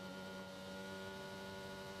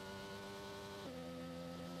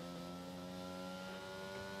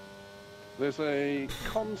 There's a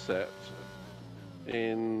concept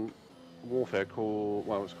in warfare called,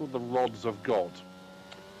 well, it's called the Rods of God,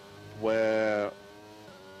 where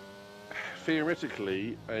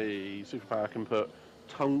theoretically a superpower can put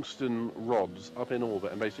tungsten rods up in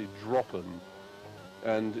orbit and basically drop them,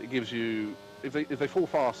 and it gives you, if they fall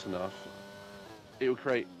fast enough, it will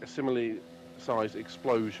create a similarly sized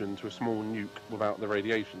explosion to a small nuke without the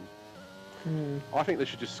radiation. I think they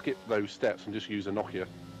should just skip those steps and just use a Nokia.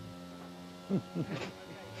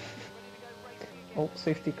 Oh,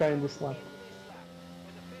 safety car in this lap.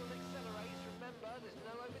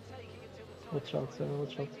 Watch out, sir,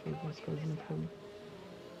 watch out for this car's in front.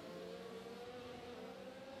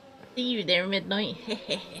 See you there, Midnight.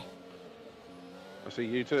 I see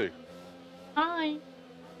you too. Hi.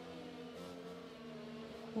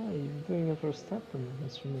 Oh, you're doing a first step on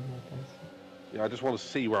Mr. Midnight, I see. Yeah, I just want to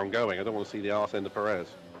see where I'm going. I don't want to see the arse end of Perez.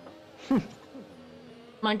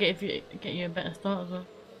 Might get you a better start as well.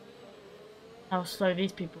 How slow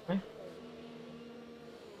these people go.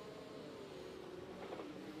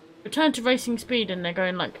 return to racing speed, and they're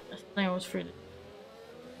going like snails through the...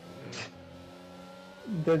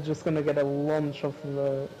 They're just gonna get a launch of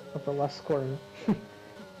the last corner.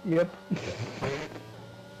 Yep.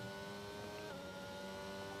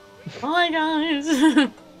 Bye, guys!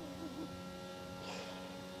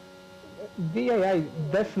 The AI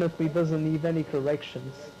definitely doesn't need any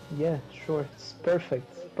corrections. Yeah, sure, it's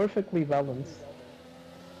perfect. Perfectly balanced.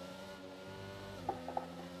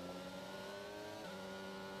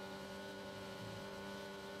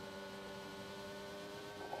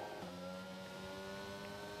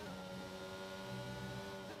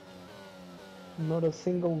 Not a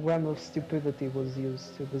single gram of stupidity was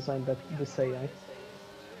used to design this AI. 2.6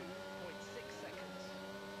 seconds.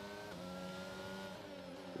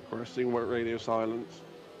 Requesting work radio silence.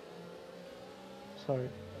 Sorry.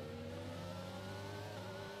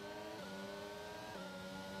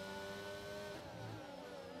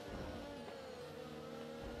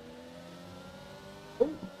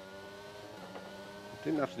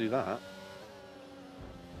 Didn't have to do that.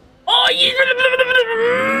 Oh, yeah!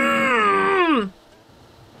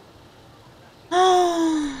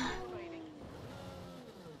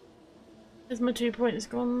 There's my 2 points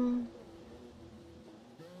gone.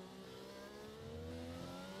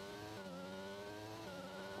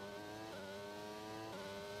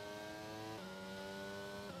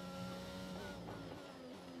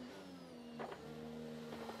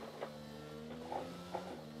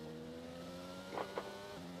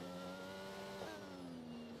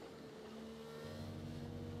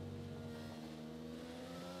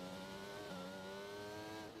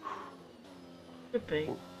 Could be.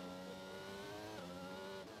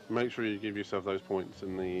 Make sure you give yourself those points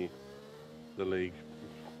in the league.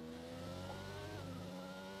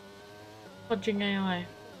 Dodging AI.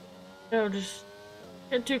 They'll just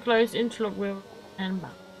get too close, interlock wheel, and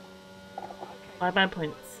back. Bye bye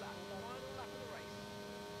points.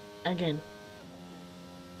 Again.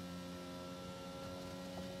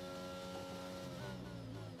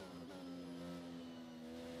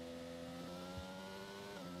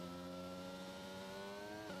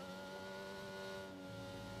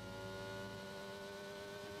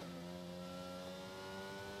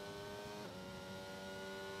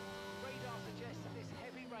 Radar suggests that this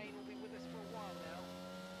heavy rain will be with us for a while now.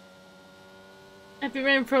 Have you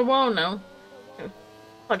been for a while now?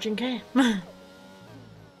 Dodging care.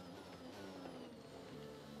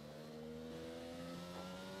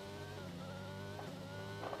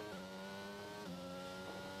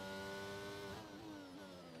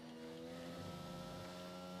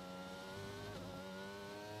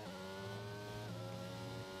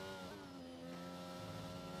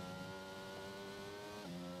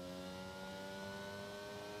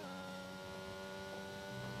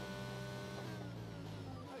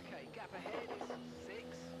 Okay, gap ahead is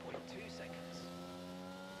 6.2 seconds.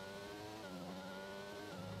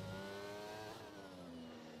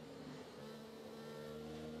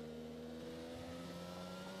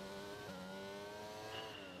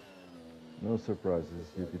 No surprises,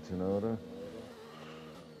 Yuki Tsunoda.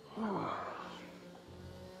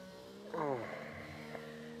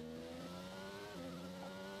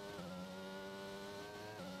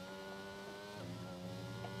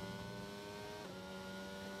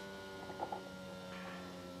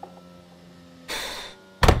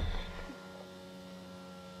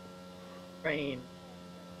 Rain.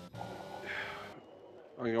 I'm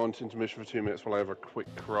going to go on to intermission for 2 minutes while I have a quick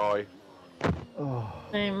cry. Oh,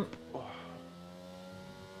 Same.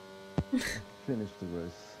 finish the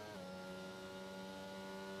race.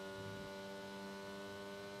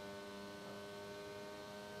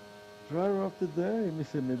 Driver of the day,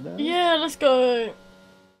 Mr. Midnight. Yeah, let's go.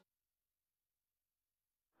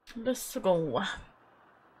 Let's go.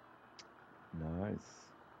 Nice.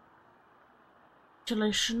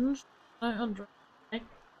 Congratulations. 900. Okay.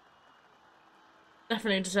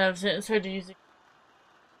 Definitely deserves it. So do you.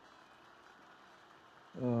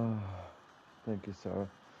 Oh, thank you, Sarah.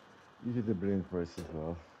 You did a brilliant race as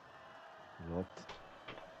well. What?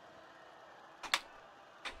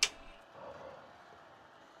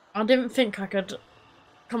 I didn't think I could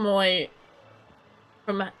come away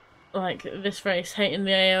from like this race hating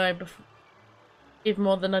the AOA before, even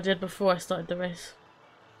more than I did before I started the race.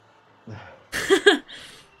 I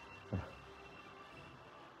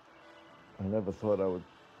never thought I would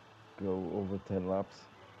go over 10 laps,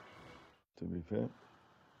 to be fair.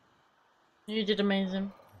 You did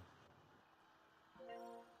amazing.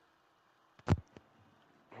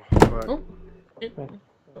 Right. Oh, it got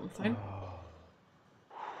my phone.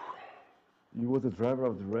 You were the driver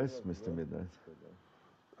of the race, Mr. Midnight.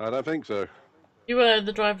 I don't think so. You were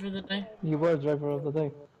the driver of the day. You were driver of the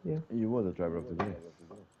day. You were the driver of the day.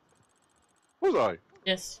 Was I?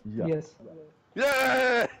 Yes. Yeah. Yes.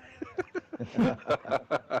 Yeah!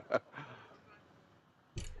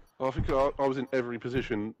 I think I was in every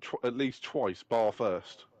position at least twice, bar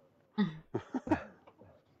first.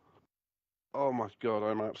 Oh my god,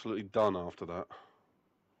 I'm absolutely done after that.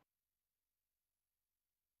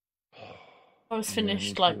 I was Yeah,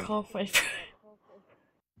 finished me like too. halfway through.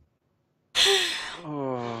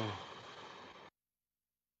 Oh.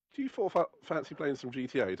 Do you four fancy playing some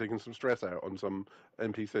GTA, taking some stress out on some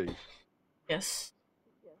NPCs? Yes.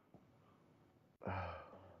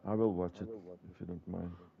 I will watch it if you don't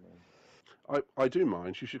mind. I do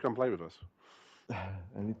mind. You should come play with us.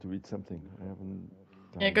 I need to eat something. I haven't.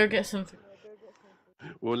 Yeah, go get something.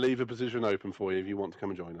 We'll leave a position open for you if you want to come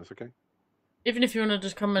and join us, okay? Even if you want to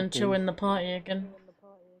just come and chill Okay. in the party again.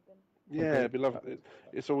 Yeah, Okay. it'd be lovely.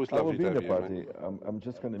 It's always I will lovely be to in have the you, party. mate. I'm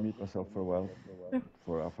just gonna mute myself for a while,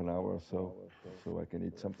 for half an hour or so I can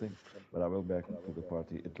eat something. But I will back to the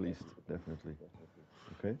party at least, definitely.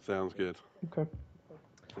 Okay. Sounds good. Okay.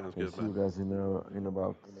 Sounds Okay. good, See you man. guys in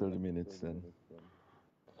about 30 minutes then.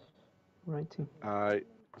 Righty. Alright,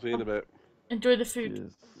 see you in a bit. Enjoy the food.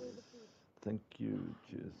 Cheers. Thank you.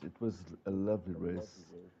 Cheers. It was a lovely race.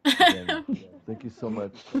 Again. Thank you so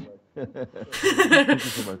much. Thank you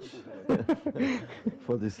so much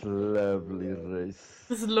for this lovely race.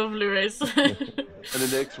 This is a lovely race. And the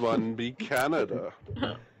next one be Canada.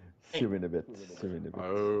 See you in a bit. See you in a bit.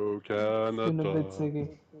 Oh, See you in a bit, Canada.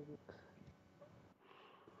 Ziggy.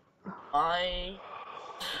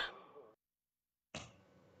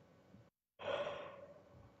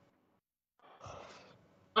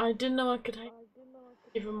 I didn't know I could have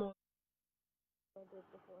even more.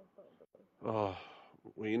 Oh,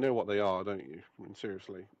 well, you know what they are, don't you? I mean,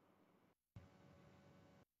 seriously.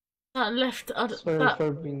 That left. Sorry That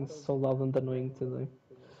for being so loud and annoying today.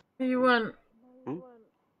 you weren't.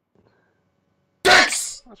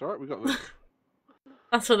 That's alright, we got this.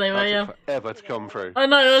 That's what they were. That Yeah. took forever to come through. I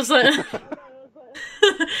know. I was like.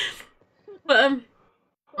 But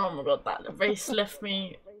oh my god, that race left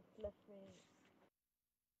me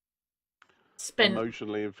spent.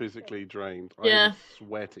 Emotionally and physically drained. I Yeah. was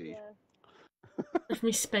sweaty. Left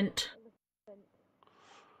me spent.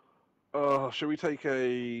 Shall we take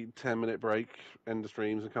a 10-minute break, end the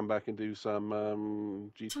streams, and come back and do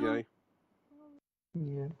some GTA?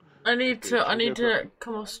 Yeah. I need Shall to. I we need go for to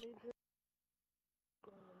come off.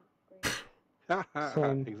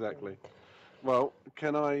 Same. Exactly. Well,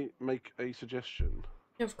 can I make a suggestion?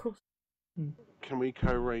 Yeah, of course. Can we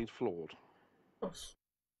co-raid Flawed? Of course.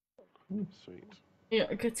 Sweet.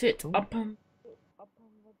 Yeah, get it up.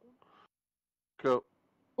 Cool.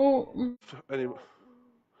 Oh.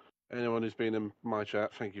 Anyone who's been in my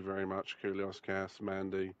chat, thank you very much. Kulios, Cass,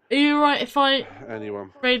 Mandy. Are you right if I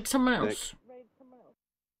Anyone. raid someone Nick. else?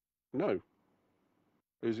 No.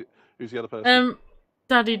 Who's the other person?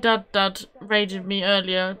 Dad raided me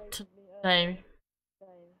earlier today.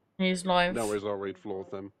 He's live. No worries, I'll raid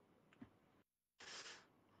Flawed then.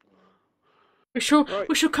 We shall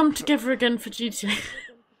Right. come together again for GTA.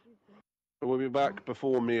 We'll be back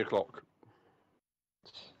before me o'clock.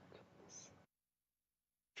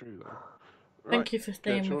 True though. Right. Thank you for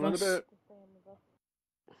staying Catch you with all in a us. bit.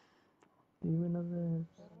 See you in a bit.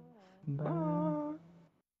 Bye.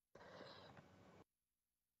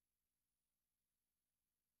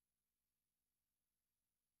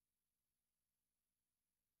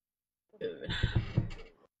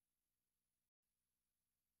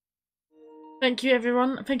 Thank you,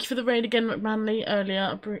 everyone. Thank you for the raid again, McManly,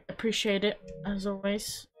 earlier. Appreciate it, as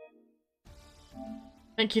always.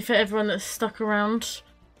 Thank you for everyone that's stuck around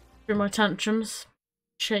through my tantrums.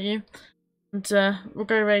 Appreciate you. And we'll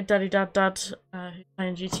go raid Daddy Dad who's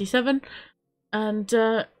playing GT7. And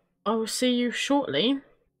I will see you shortly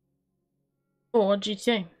for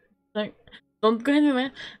GTA. So, don't go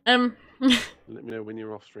anywhere. Let me know when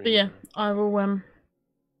you're off stream. But yeah, I will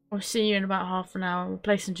I'll see you in about half an hour. We'll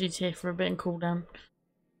play some GTA for a bit and cool down.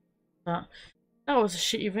 But that was a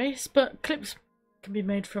shitty race, but clips can be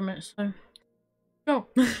made from it, so go.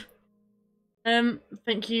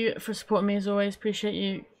 Thank you for supporting me as always. Appreciate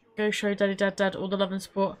you. Go show Daddy Dad all the love and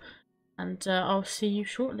support, and I'll see you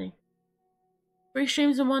shortly. 3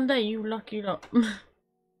 streams in one day, you lucky lot.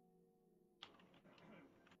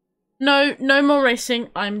 No more racing.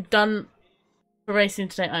 I'm done for racing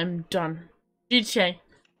today. I'm done. GTA.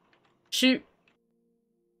 Shoot.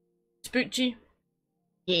 Spookgy.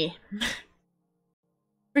 Yeah.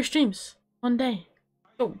 3 streams. One day.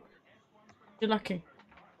 Oh. You're lucky.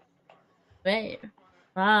 Bye.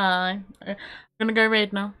 Bye. I'm gonna go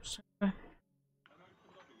raid now. So,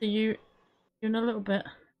 see you in a little bit.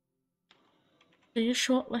 See you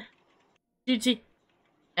shortly. GG.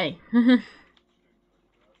 Hey.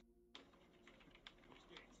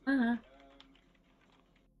 Ah.